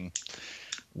insane,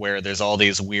 where there's all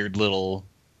these weird little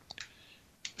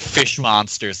fish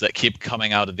monsters that keep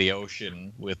coming out of the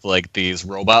ocean with like these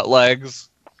robot legs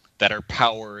that are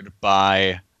powered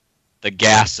by the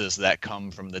gases that come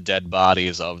from the dead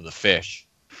bodies of the fish.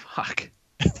 Fuck.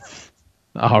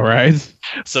 All right.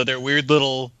 So they're weird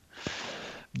little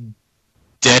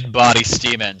dead body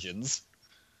steam engines.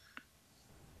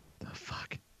 The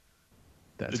fuck.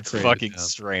 That's it's crazy, fucking man.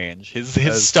 strange.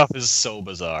 His stuff is so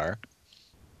bizarre.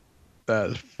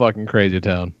 That's fucking crazy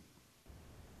town.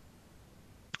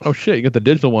 Oh shit! You get the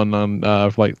digital one on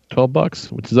for like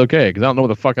 $12, which is okay because I don't know what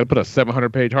the fuck I'd put a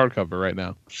 700-page hardcover right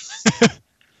now. It's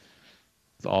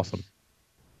awesome.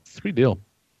 Sweet deal.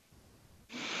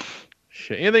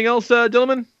 Shit. Anything else,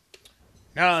 gentlemen?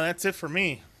 No, that's it for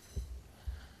me.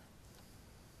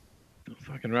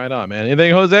 Fucking right on, man.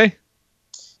 Anything, Jose?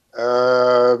 Me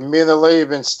and the lady have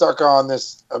been stuck on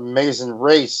this amazing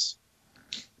race.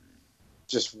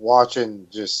 Just watching,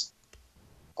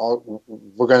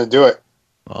 we're gonna do it.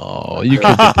 Oh, you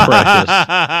kids are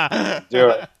precious. Do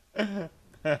it.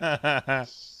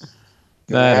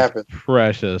 That is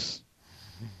precious.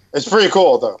 It's pretty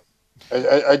cool, though.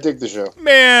 I dig the show.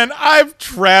 Man, I've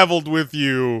traveled with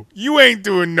you. You ain't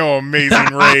doing no amazing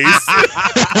race.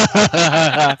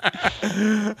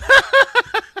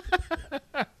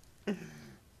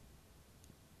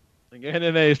 Again,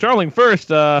 in a Starling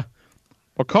first, we're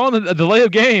calling it a delay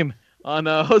of game on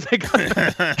Jose.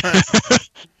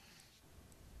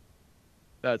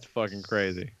 That's fucking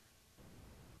crazy.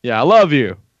 Yeah, I love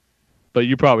you, but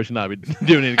you probably should not be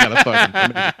doing any kind of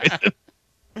fucking.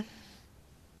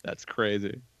 That's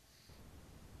crazy.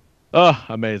 Oh,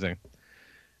 amazing.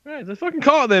 All right, let's fucking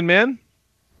call it then, man.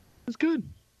 It's good.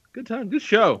 Good time. Good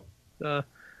show. But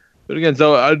again,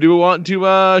 so do we want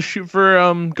to shoot for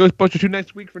Ghostbusters 2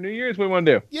 next week for New Year's? What do we want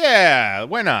to do? Yeah,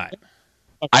 why not?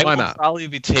 I why will not? probably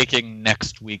be taking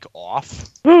next week off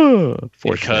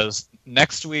because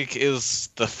next week is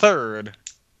the 3rd,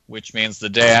 which means the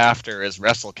day after is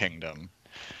Wrestle Kingdom.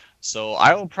 So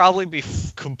I will probably be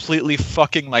completely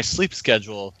fucking my sleep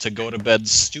schedule to go to bed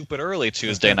stupid early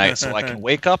Tuesday night so I can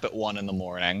wake up at 1 in the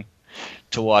morning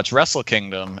to watch Wrestle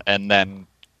Kingdom and then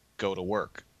go to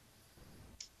work.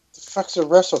 The fuck's a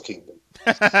Wrestle Kingdom?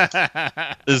 This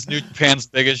is New Japan's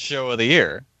biggest show of the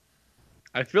year.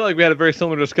 I feel like we had a very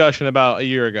similar discussion about a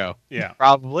year ago. Yeah,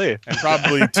 probably. And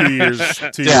probably 2 years.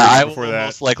 I before will that.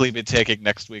 most likely be taking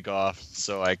next week off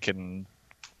so I can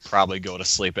probably go to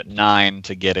sleep at 9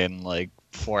 to get in like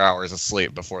 4 hours of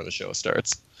sleep before the show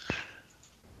starts.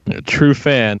 True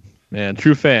fan, man.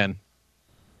 True fan.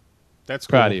 That's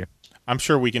cool. Proud of you. I'm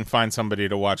sure we can find somebody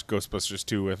to watch Ghostbusters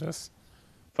 2 with us.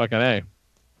 Fucking A.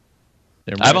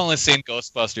 I've only seen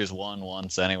Ghostbusters 1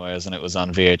 once anyways, and it was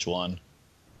on VH1.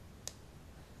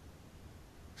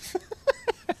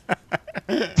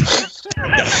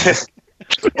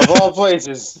 Of all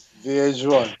places,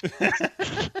 VH1.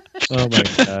 Oh my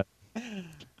god.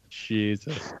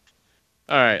 Jesus.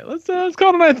 All right, let's call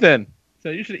it a night then.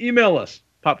 So you should email us,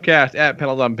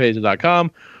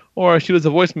 popcast@panelsonpages.com, or shoot us a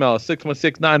voicemail at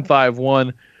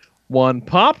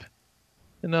 616-951-1POP.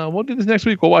 And we'll do this next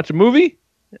week. We'll watch a movie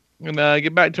and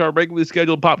get back to our regularly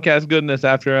scheduled Popcast goodness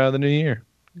after the new year.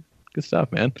 Good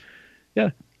stuff, man.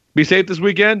 Yeah. Be safe this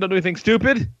weekend. Don't do anything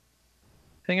stupid.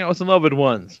 Hang out with some loved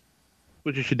ones.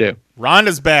 What you should do.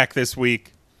 Rhonda's back this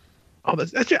week. Oh,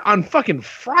 that's on fucking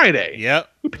Friday. Yep.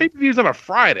 Who pay-per-views on a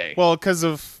Friday? Well, because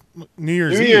of New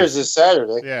Year's New Eve. Year's is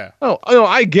Saturday. Yeah. Oh,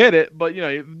 I get it, but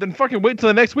then fucking wait till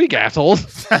the next week,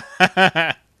 assholes.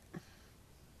 I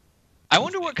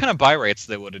wonder what kind of buy rates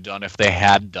they would have done if they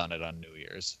had done it on New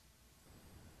Year's.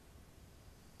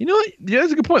 You know what? Yeah,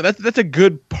 that's a good point. That's a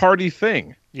good party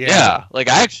thing. Yeah. Like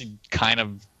I actually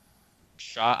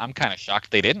I'm kind of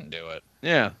shocked they didn't do it.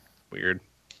 Yeah. Weird.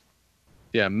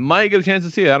 Yeah, might get a chance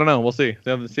to see it. I don't know. We'll see.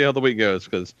 See how the week goes,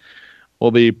 because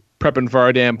we'll be prepping for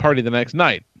our damn party the next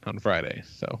night on Friday.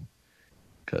 So,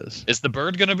 is the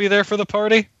bird going to be there for the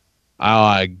party?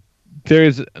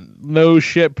 There's no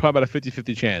shit, probably about a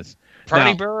 50-50 chance.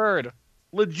 Party Now, bird.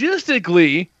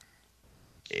 Logistically,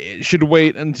 it should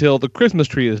wait until the Christmas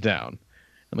tree is down.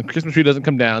 And the Christmas tree doesn't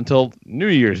come down until New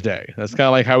Year's Day. That's kind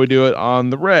of like how we do it on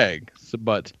the reg.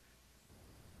 But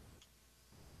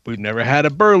we've never had a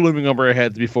bird looming over our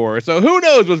heads before, so who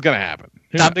knows what's going to happen.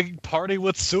 That big party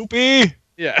with Soupy.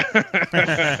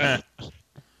 Yeah.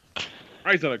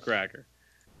 Rice on a cracker.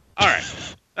 All right.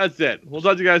 That's it. We'll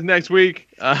talk to you guys next week.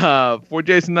 For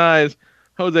Jason Nyes,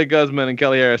 Jose Guzman, and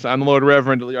Kelly Harris. I'm the Lord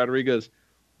Reverend Lee Rodriguez.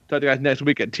 Talk to you guys next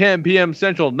week at 10 p.m.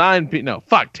 Central, 10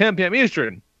 p.m.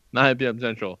 Eastern, 9 p.m.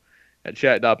 Central at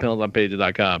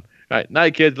chat.panelsonpages.com. All right,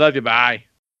 night, kids. Love you. Bye.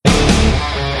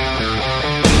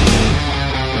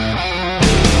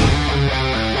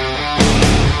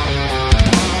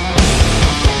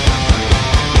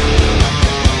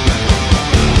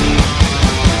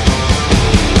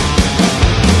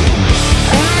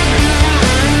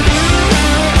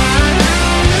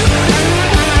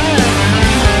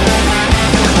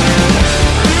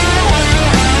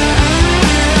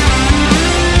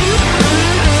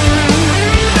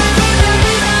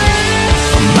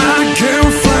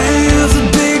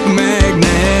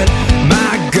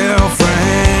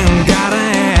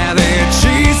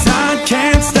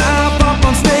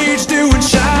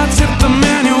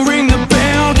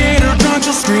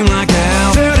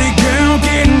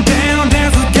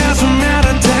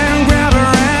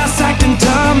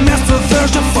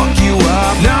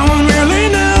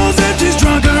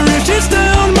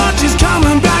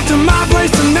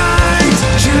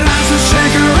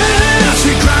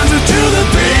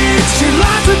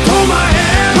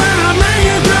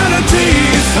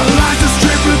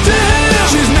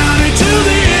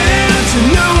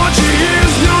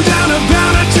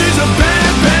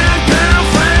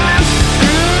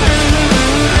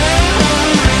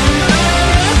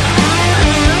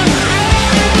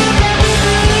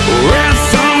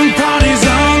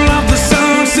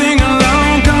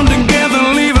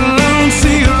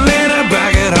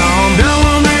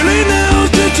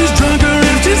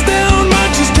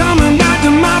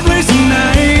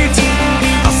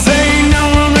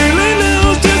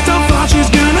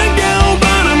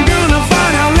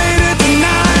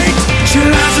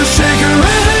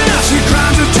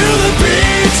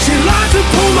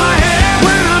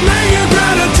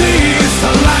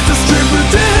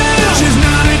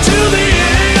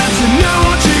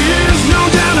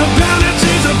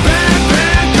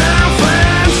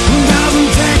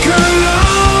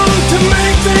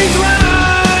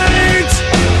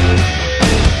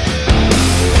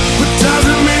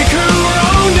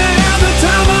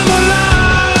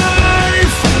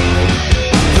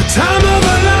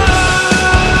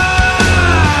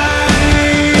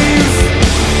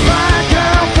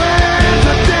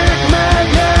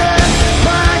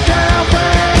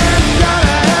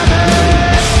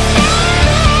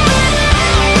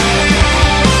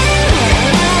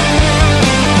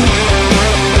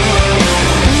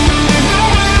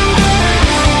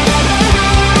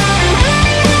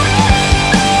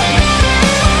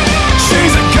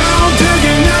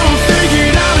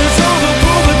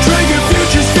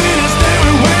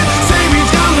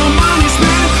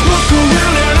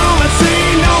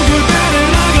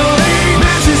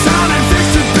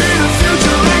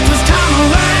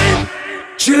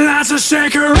 To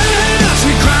shake her ass,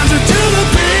 she grinds it to the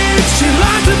beat. She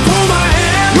likes to pull my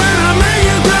hair when I make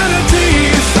her grind her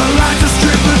teeth. I like to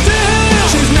strip her down.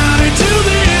 She's naughty to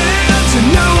the end. To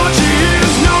know what she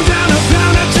is, no doubt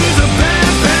about it. She's a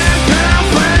bad, bad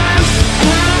girlfriend.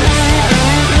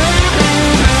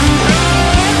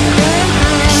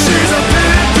 She's a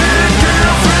bad, bad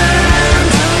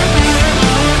girlfriend.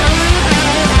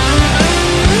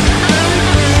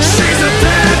 She's a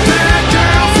bad, bad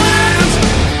girlfriend.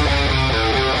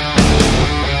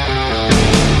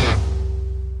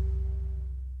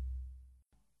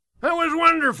 That was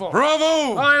wonderful.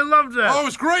 Bravo! I loved that. Oh, it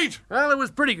was great. Well, it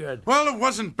was pretty good. Well, it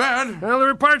wasn't bad. Well, there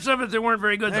were parts of it that weren't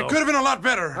very good, though. It could have been a lot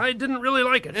better. I didn't really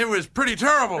like it. It was pretty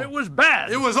terrible. It was bad.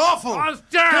 It was awful. It was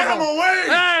terrible. Get him away!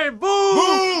 Hey,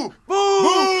 boo!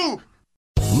 Boo! Boo!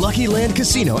 Lucky Land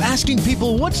Casino, asking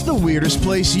people, what's the weirdest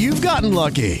place you've gotten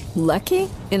lucky? Lucky?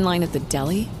 In line at the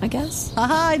deli, I guess?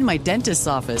 Aha, in my dentist's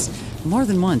office. More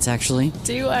than once, actually.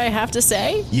 Do I have to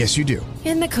say? Yes, you do.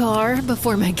 In the car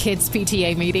before my kids'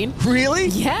 PTA meeting. Really?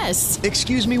 Yes.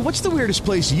 Excuse me, what's the weirdest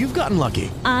place you've gotten lucky?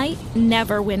 I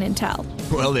never win and tell.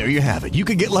 Well, there you have it. You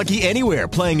can get lucky anywhere,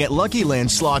 playing at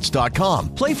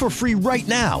LuckyLandSlots.com. Play for free right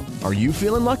now. Are you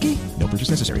feeling lucky? No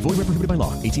purchase necessary. Void where prohibited by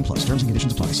law. 18+. Terms and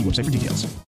conditions apply. See website for details.